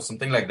a half or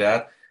something like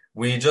that,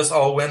 we just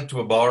all went to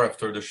a bar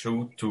after the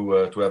shoot to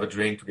have a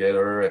drink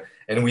together,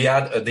 and we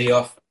had a day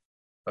off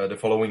the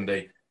following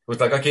day. It was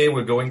like, okay,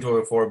 we're going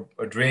for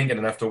a drink, and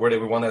then afterward,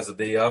 everyone has a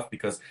day off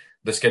because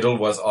the schedule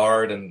was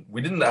hard, and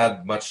we didn't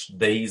have much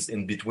days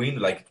in between.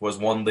 Like it was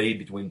one day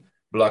between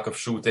block of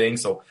shooting.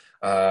 So,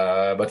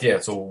 but yeah,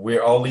 so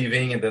we're all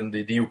leaving, and then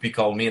the DOP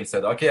called me and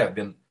said, okay, I've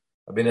been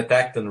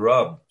attacked and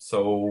robbed.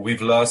 So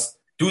we've lost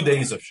 2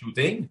 days of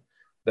shooting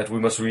that we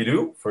must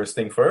redo, first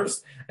thing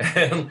first.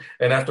 And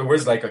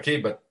afterwards, like, okay,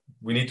 but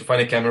we need to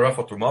find a camera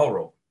for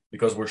tomorrow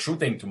because we're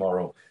shooting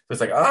tomorrow. So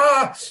it's like,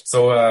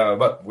 So,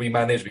 but we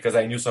managed because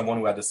I knew someone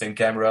who had the same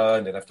camera.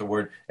 And then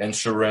afterward,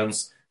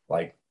 insurance,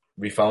 like,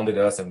 refunded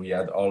us and we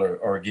had all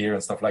our gear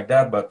and stuff like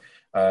that. But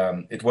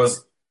it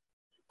was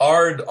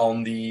hard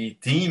on the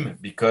team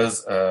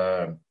because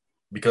as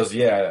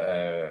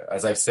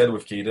I've said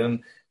with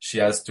Kaden, she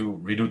has to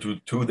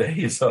redo 2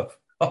 days of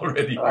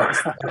already.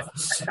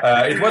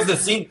 It was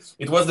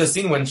the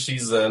scene when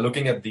she's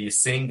looking at the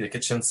sink, the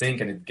kitchen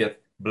sink, and it gets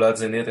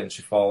bloods in it, and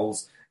she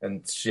falls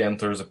and she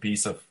enters a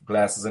piece of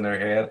glasses in her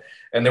head.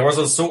 And there was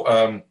also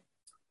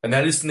an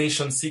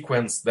hallucination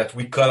sequence that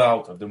we cut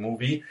out of the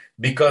movie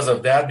because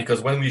of that.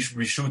 Because when we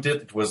reshoot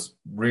it, it was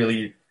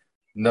really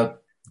not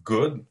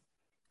good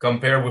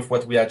compared with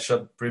what we had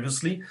shot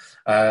previously,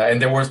 and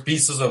there were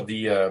pieces of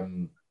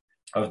the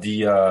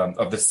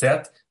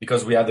set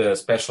because we had a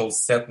special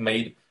set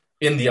made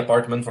in the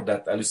apartment for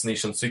that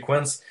hallucination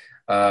sequence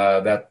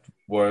that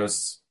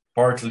was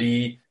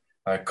partly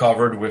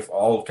covered with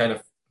all kind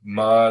of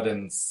mud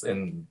and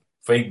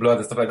fake blood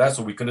and stuff like that,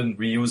 so we couldn't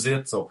reuse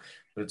it. So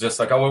it's just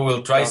like,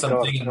 we'll try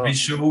something and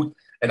reshoot,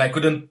 and I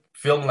couldn't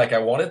film like I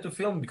wanted to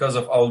film because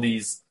of all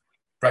these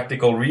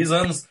practical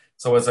reasons.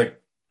 So it's like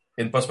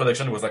in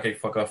post-production it was like, hey,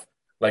 fuck off,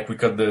 like we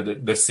cut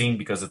the scene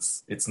because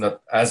it's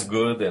not as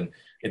good and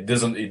it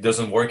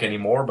doesn't work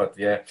anymore. But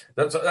yeah,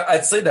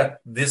 I'd say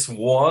that this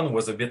one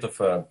was a bit of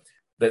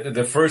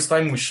the first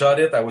time we shot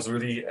it, I was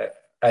really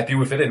happy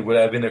with it. It would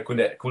have been a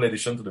cool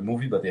addition to the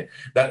movie. But yeah,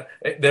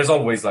 there's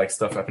always like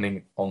stuff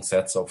happening on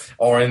set,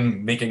 or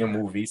in making a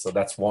movie. So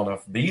that's one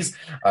of these.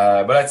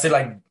 But I'd say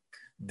like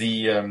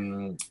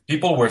the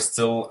people were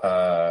still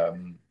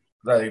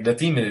the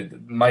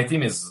team. My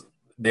team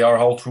they are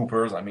all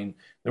troopers. I mean,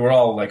 they were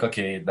all like,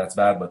 okay, that's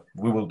bad, but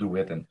we will do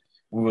it and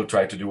we will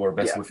try to do our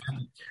best with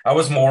it. I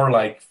was more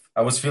like,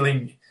 I was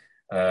feeling,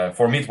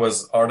 for me, it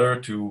was harder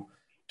to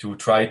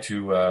try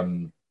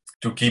to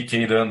keep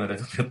Kaden a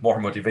little bit more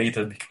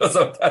motivated because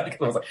of that.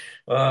 Because I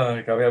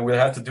was like, we'll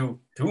have to do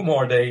 2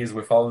 more days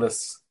with all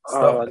this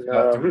stuff.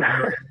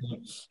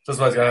 Just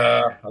like,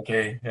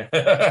 okay.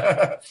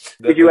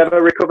 Did you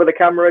ever recover the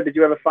camera? Did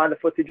you ever find the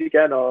footage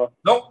again? Or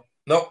No.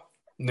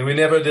 We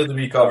never did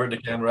recover the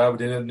camera. We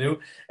didn't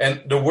do.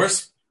 And the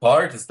worst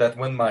part is that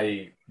when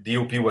my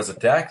DOP was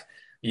attacked,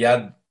 he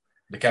had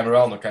the camera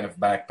on a kind of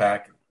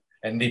backpack,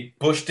 and they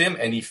pushed him,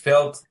 and he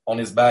felt on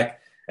his back,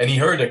 and he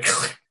heard a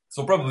click.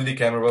 So probably the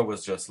camera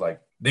was just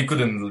like, they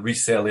couldn't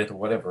resell it or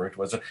whatever it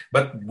was.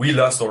 But we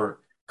lost our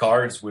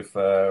cards with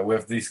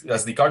this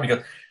SD card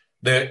because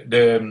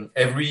the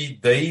every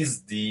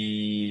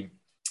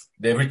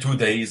 2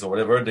 days or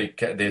whatever, the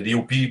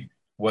DOP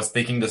was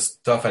taking the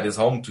stuff at his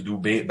home to do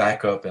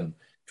backup and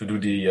to do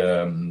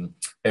the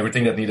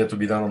everything that needed to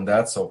be done on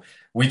that. So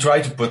we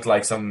tried to put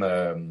like some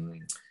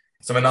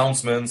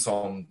announcements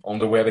on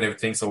the web and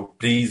everything. So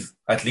please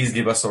at least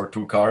give us our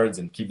 2 cards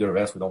and keep the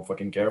rest. We don't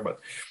fucking care, but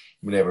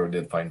we never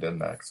did find them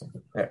back. So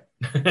yeah,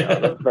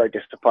 that's very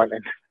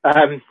disappointing.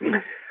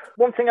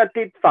 One thing I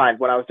did find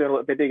when I was doing a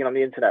little bit digging on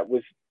the internet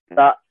was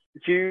that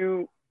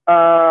you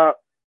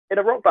in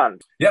a rock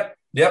band. Yep.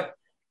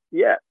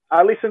 Yeah,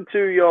 I listened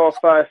to your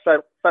first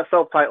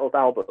self-titled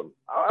album.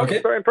 I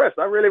was very impressed.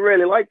 I really,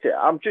 really liked it.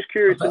 I'm just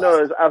curious to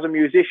know, as a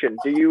musician,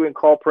 do you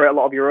incorporate a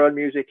lot of your own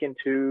music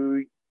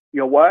into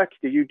your work?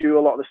 Do you do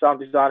a lot of the sound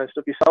design and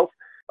stuff yourself?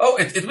 Oh,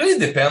 it really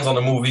depends on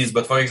the movies.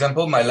 But for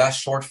example, my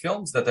last short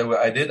films that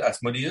I did,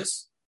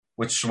 Asmodeus,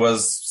 which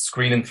was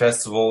screened in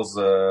festivals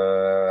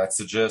at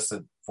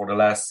Suggested for the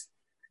last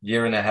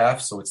year and a half.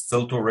 So it's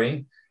still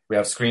touring. We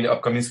have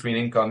upcoming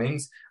screening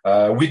comings.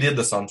 We did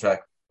the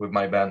soundtrack with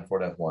my band for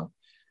that one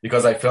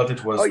because I felt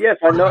it was. Oh yes,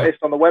 I noticed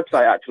on the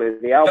website actually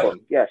the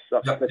album. Yes,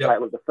 that's the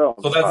title of the film.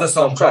 So that's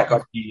the soundtrack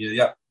of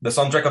the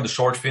soundtrack of the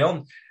short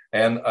film,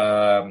 and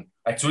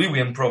actually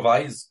we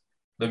improvise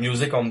the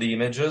music on the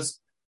images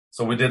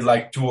So we did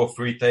like 2 or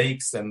 3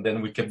 takes, and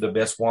then we kept the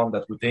best one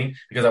that we think,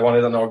 because I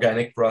wanted an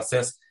organic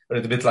process, a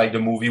little bit like the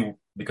movie,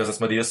 because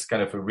Asmodeus is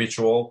kind of a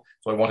ritual.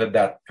 So I wanted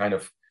that kind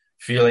of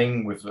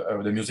feeling with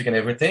the music and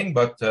everything.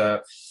 But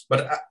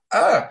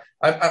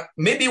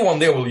maybe one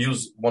day I will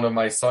use one of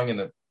my song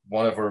in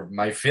one of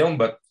my film,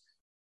 but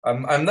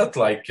I'm not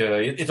like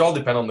it all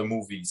depends on the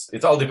movies.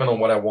 It all depends on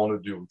what I want to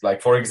do.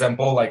 Like, for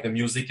example, like the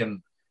music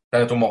in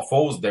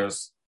Thanatomophose,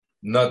 there's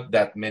not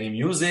that many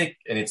music,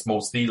 and it's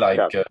mostly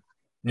like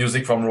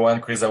music from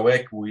Rohan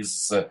Krzyzewek,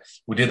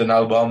 who did an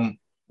album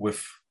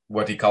with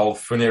what he called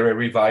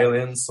funerary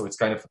violins. So it's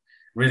kind of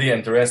really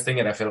interesting,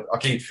 and I felt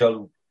okay, it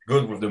felt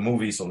good with the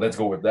movie, so let's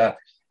go with that.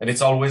 And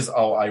it's always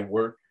how I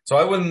work. So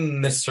I wouldn't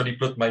necessarily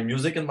put my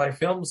music in my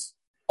films,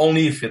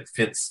 only if it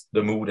fits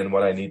the mood and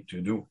what I need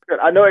to do.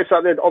 I noticed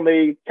that on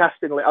the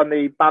casting, on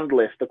the band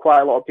list, quite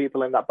a lot of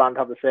people in that band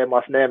have the same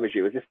last name as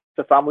you. Is this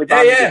a family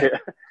band? Yeah.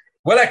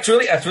 Well,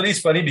 actually, it's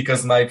funny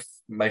because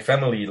my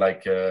family,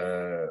 like,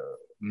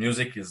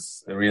 music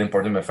is really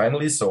important in my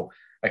family. So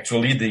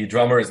actually, the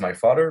drummer is my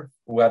father,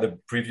 who had a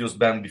previous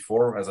band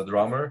before as a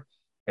drummer,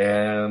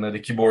 and the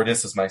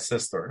keyboardist is my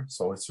sister.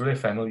 So it's really a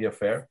family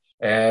affair.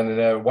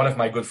 And one of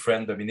my good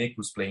friend, Dominique,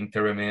 who's playing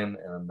theremin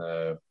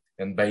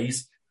and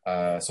bass.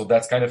 So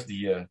that's kind of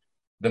the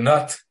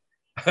not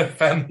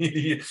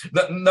family,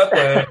 not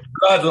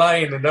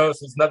bloodline, so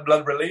it's not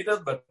blood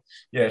related, but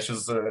yeah,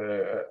 she's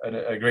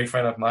a great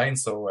friend of mine.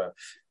 So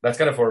that's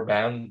kind of our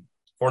band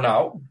for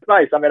now.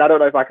 Nice. I mean, I don't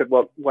know if I could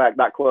work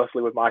that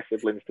closely with my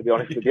siblings, to be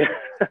honest with you.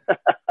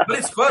 But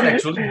it's fun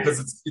actually,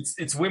 because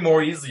it's way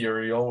more easier,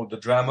 the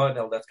drama and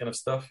all that kind of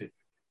stuff.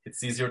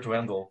 It's easier to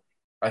handle,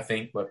 I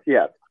think. But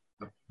yeah.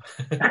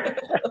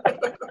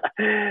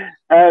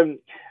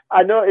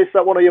 I noticed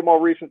that one of your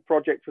more recent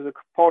projects was a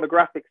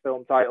pornographic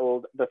film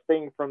titled The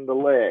Thing from the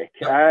Lake.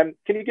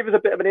 Can you give us a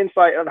bit of an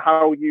insight on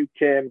how you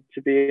came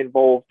to be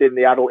involved in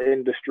the adult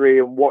industry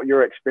and what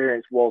your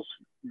experience was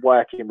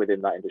working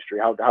within that industry?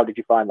 How did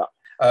you find that?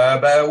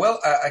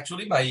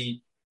 Actually,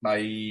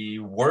 my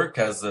work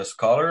as a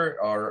scholar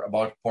are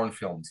about porn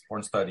films,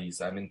 porn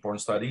studies. I'm in porn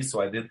studies,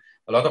 so I did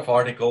a lot of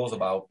articles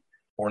about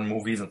porn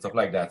movies and stuff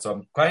like that. So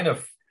I'm kind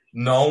of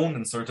known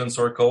in certain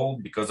circle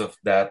because of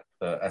that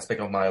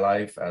aspect of my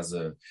life as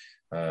a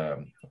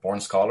porn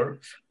scholar,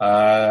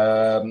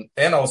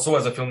 and also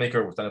as a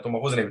filmmaker with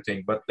Thanatomophose and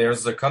everything. But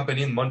there's a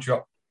company in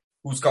Montreal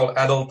who's called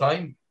Adult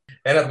Time,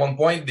 and at one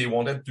point they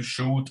wanted to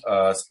shoot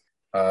a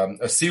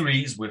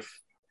series with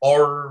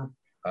horror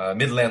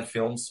mid-length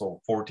films,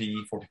 so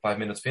 40-45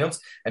 minutes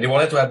films, and they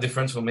wanted to have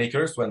different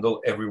filmmakers to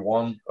handle every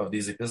one of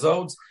these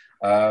episodes.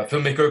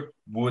 Filmmaker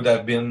would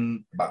have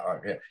been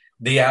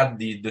they had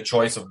the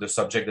choice of the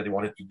subject that they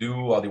wanted to do,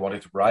 or they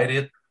wanted to write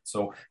it.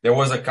 So there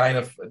was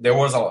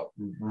a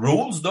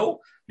rules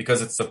though,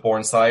 because it's a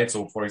porn site.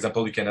 So for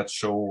example, you cannot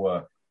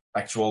show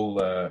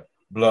actual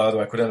blood,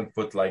 or I couldn't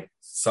put like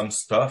some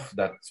stuff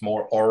that's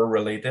more horror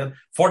related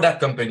for that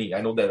company. I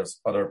know there's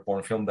other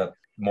porn film that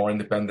more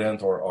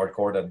independent or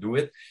hardcore that do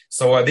it.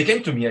 So they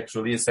came to me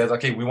actually and said,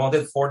 okay, we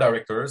wanted 4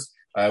 directors.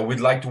 We'd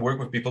like to work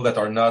with people that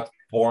are not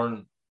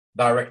porn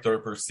director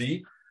per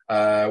se.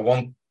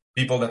 Want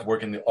people that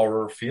work in the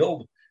horror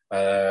field,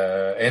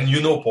 and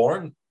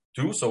porn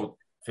too, so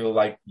feel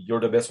like you're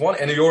the best one,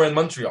 and you're in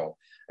Montreal,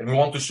 and we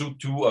want to shoot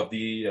 2 of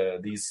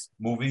these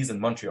movies in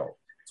Montreal.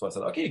 So I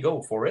said, okay,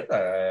 go for it.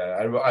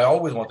 I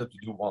always wanted to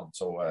do one,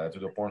 so to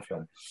do a porn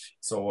film.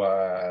 So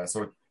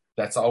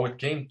that's how it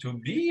came to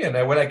be. And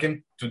when I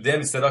came to them,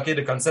 he said, okay,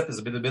 the concept is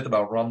a bit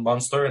about Ron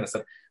Monster, and I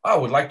said, I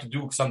would like to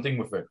do something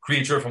with a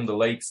creature from the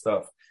lake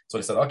stuff. So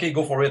they said, okay,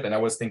 go for it. And I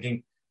was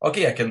thinking,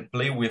 okay, I can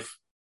play with.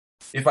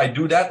 If I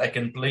do that, I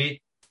can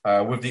play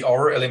with the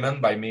horror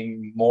element by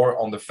being more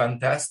on the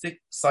fantastic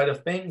side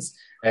of things,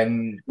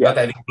 and not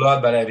having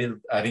blood, but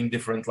having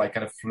different like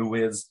kind of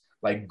fluids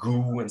like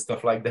goo and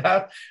stuff like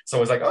that. So I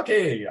was like,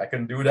 okay, I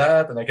can do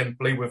that, and I can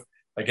play with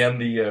again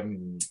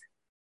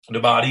the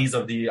bodies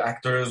of the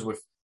actors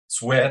with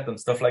sweat and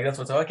stuff like that.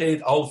 So it's like, okay,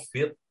 it all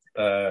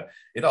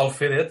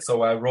fitted.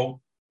 So I wrote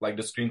like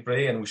the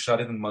screenplay, and we shot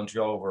it in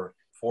Montreal over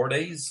 4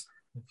 days,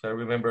 if I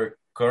remember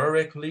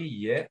correctly.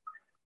 Yeah.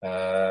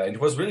 It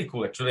was really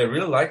cool, actually. I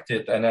really liked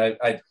it. And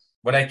I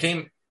when I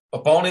came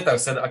upon it, I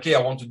said, okay,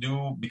 I want to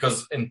do,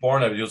 because in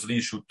porn, I usually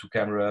shoot 2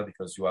 camera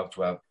because you have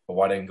to have a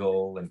wide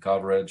angle and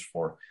coverage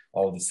for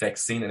all the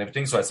sex scene and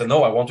everything. So I said,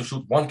 no, I want to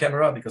shoot 1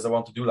 camera because I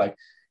want to do like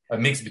a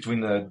mix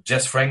between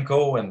Jess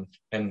Franco and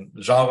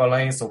Jean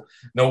Rollin. So,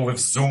 with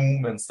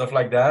zoom and stuff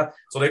like that.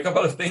 So there are a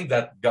couple of things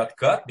that got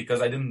cut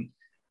because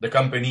the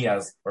company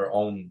has her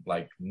own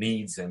like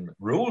needs and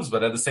rules,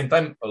 but at the same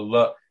time,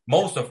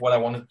 most of what I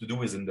wanted to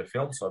do is in the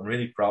film, so I'm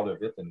really proud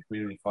of it and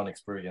really fun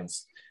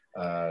experience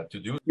to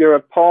do. You're a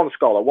porn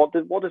scholar. What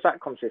does that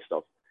consist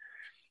of?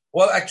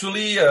 Well,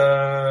 actually,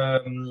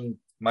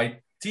 my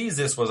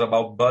thesis was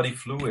about body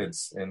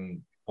fluids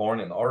in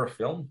porn and horror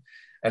film,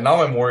 and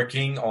now I'm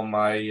working on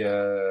my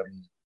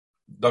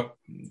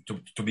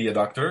to be a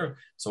doctor.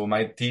 So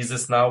my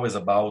thesis now is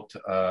about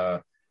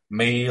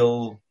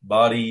male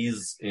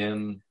bodies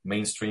in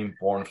mainstream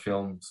porn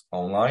films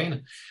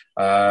online.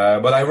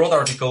 But I wrote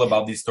article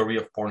about the story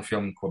of porn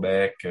film in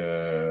Quebec.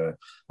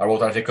 I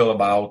wrote article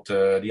about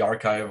the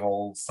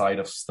archival side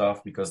of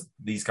stuff because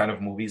these kind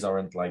of movies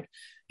aren't like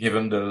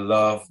given the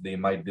love they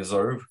might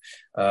deserve.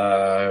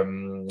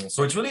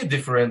 So it's really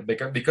different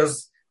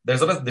because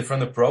there's a lot of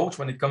different approach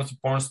when it comes to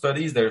porn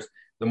studies. There's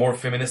the more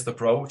feminist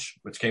approach,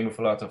 which came with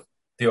a lot of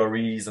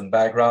theories and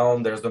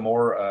background. There's the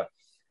more,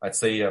 I'd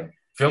say,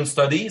 film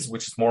studies,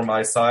 which is more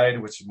my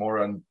side, which is more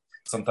on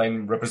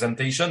sometimes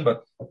representation,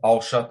 but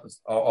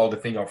all the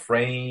thing are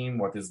frame,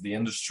 what is the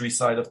industry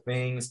side of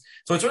things.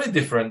 So it's really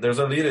different. There's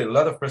a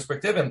lot of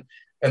perspective,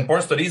 and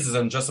porn studies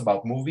isn't just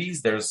about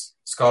movies. There's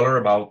scholar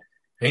about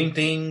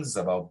paintings,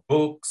 about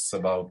books,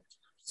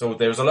 so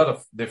there's a lot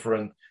of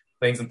different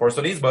things in porn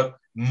studies, but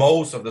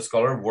most of the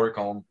scholar work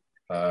on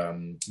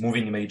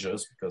moving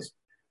images because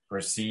per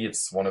se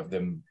it's one of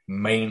the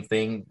main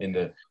thing in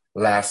the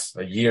last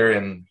year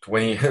and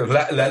 20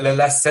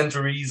 last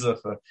centuries of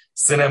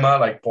cinema.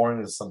 Like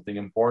porn is something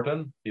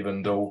important,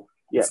 even though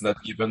it's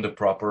not given the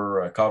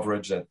proper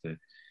coverage that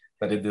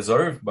it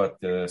deserves. But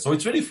so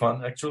it's really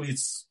fun. Actually,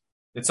 it's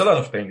a lot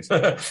of things.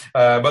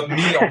 But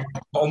me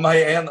on my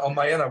end,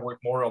 I work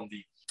more on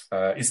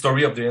the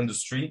history of the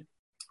industry,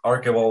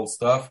 archival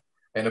stuff,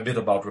 and a bit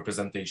about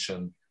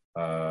representation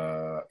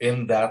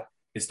in that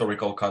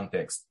historical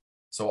context.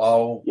 So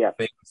how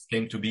things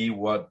came to be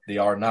what they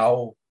are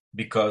now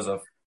because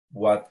of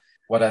what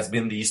has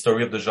been the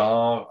history of the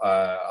genre,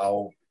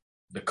 how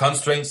the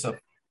constraints of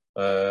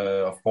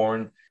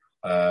porn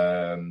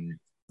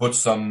put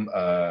some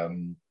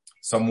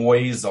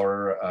ways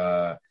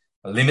or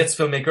limits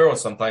filmmaker or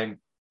sometimes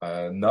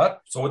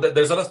not. So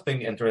there's a lot of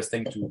things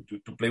interesting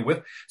to play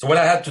with. So when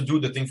I had to do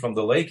the thing from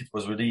the lake,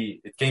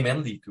 it came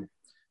handy too,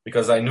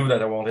 because I knew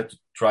that I wanted to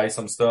try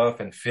some stuff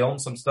and film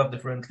some stuff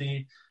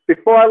differently.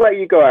 Before I let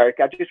you go, Eric,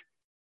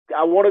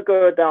 I want to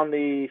go down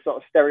the sort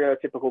of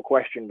stereotypical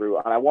question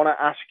route, and I want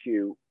to ask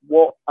you,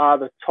 what are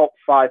the top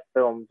 5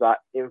 films that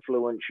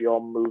influence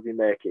your movie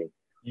making?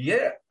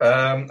 Yeah,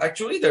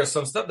 actually, there's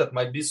some stuff that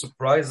might be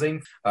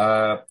surprising.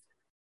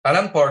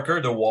 Alan Parker,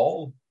 The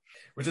Wall,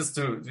 which is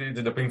to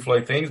the Pink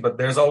Floyd things, but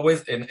there's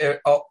always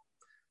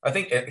I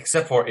think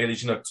except for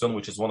Elegy Nocturne,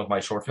 which is one of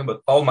my short films,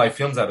 but all my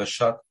films have a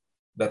shot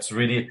that's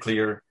really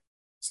clearly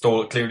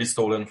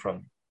stolen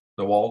from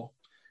The Wall.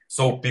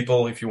 So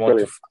people, if you want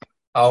to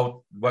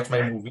watch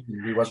my movie,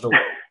 we watch the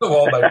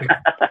Wall by Pink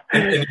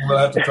and you will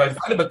have to try to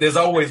find it, but there's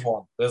always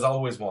one.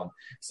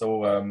 So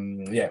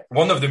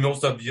one of the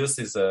most obvious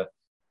is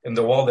in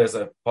The Wall. There's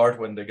a part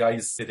when the guy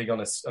is sitting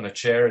on a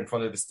chair in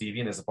front of his TV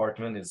in his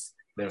apartment.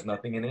 There's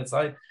nothing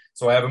inside.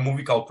 So I have a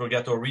movie called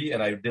Purgatory,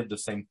 and I did the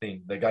same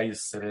thing. The guy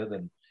is seated,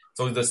 and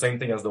so it's the same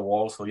thing as The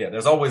Wall. So yeah,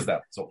 there's always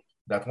that. So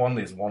that one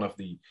is one of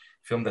the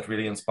film that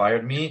really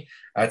inspired me.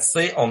 I'd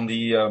say on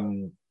the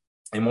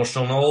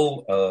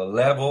emotional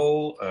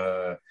level,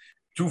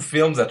 2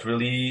 films that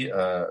really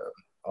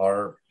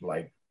are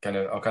like kind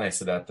of, how can I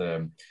say that,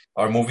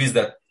 are movies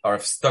that are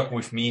stuck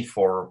with me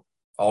for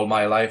all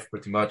my life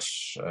pretty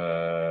much,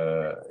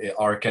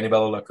 are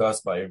Cannibal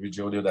Holocaust by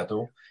Riggio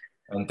Deodato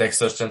and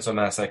Texas Chainsaw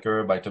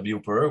Massacre by Tobe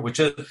Hooper, which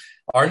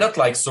are not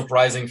like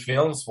surprising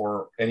films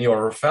for any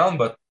horror fan,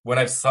 but when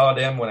I saw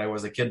them when I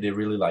was a kid, they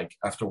really like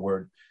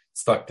afterward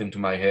stuck into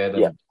my head,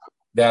 and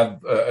they have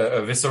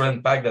a visceral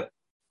impact that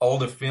all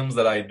the films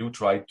that I do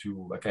try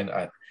to,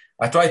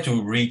 I try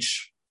to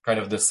reach kind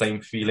of the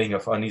same feeling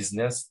of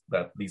uneasiness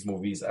that these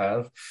movies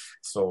have.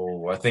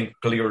 So I think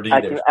clearly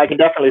I can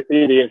definitely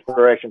see the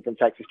inspiration from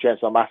Texas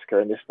Chainsaw Massacre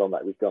in this film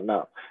that we've got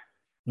now.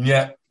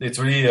 Yeah, it's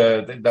really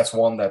that's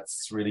one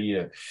that's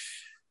really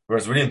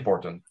was really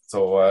important.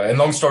 So and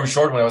long story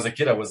short, when I was a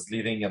kid, I was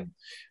living in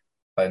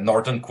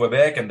northern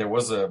Quebec, and there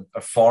was a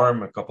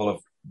farm a couple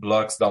of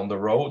blocks down the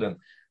road, and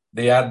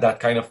they had that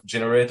kind of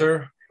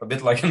generator, a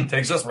bit like in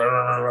Texas.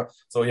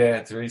 So yeah,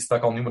 it really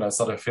stuck on me when I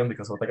saw the film,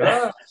 because I was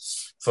like,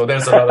 So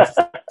there's a lot of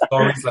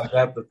stories like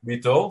that we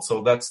told.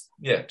 So that's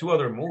 2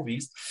 other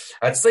movies.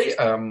 I'd say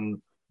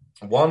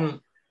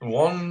one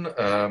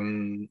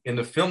in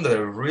the film that I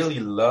really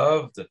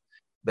loved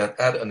that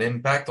had an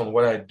impact on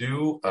what I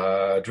do,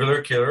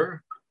 Driller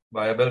Killer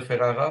by Abel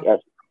Ferrara. Yes.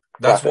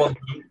 That's one.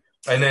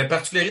 And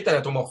particularly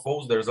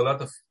Thanatomophose, there's a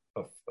lot of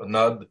a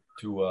nod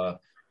to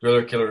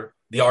Driller Killer,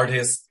 the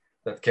artist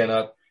that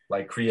cannot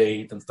like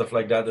create and stuff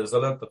like that. There's a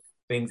lot of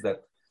things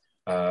that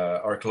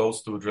are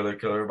close to Driller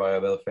Killer by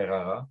Abel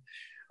Ferrara.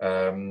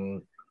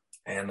 And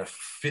a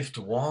 5th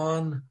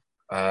one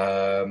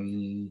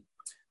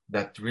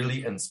that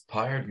really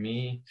inspired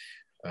me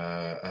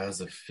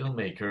as a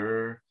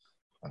filmmaker,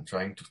 I'm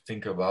trying to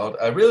think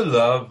about. I really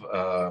love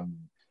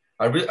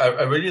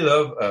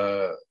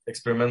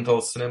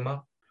experimental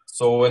cinema.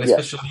 So, and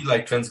especially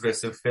like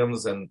transgressive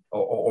films and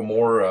or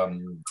more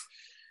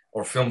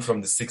or films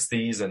from the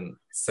 60s and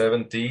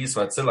 70s.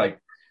 So I'd say,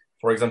 like,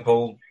 for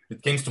example,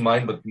 it came to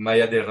mind, but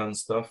Maya Deren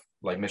stuff,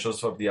 like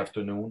Measures of the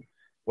Afternoon.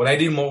 When I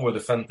did more with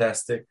the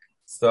fantastic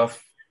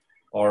stuff,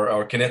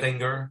 or Kenneth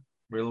Anger,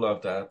 really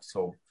love that.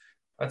 So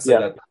I'd say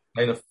that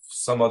kind of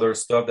some other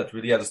stuff that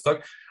really had a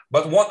stock.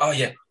 But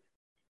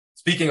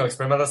speaking of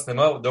experimental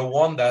cinema, the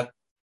one that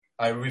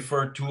I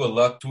refer to a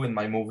lot to in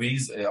my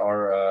movies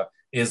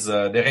is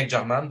Derek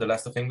Jarman, The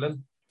Last of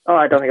England. Oh,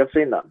 I don't think I've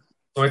seen that.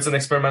 So it's an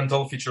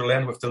experimental feature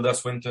length with Tilda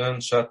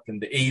Swinton, shot in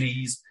the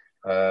 80s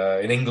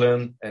in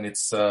England, and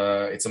it's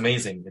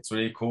amazing. It's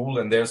really cool.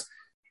 And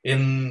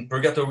in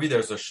Purgatory,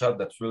 there's a shot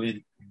that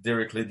really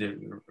directly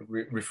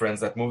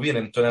references that movie, and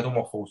in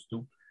Thanatomophose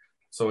too.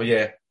 So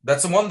yeah,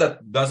 that's the one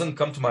that doesn't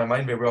come to my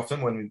mind very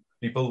often when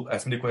people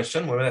ask me the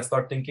question. When I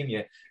start thinking,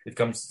 it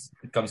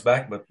comes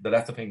back. But The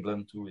Last of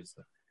England too is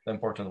the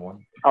important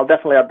one. I'll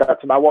definitely add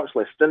that to my watch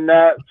list. And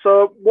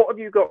so, what have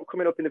you got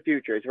coming up in the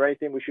future? Is there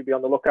anything we should be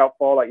on the lookout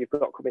for, like you've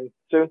got coming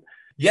soon?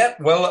 Yeah,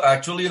 well,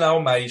 actually now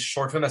my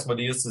short film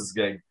Asmodeus is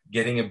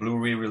getting a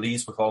Blu-ray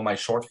release with all my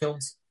short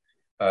films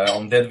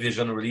on Dead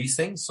Vision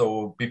releasing.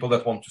 So people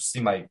that want to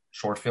see my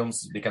short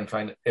films, they can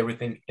find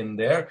everything in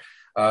there.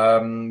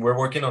 We're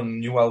working on a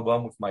new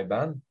album with my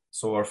band.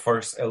 So our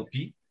first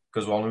LP,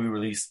 because we only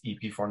release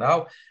EP for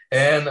now.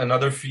 And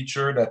another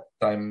feature that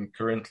I'm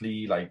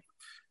currently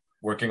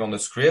working on the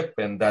script,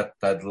 and that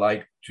I'd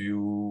like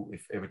to,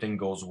 if everything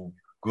goes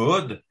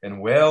good and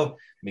well,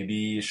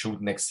 maybe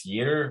shoot next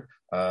year.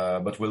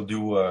 But we'll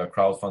do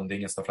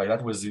crowdfunding and stuff like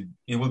that.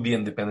 It will be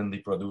independently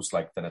produced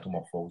like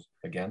Thanatomophose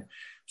again.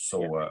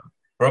 So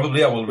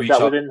probably I will reach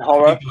out. Within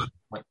horror?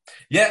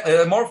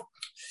 Yeah,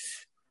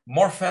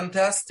 more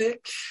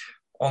fantastic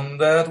on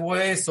that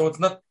way. So it's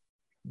not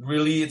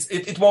really.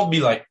 It won't be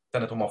like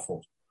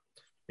Thanatomophose.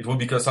 It will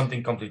be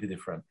something completely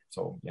different.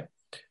 So yeah.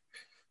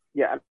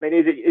 Yeah, I mean,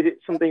 is it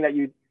something that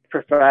you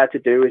prefer to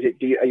do?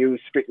 Are you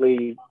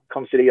strictly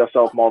consider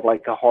yourself more of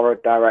like a horror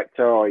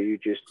director, or is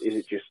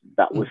it just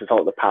that was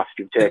sort of the path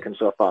you've taken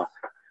so far?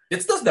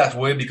 It's not that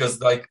way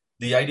because like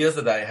the ideas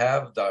that I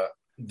have,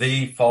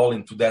 they fall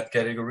into that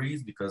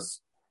categories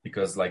because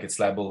like it's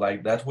labeled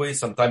like that way.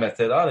 Sometimes I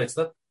said, it's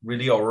not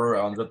really horror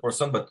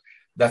 100%, but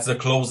that's the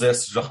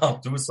closest genre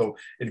too, so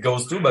it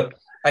goes too. But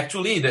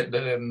actually,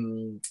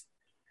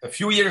 a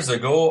few years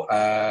ago,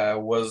 I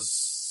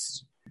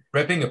was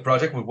prepping a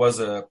project which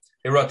was a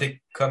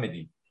erotic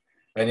comedy,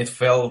 and it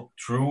fell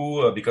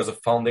through because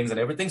of fundings and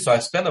everything. So I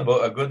spent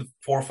about a good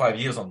 4 or 5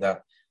 years on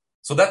that.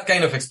 So that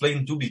kind of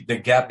explained too the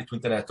gap between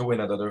Thanato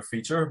and another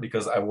feature,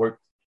 because I worked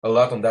a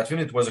lot on that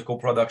film. It was a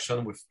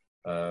co-production with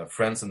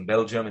France and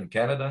Belgium and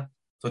Canada.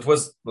 So it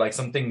was like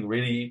something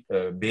really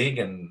big,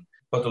 and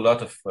put a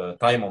lot of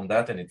time on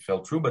that, and it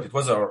fell through. But it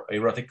was our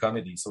erotic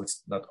comedy, so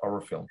it's not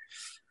horror film.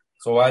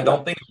 So I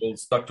don't think we'll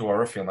stuck to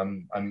horror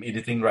film. I'm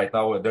editing right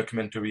now a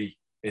documentary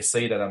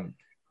essay that I'm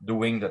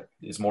doing that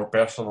is more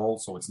personal,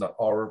 so it's not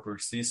horror per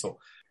se. So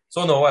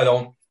no, I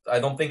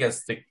don't think I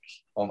stick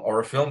on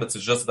horror film. It's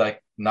just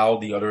like now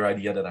the other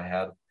idea that I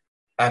had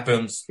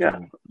happens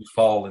to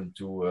fall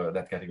into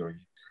that category.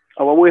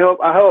 Oh, well,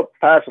 I hope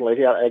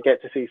personally, I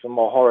get to see some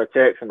more horror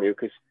takes from you,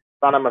 because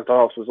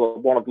Thanatomophose was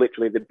one of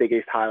literally the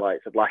biggest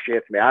highlights of last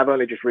year for me. I've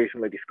only just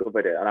recently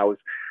discovered it, and I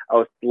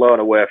was blown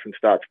away from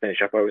start to finish.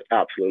 I thought it was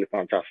absolutely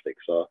fantastic.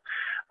 So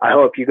I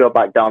hope you go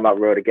back down that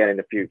road again in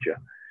the future.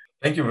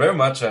 Thank you very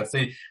much. I'd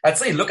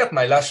say look at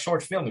my last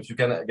short film. If you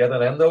can get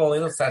an handle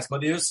on it,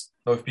 Asmodeus.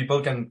 So if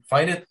people can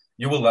find it,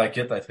 you will like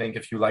it. I think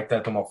if you like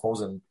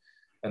Thanatomophose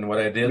and what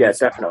I did,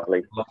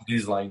 definitely along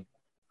these lines,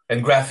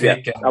 and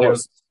graphic, and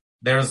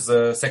there's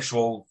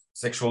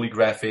sexually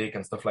graphic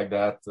and stuff like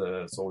that.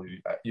 So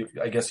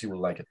I guess you will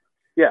like it.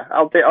 Yeah,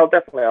 I'll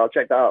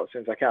check that out as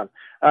soon as I can.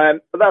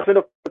 But that's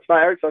enough for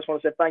tonight, Eric. So I just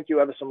want to say thank you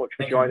ever so much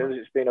for joining us.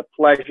 It's been a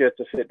pleasure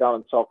to sit down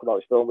and talk about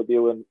this film with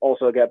you, and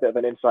also get a bit of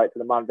an insight to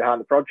the man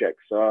behind the project.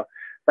 So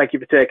thank you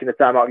for taking the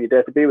time out of your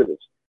day to be with us.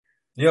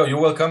 Yeah,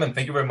 you're welcome, and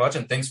thank you very much,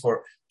 and thanks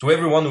to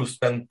everyone who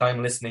spent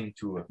time listening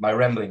to my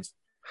ramblings.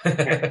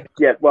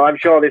 Yeah, well, I'm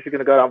sure this is going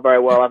to go down very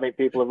well. I think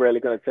people are really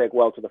going to take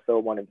well to the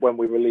film when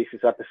we release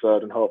this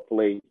episode, and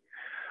hopefully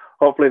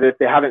if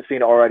they haven't seen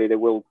it already, they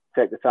will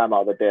take the time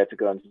out of the day to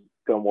go and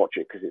watch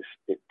it, because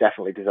it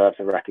definitely deserves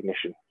a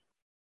recognition.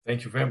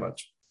 Thank you very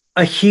much.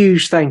 A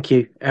huge thank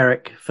you,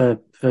 Eric, for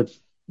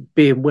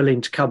being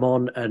willing to come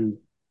on and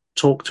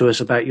talk to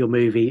us about your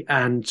movie,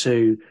 and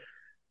to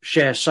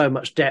share so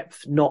much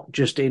depth, not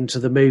just into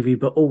the movie,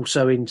 but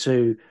also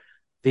into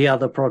the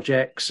other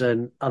projects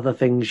and other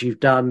things you've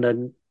done,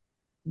 and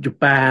your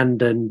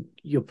band and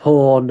your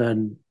porn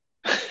and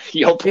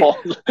your porn.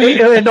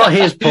 Not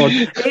his porn.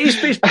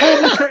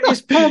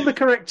 Is porn the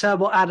correct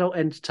term, or adult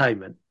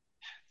entertainment?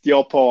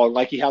 Your porn,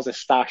 like he has a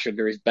stash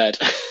under his bed.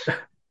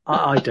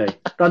 I do.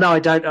 No, I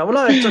don't. Well,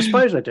 I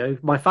suppose I do.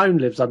 My phone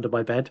lives under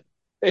my bed.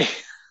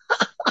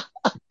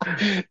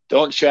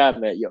 Don't share,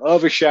 mate. You're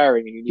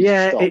oversharing, and you need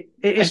to stop.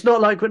 It's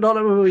not like when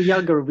we were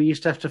younger and we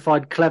used to have to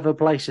find clever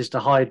places to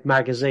hide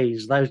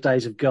magazines. Those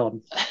days have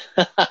gone.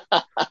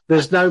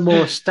 There's no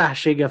more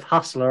stashing of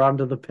Hustler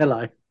under the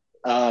pillow.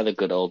 The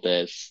good old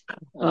days.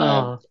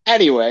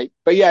 Anyway,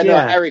 but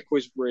Eric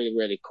was really,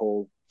 really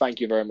cool. Thank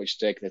you very much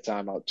for taking the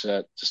time out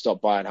to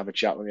stop by and have a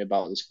chat with me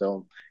about this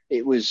film.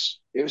 It was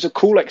a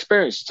cool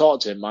experience to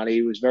talk to him, man.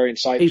 He was very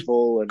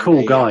insightful.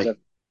 Cool guy.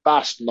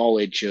 vast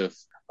knowledge of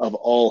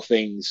all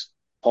things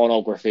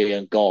pornography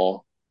and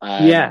gore.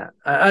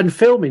 And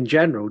film in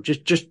general.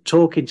 Just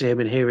talking to him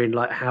and hearing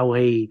like how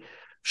he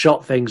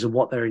shot things and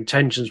what their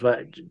intentions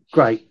were.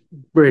 Great,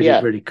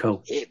 really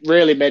cool. It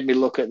really made me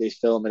look at this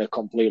film in a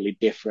completely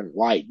different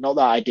light. Not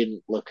that I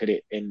didn't look at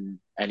it in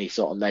any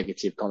sort of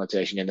negative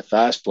connotation in the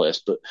first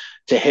place, but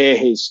to hear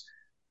his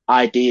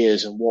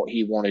ideas and what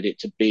he wanted it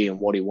to be and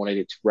what he wanted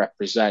it to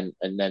represent,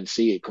 and then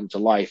see it come to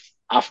life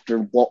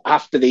after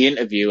the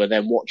interview, and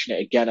then watching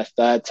it again a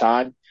third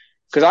time.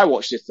 Because I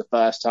watched this the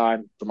first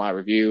time for my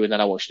review, and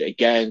then I watched it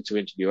again to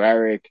interview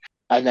Eric,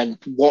 and then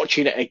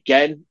watching it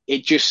again,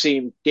 it just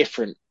seemed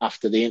different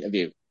after the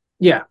interview.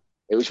 Yeah,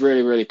 it was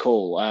really, really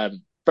cool.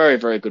 Very,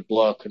 very good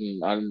bloke,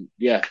 and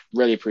yeah,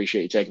 really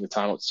appreciate you taking the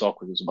time out to talk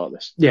with us about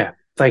this. Yeah,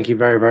 thank you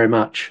very, very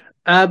much.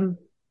 Should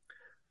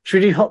we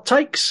do hot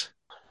takes?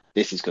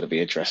 This is going to be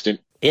interesting.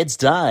 It's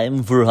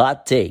time for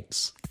hot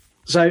takes.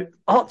 So,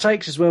 hot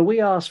takes is where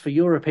we ask for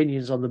your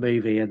opinions on the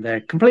movie, and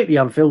they're completely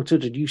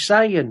unfiltered, and you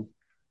say and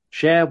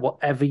share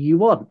whatever you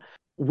want.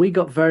 We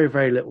got very,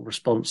 very little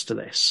response to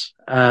this.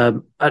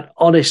 And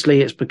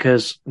honestly, it's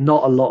because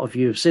not a lot of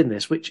you have seen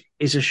this, which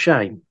is a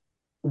shame.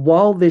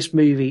 While this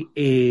movie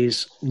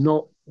is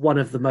not one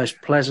of the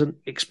most pleasant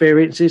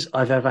experiences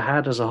I've ever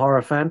had as a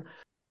horror fan,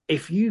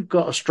 if you've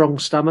got a strong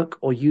stomach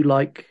or you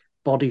like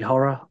body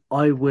horror,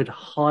 I would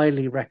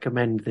highly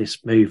recommend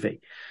this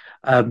movie.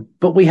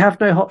 But we have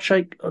no hot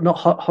shakes. No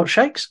hot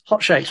shakes.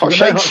 No hot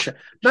shakes.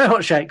 No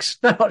hot shakes.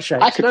 No hot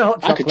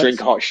chocolates. I could drink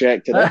a hot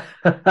shake today.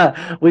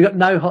 We got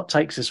no hot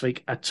takes this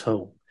week at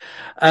all.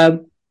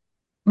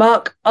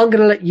 Mark, I'm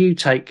going to let you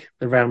take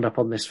the roundup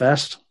on this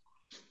first.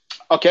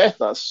 Okay,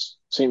 that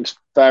seems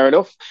fair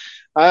enough.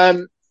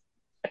 I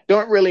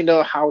don't really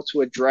know how to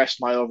address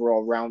my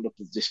overall roundup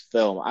of this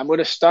film. I'm going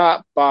to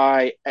start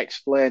by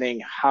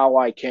explaining how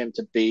I came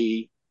to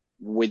be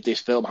with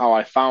this film, how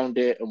I found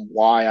it, and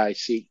why I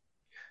seeked.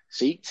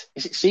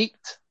 Is it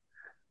seeked?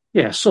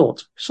 Yeah,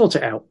 sort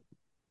it out.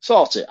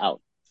 Sort it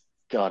out.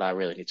 God, I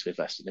really need to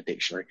invest in a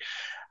dictionary.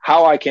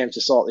 How I came to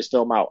sort this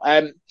film out.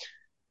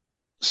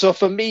 So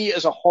for me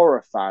as a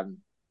horror fan,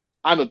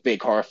 I'm a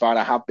big horror fan.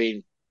 I have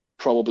been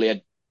probably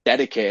a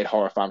dedicated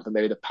horror fan for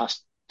maybe the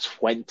past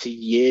 20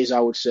 years, I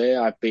would say.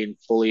 I've been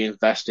fully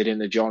invested in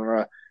the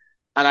genre.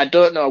 And I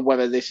don't know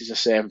whether this is the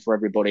same for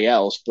everybody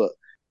else, but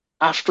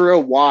after a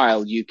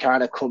while, you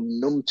kind of come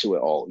numb to it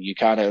all.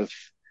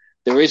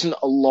 There isn't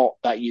a lot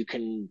that you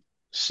can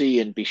see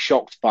and be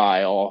shocked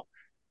by, or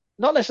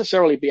not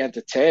necessarily be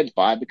entertained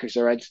by, because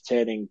they're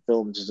entertaining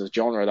films as a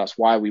genre. That's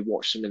why we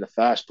watch them in the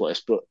first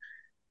place. But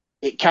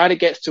it kind of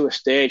gets to a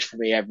stage for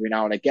me every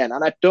now and again.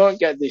 And I don't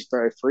get this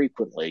very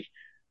frequently,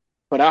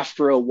 but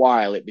after a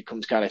while, it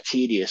becomes kind of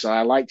tedious. And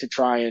I like to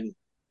try and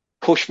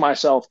push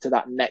myself to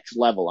that next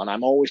level. And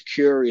I'm always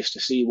curious to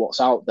see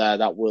what's out there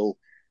that will,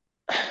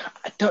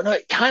 I don't know,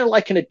 kind of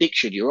like an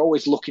addiction. You're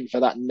always looking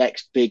for that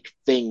next big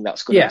thing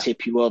that's going to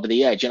tip you over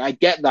the edge. And I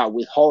get that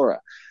with horror.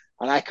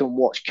 And I can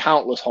watch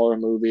countless horror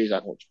movies. I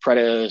can watch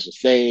Predators, The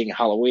Thing,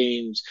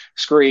 Halloween's,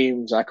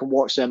 Screams. I can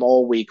watch them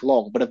all week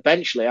long. But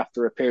eventually,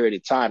 after a period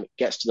of time, it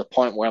gets to the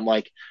point where I'm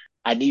like,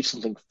 I need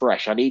something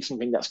fresh. I need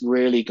something that's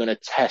really going to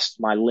test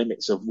my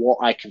limits of what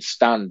I can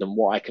stand and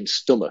what I can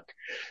stomach.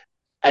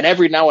 And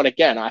every now and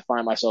again, I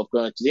find myself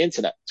going to the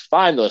internet to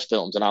find those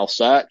films, and I'll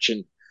search,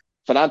 and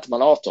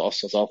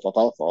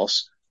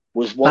Thanatomophose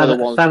was one of the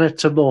ones.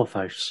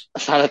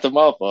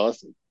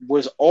 Thanatomophose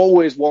was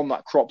always one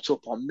that cropped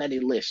up on many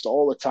lists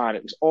all the time.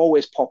 It was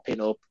always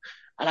popping up,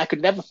 and I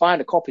could never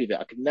find a copy of it.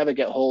 I could never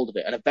get hold of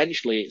it. And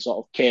eventually it sort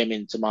of came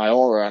into my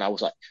aura, and I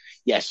was like,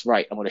 yes,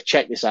 right, I'm going to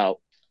check this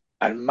out.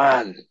 And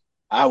man,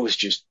 I was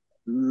just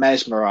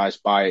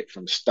mesmerized by it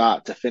from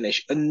start to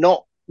finish, and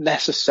not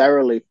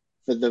necessarily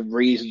for the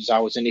reasons I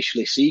was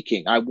initially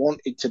seeking. I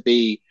wanted to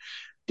be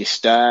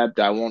disturbed.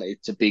 I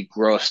wanted to be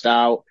grossed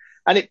out.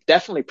 And it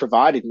definitely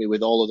provided me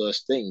with all of those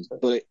things.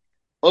 But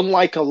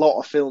unlike a lot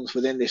of films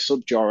within this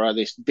subgenre,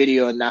 this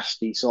video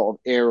nasty sort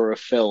of era of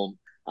film,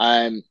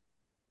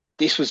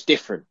 this was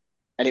different.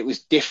 And it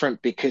was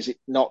different because it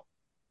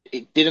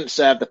didn't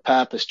serve the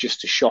purpose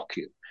just to shock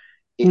you.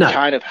 It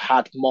kind of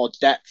had more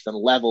depth and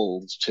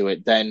levels to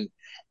it than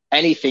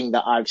anything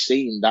that I've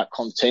seen that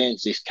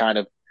contains this kind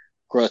of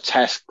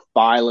grotesque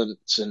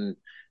violence and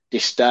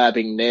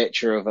disturbing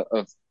nature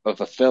of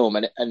a film.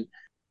 And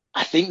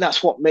I think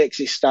that's what makes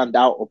it stand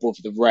out above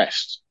the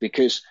rest,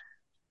 because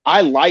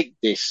I like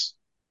this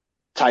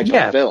type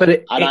of film.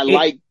 But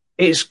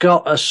it's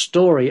got a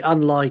story,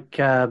 unlike,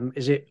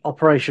 is it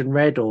Operation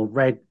Red or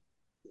Red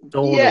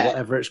Dawn or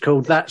whatever it's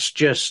called? That's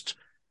just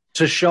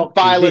to shock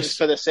violence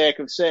for the sake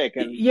of sake,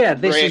 and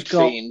this has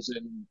got scenes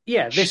and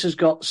this has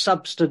got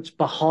substance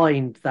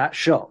behind that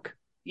shock.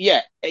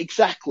 Yeah,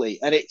 exactly.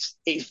 And it's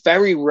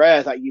very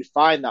rare that you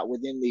find that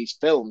within these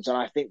films. And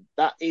I think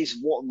that is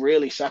what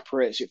really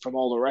separates it from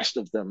all the rest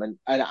of them. And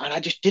I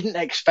just didn't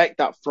expect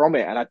that from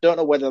it. And I don't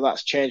know whether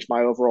that's changed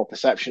my overall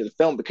perception of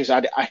the film, because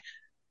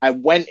I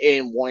went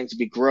in wanting to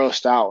be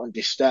grossed out and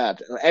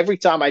disturbed. And every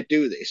time I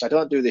do this, I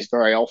don't do this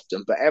very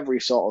often, but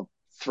every sort of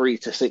 3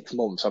 to 6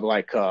 months, I'm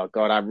like, oh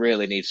God, I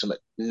really need something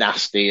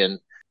nasty and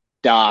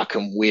dark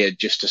and weird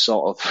just to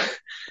sort of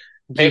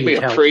make You me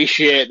need help.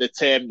 appreciate the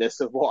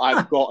tameness of what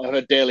I've got on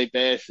a daily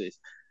basis.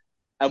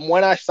 And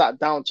when I sat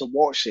down to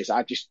watch this,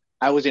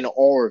 I was in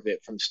awe of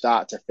it from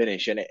start to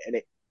finish, and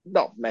it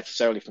not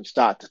necessarily from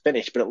start to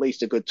finish, but at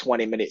least a good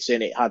 20 minutes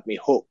in, it had me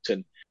hooked.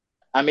 And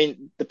I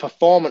mean, the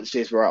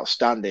performances were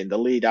outstanding. The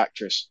lead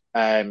actress,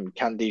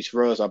 Candice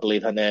Rose, I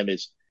believe her name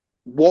is,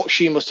 what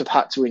she must have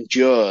had to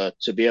endure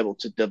to be able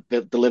to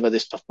deliver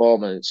this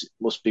performance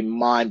must be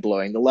mind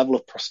blowing. The level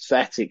of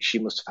prosthetics she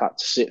must have had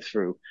to sit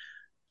through.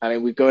 I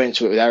mean, we go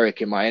into it with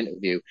Eric in my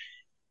interview.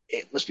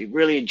 It must be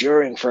really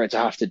enduring for her to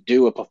have to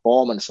do a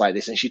performance like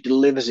this, and she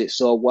delivers it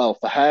so well.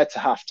 For her to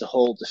have to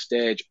hold the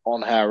stage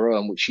on her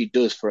own, which she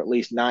does for at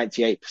least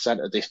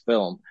 98% of this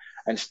film,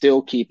 and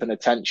still keep an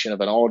attention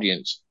of an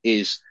audience,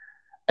 is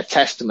a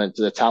testament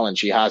to the talent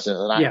she has as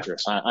an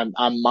actress.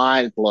 I'm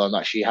mind blown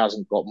that she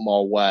hasn't got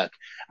more work,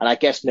 and I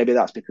guess maybe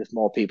that's because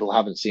more people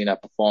haven't seen her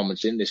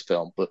performance in this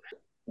film. But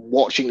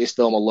watching this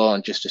film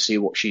alone just to see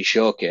what she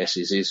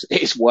showcases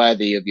is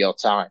worthy of your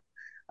time.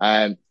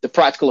 The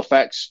practical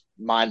effects,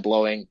 mind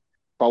blowing.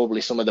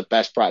 Probably some of the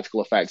best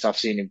practical effects I've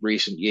seen in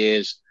recent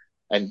years.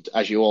 And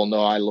as you all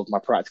know, I love my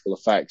practical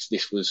effects.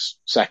 This was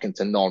second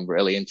to none,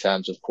 really, in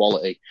terms of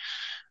quality.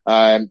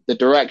 The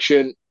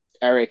direction,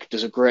 Eric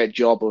does a great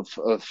job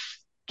of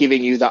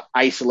giving you that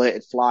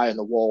isolated fly on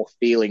the wall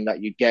feeling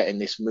that you get in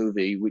this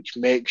movie, which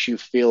makes you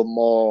feel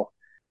more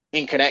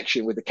in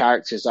connection with the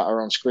characters that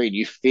are on screen.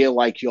 You feel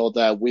like you're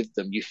there with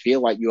them. You feel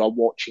like you are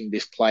watching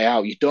this play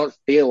out. You don't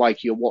feel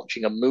like you're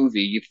watching a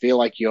movie. You feel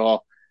like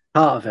you're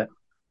Part of it.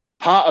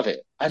 part of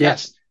it. And Yeah.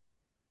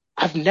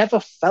 I've never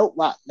felt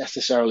that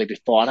necessarily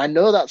before. And I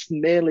know that's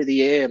mainly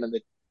the aim and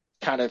the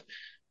kind of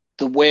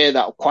the way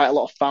that quite a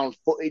lot of found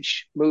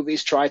footage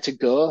movies try to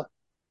go.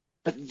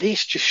 But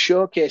this just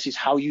showcases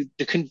how you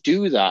can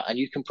do that, and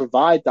you can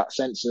provide that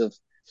sense of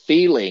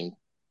feeling,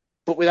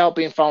 but without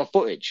being found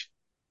footage.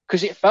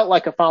 Because it felt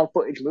like a found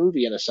footage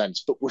movie in a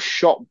sense, but was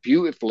shot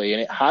beautifully,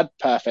 and it had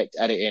perfect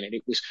editing, and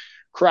it was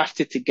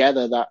crafted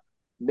together that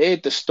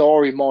made the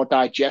story more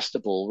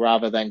digestible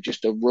rather than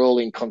just a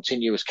rolling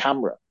continuous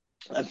camera.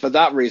 And for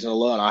that reason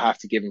alone, I have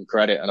to give him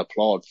credit and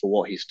applaud for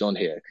what he's done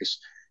here, because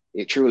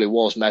it truly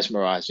was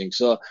mesmerizing.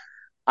 So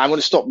I'm going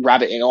to stop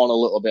rabbiting on a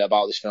little bit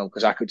about this film,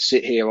 because I could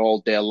sit here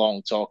all day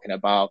long talking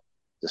about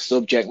the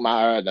subject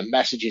matter, the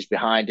messages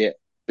behind it,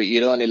 but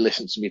you'd only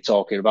listen to me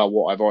talking about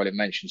what I've already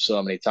mentioned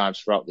so many times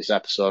throughout this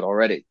episode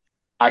already.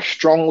 I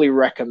strongly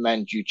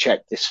recommend you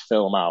check this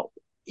film out.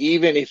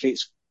 Even if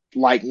it's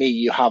like me,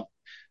 you have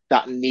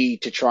that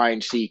need to try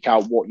and seek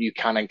out what you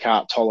can and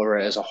can't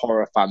tolerate as a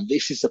horror fan.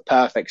 This is the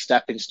perfect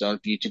stepping stone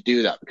for you to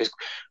do that, because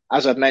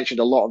as I've mentioned,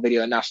 a lot of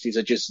video nasties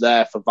are just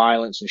there for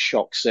violence and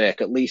shock's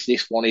sake. At least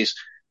this one is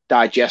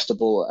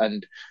digestible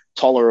and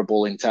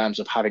tolerable in terms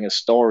of having a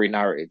story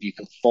narrative. You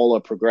can follow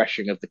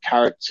progression of the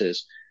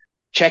characters.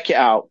 Check it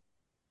out.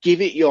 Give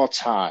it your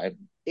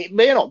time. It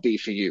may not be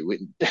for you.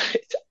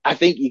 I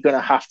think you're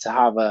going to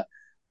have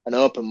an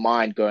open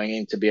mind going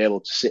in to be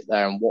able to sit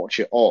there and watch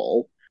it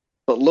all,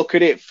 but look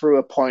at it through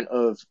a point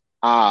of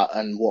art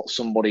and what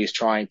somebody is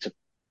trying to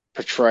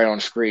portray on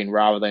screen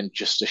rather than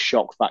just the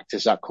shock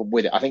factors that come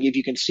with it. I think if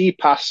you can see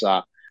past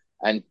that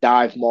and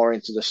dive more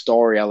into the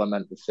story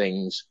element of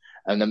things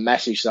and the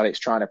message that it's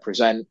trying to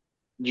present,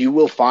 you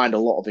will find a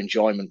lot of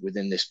enjoyment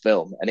within this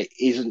film. And it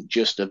isn't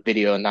just a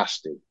video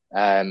nasty,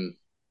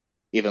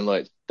 even though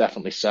it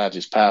definitely serves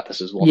its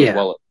purpose as one as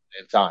well at the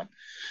same time.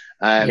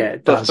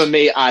 It but does. for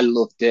me, I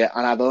loved it,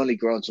 and I've only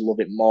grown to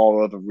love it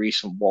more over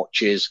recent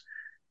watches.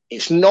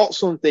 It's not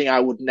something I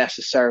would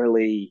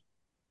necessarily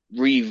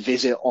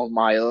revisit on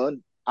my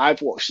own.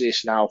 I've watched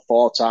this now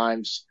 4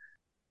 times,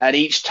 and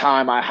each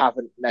time I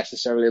haven't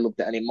necessarily loved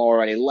it any more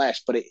or any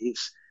less, but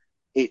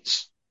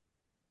it's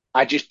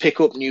I just pick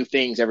up new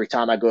things every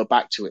time I go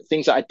back to it.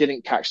 Things that I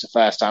didn't catch the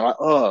first time. Like,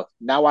 oh,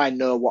 now I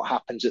know what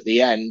happens at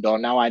the end, or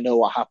now I know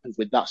what happens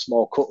with that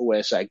small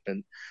cutaway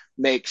segment.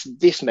 Makes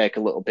this make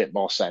a little bit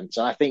more sense.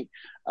 And I think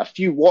a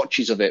few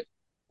watches of it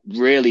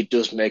really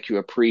does make you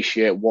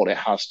appreciate what it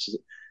has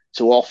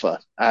to offer.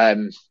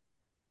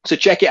 So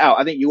check it out.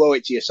 I think you owe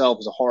it to yourself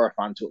as a horror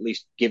fan to at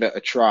least give it a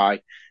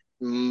try.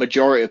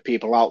 Majority of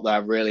people out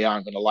there really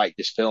aren't going to like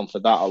this film for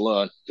that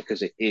alone,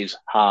 because it is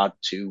hard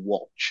to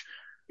watch.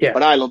 Yeah.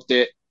 But I loved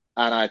it,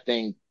 and I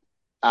think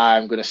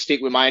I'm going to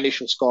stick with my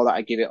initial score that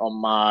I give it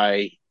on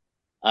my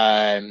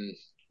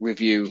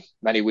review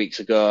many weeks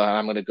ago, and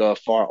I'm going to go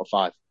 4 out of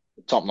 5.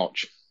 Top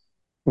notch.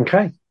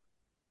 Okay.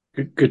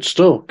 Good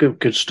score.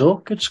 Good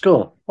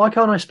score. Why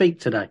can't I speak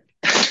today?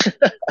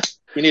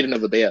 You need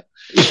another beer.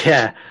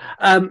 Yeah.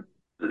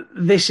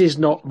 This is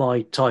not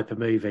my type of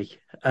movie.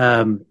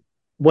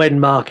 When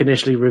Mark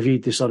initially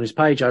reviewed this on his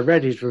page, I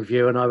read his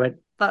review and I went,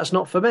 that's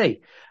not for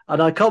me.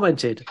 And I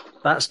commented,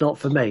 that's not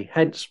for me.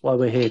 Hence why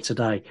we're here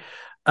today.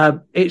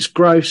 It's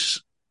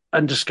gross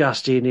and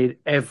disgusting in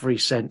every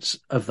sense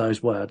of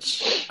those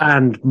words,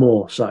 and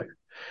more so.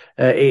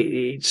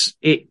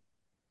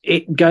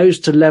 it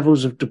goes to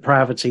levels of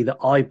depravity that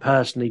I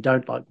personally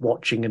don't like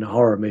watching in a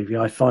horror movie.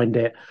 I find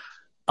it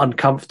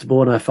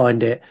uncomfortable and I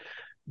find it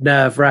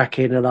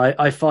nerve-wracking, and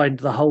I find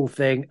the whole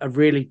thing a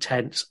really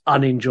tense,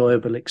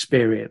 unenjoyable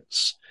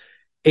experience.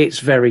 It's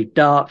very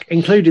dark,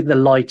 including the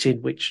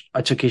lighting, which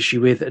I took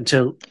issue with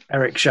until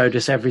Eric showed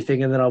us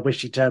everything, and then I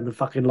wish he turned the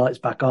fucking lights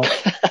back off.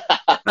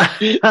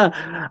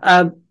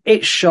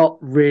 It's shot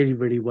really,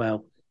 really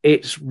well.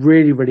 It's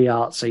really, really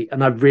artsy,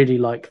 and I really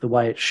like the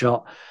way it's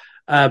shot.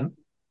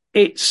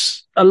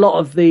 It's a lot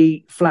of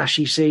the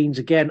flashy scenes,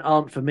 again,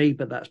 aren't for me,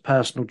 but that's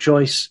personal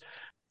choice.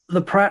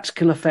 The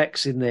practical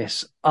effects in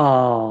this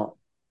are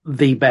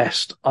the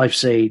best I've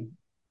seen,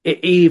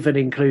 even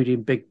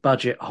including big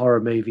budget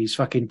horror movies.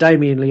 Fucking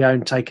Damien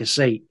Leone, take a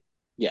seat.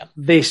 Yeah.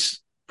 This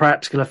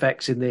practical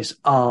effects in this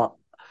are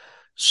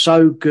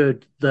so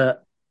good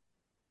that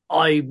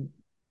I'm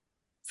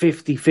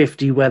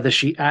 50-50 whether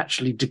she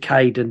actually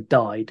decayed and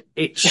died.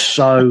 It's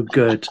so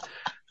good,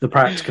 the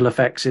practical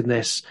effects in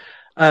this.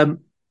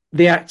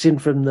 The acting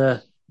from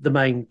the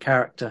main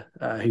character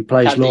who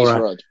plays Candice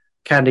Laura, Rudd.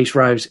 Candice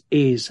Rose,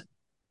 is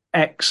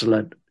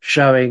excellent,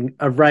 showing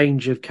a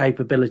range of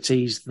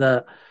capabilities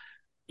that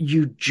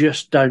you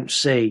just don't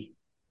see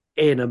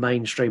in a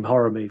mainstream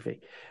horror movie.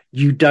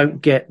 You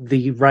don't get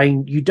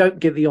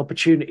the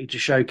opportunity to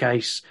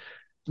showcase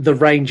the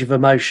range of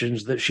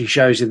emotions that she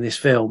shows in this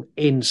film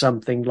in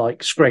something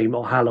like Scream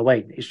or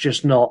Halloween.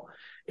 It's not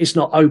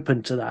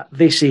open to that.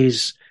 This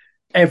is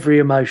every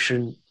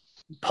emotion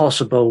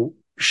possible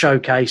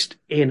showcased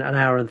in an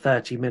hour and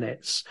 30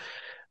 minutes.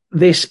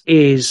 This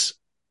is,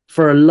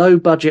 for a low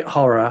budget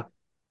horror,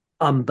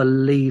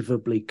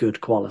 unbelievably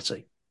good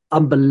quality.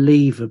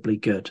 Unbelievably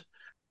good.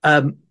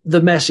 The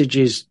message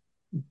is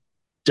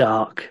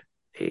dark.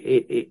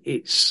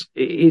 It's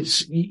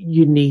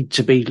you need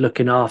to be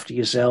looking after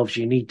yourselves.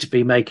 You need to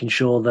be making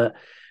sure that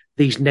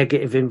these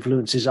negative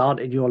influences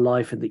aren't in your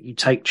life and that you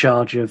take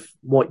charge of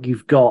what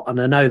you've got. And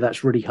I know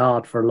that's really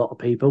hard for a lot of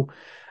people.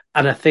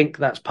 And I think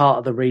that's part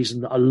of the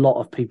reason that a lot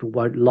of people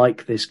won't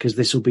like this, because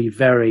this will be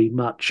very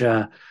much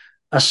a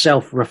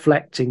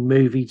self-reflecting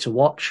movie to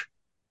watch.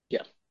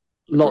 Yeah.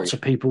 Lots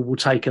of people will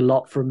take a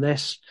lot from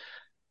this.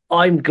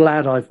 I'm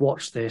glad I've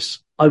watched this.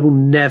 I will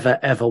never,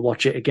 ever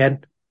watch it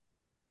again.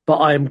 But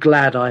I am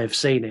glad I have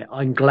seen it.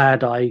 I'm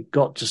glad I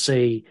got to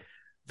see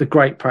the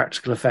great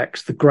practical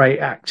effects, the great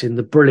acting,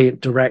 the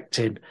brilliant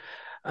directing.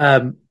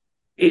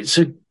 It's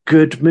a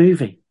good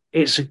movie.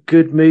 It's a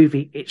good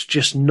movie. It's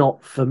just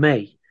not for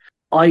me.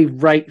 I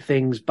rate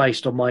things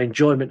based on my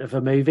enjoyment of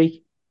a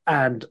movie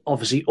and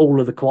obviously all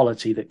of the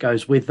quality that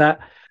goes with that.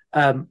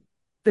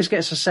 This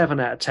gets a 7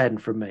 out of 10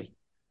 from me.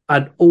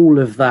 And all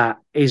of that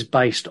is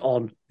based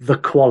on the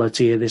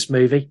quality of this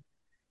movie.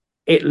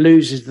 It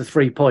loses the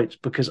 3 points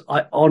because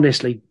I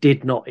honestly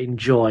did not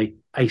enjoy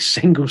a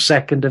single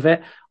second of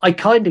it. I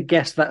kind of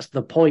guess that's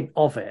the point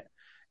of it.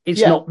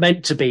 It's not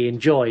meant to be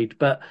enjoyed,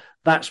 but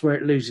that's where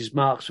it loses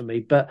marks for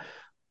me. But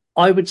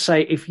I would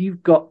say if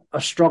you've got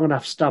a strong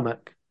enough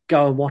stomach,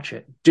 go and watch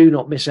it. Do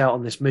not miss out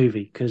on this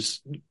movie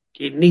because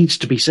it needs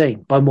to be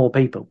seen by more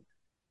people.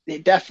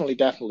 It definitely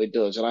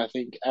does. And I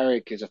think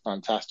Eric is a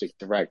fantastic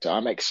director.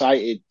 I'm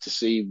excited to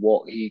see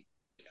what he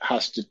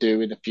has to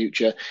do in the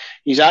future.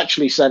 He's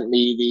actually sent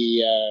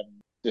me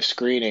the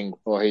screening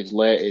for his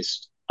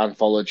latest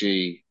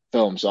anthology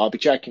film, so I'll be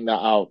checking that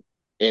out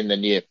in the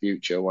near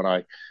future when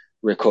I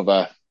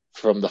recover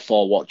from the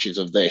 4 watches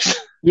of this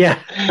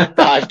that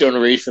I've done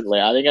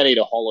recently. I think I need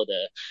a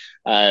holiday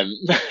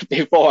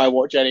before I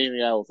watch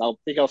anything else. I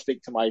think I'll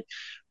stick to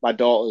my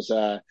daughter's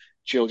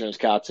children's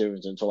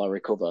cartoons until I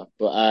recover.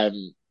 But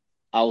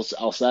I'll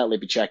certainly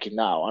be checking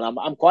now, and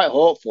I'm quite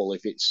hopeful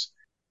if it's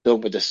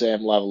done with the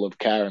same level of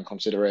care and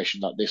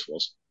consideration that this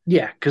was.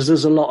 Yeah, because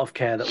there's a lot of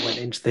care that went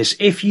into this.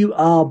 If you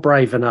are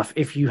brave enough,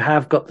 if you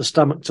have got the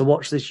stomach to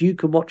watch this, you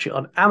can watch it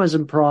on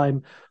Amazon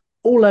Prime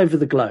all over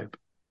the globe.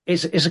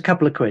 It's a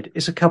couple of quid.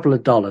 It's a couple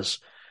of dollars.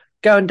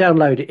 Go and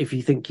download it if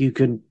you think you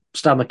can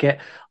stomach it.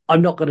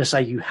 I'm not going to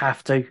say you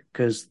have to,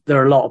 because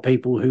there are a lot of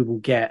people who will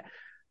get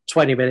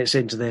 20 minutes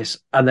into this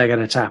and they're going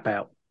to tap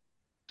out.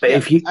 But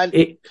if you,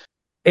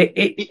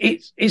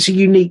 it's a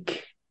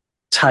unique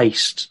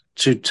taste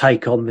to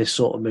take on this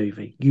sort of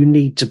movie. You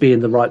need to be in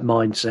the right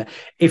mindset.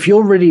 If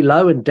you're really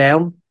low and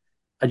down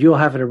and you're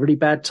having a really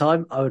bad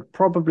time, I would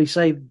probably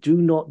say do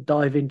not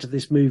dive into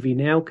this movie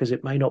now because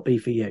it may not be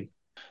for you.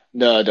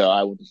 No,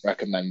 I wouldn't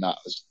recommend that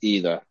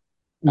either.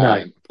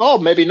 No.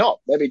 Maybe not.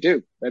 Maybe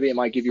do. Maybe it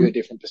might give you a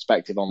different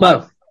perspective on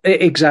life. Well,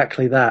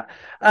 exactly that.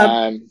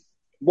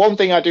 One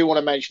thing I do want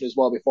to mention as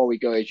well before we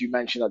go is you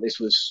mentioned that this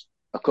was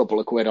a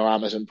couple of quid on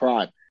Amazon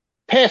Prime.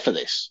 Pay for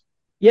this.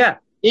 Yeah.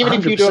 Even 100%.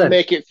 if you don't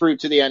make it through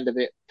to the end of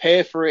it,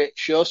 pay for it,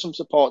 show some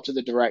support to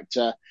the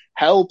director,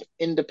 help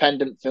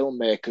independent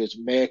filmmakers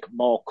make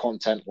more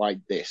content like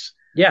this.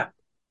 Yeah.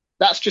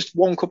 That's just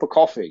 1 cup of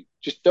coffee.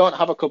 Just don't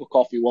have a cup of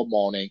coffee one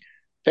morning.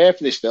 Pay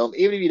for this film.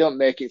 Even if you don't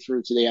make it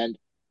through to the end,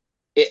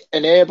 it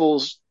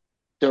enables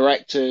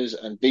directors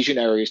and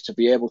visionaries to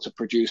be able to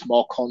produce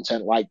more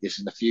content like this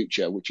in the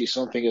future, which is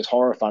something as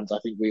horror fans I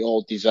think we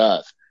all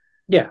deserve.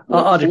 Yeah, We're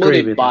I'd agree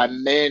flooded with by that.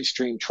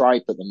 mainstream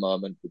tripe at the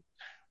moment.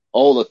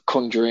 All the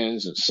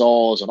Conjurings and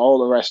Saws and all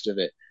the rest of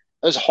it.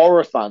 As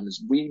horror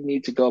fans, we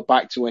need to go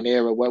back to an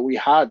era where we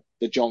had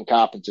the John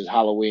Carpenter's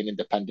Halloween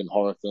independent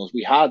horror films.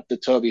 We had the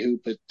Toby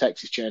Hooper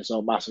Texas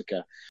Chainsaw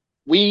Massacre.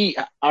 We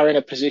are in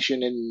a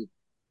position in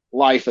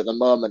life at the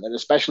moment, and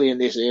especially in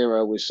this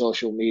era with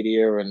social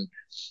media and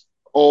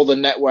all the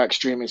network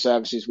streaming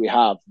services we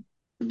have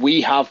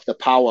the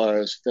power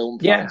as film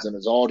Yeah. fans and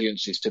as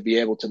audiences to be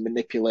able to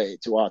manipulate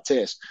it to our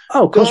taste.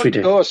 Oh, of course we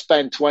Don't do. go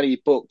spend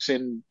 $20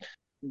 in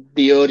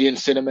the Odeon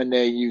cinema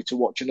near you to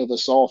watch another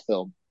Saw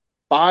film.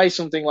 Buy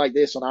something like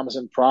this on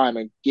Amazon Prime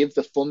and give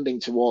the funding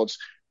towards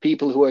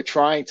people who are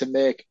trying to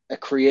make a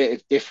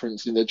creative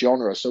difference in the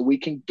genre so we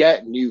can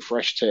get new,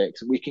 fresh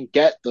takes and we can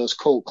get those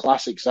cult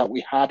classics that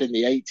we had in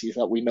the 80s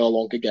that we no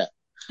longer get.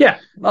 Yeah,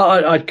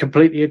 I'd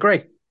completely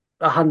agree.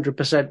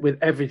 100% with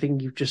everything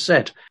you've just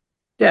said.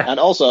 Yeah. And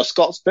also,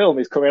 Scott's film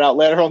is coming out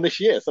later on this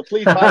year, so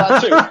please buy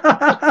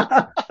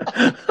that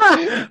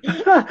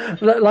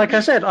too. Like I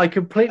said, I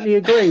completely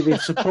agree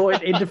with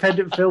supporting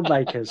independent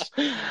filmmakers.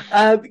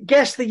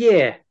 Guess the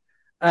year.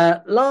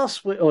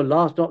 Last week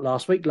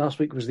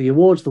was the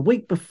awards. The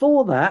week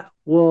before that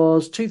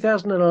was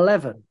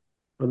 2011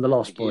 from The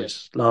Lost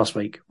Boys last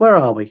week. Where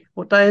are we?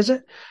 What day is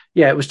it?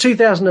 Yeah, it was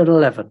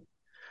 2011.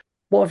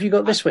 What have you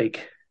got this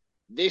week?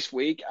 This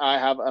week, I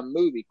have a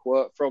movie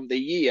quote from the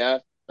year.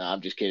 No,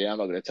 I'm just kidding. I'm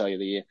not going to tell you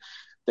the year.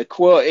 The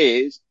quote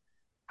is,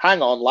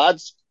 "Hang on,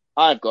 lads.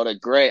 I've got a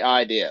great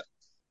idea."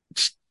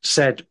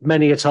 Said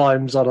many a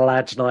times on a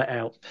lad's night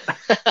out.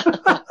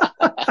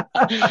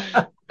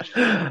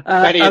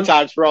 Many a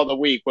times throughout the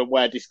week when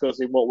we're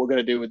discussing what we're going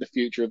to do with the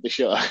future of the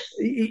show.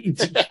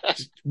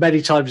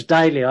 Many times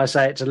daily, I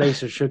say it to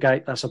Lisa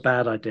Sugargate. That's a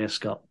bad idea,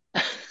 Scott.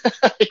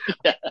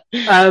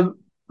 Yeah.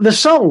 The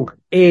song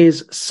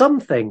is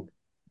Something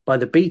by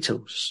the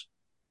Beatles.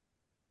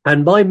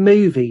 And my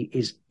movie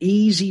is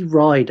Easy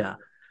Rider.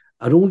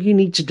 And all you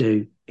need to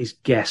do is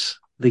guess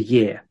the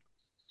year.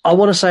 I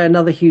want to say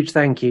another huge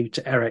thank you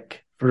to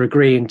Eric for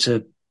agreeing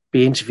to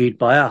be interviewed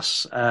by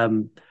us.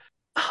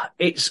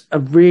 It's a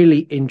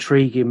really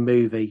intriguing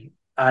movie,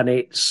 and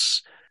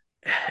it's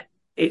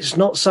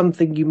not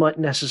something you might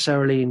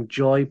necessarily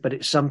enjoy, but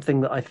it's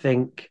something that I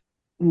think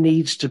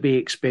needs to be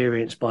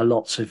experienced by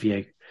lots of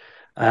you.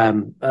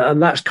 And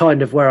that's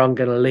kind of where I'm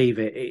going to leave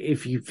it.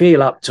 If you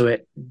feel up to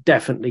it,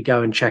 definitely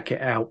go and check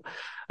it out.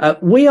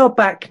 We are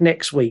back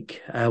next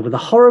week with a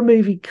horror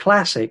movie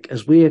classic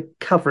as we are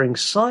covering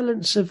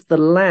Silence of the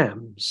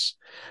Lambs.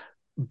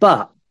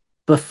 But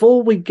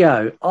before we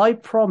go, I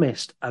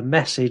promised a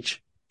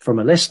message from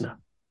a listener.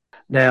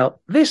 Now,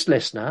 this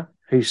listener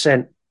who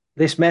sent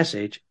this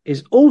message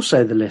is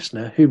also the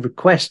listener who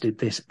requested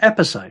this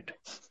episode.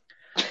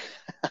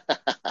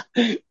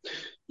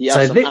 You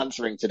have some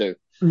answering to do.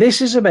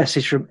 This is a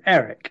message from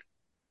Eric.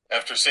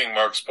 After seeing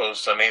Mark's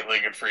post on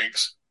 8-Legged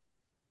Freaks,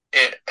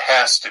 it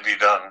has to be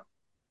done.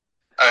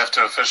 I have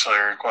to officially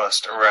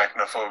request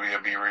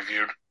Arachnophobia be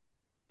reviewed.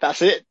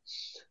 That's it?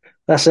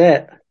 That's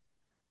it.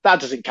 That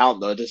doesn't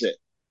count though, does it?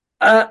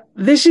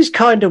 This is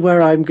kind of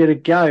where I'm going to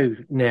go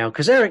now,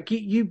 because Eric,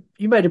 you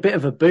made a bit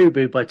of a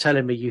boo-boo by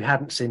telling me you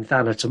hadn't seen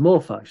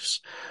Thanatomophose.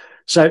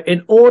 So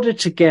in order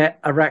to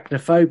get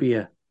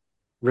Arachnophobia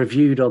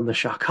reviewed on the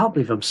show, I can't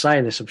believe I'm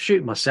saying this, I'm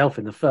shooting myself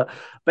in the foot,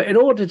 but in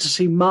order to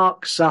see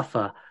Mark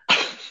suffer,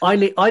 I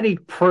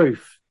need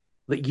proof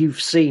that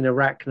you've seen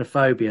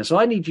Arachnophobia. So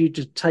I need you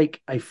to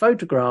take a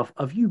photograph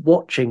of you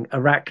watching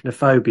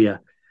Arachnophobia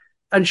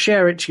and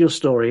share it to your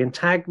story and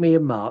tag me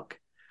and Mark.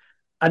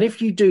 And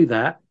if you do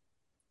that,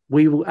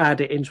 we will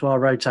add it into our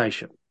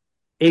rotation.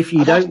 If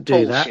you don't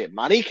do that,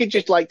 man, he could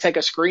just take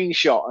a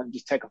screenshot and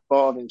just take a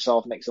photo of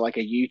himself next to a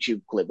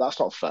YouTube clip. That's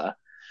not fair.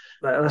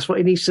 That's what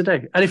he needs to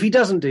do. And if he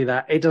doesn't do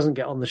that, it doesn't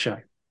get on the show.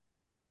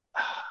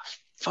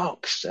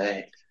 Fuck's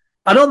sake.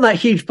 And on that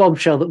huge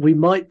bombshell that we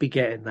might be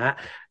getting that,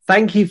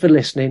 thank you for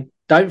listening.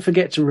 Don't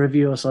forget to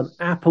review us on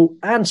Apple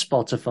and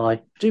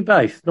Spotify. Do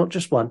both, not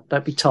just one.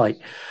 Don't be tight.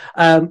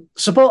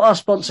 Support our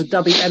sponsor,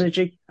 W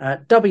Energy,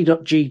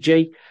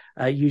 w.gg.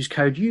 Use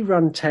code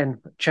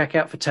URUN10 at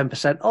checkout for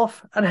 10%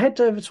 off, and head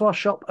over to our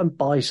shop and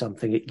buy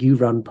something at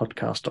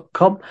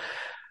urunpodcast.com.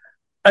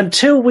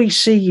 Until we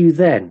see you,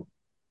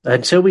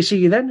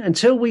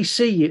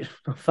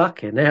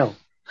 fucking hell.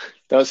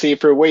 Don't see you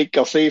for a week,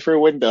 I'll see you through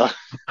a window.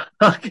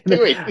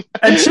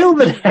 Until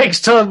the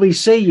next time we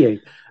see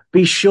you,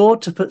 be sure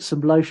to put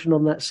some lotion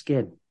on that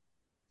skin.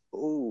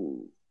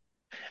 Ooh.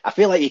 I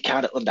feel like you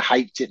kind of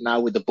underhyped it now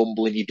with the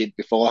bumbling you did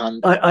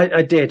beforehand.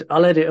 I did.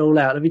 I'll edit it all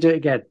out. Let me do it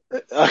again.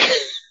 Okay.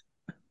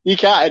 You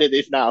can't edit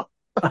this now.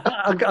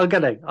 I'm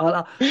going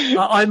to.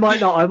 I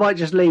might not. I might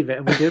just leave it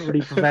and we'll do it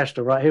really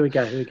professional. Right, here we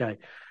go.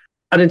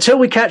 And until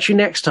we catch you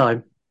next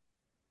time,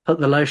 put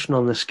the lotion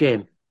on the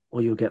skin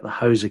or you'll get the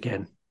hose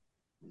again.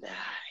 Nice.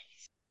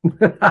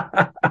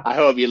 I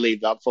hope you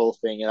leave that full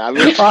thing. And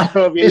I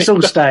hope you it's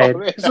all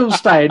staying. It's all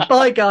staying.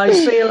 Bye, guys.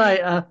 See you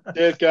later.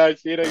 Cheers,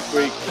 guys. See you next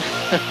week.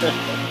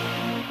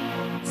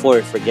 Before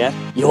I forget,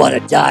 you want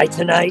to die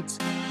tonight?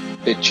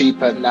 The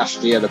cheaper,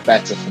 nastier, the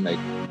better for me.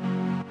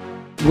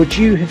 Would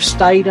you have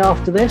stayed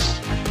after this?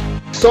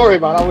 Sorry,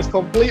 man, I was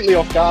completely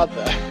off guard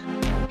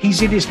there.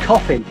 He's in his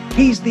coffin.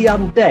 He's the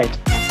undead.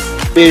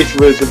 This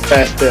was the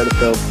best bit of the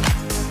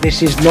film.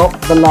 This is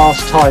not the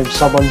last time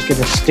someone's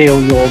going to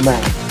steal your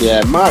man.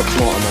 Yeah, Mark's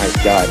not a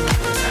nice guy.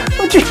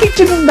 You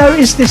didn't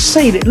notice this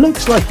scene. It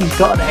looks like he's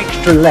got an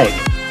extra leg.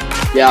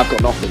 Yeah, I've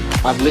got nothing.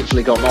 I've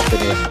literally got nothing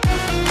here.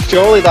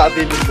 Surely that'd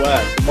be even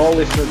worse. The more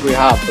listeners we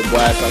have, the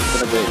worse that's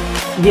going to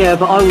be. Yeah,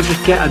 but I will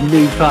just get a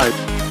new phone.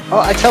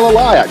 Oh, I tell a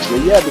lie,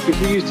 actually. Yeah, because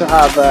we used to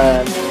have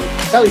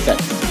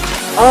teletext.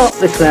 Art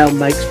the Clown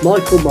makes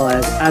Michael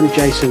Myers and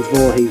Jason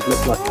Voorhees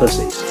look like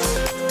pussies.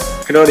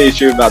 I can only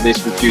assume that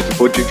this was due to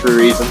budgetary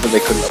reasons and they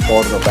couldn't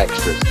afford enough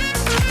extras.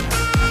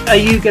 Are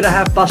you going to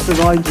have Buster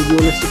Rhymes in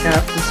your list of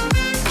characters?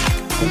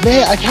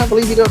 Mate, I can't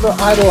believe you don't know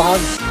Idle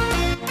Hands.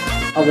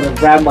 I'm going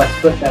to ram my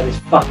foot down his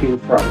fucking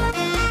throat.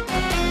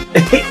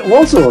 It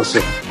was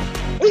awesome.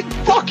 It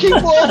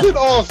fucking wasn't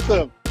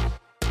awesome.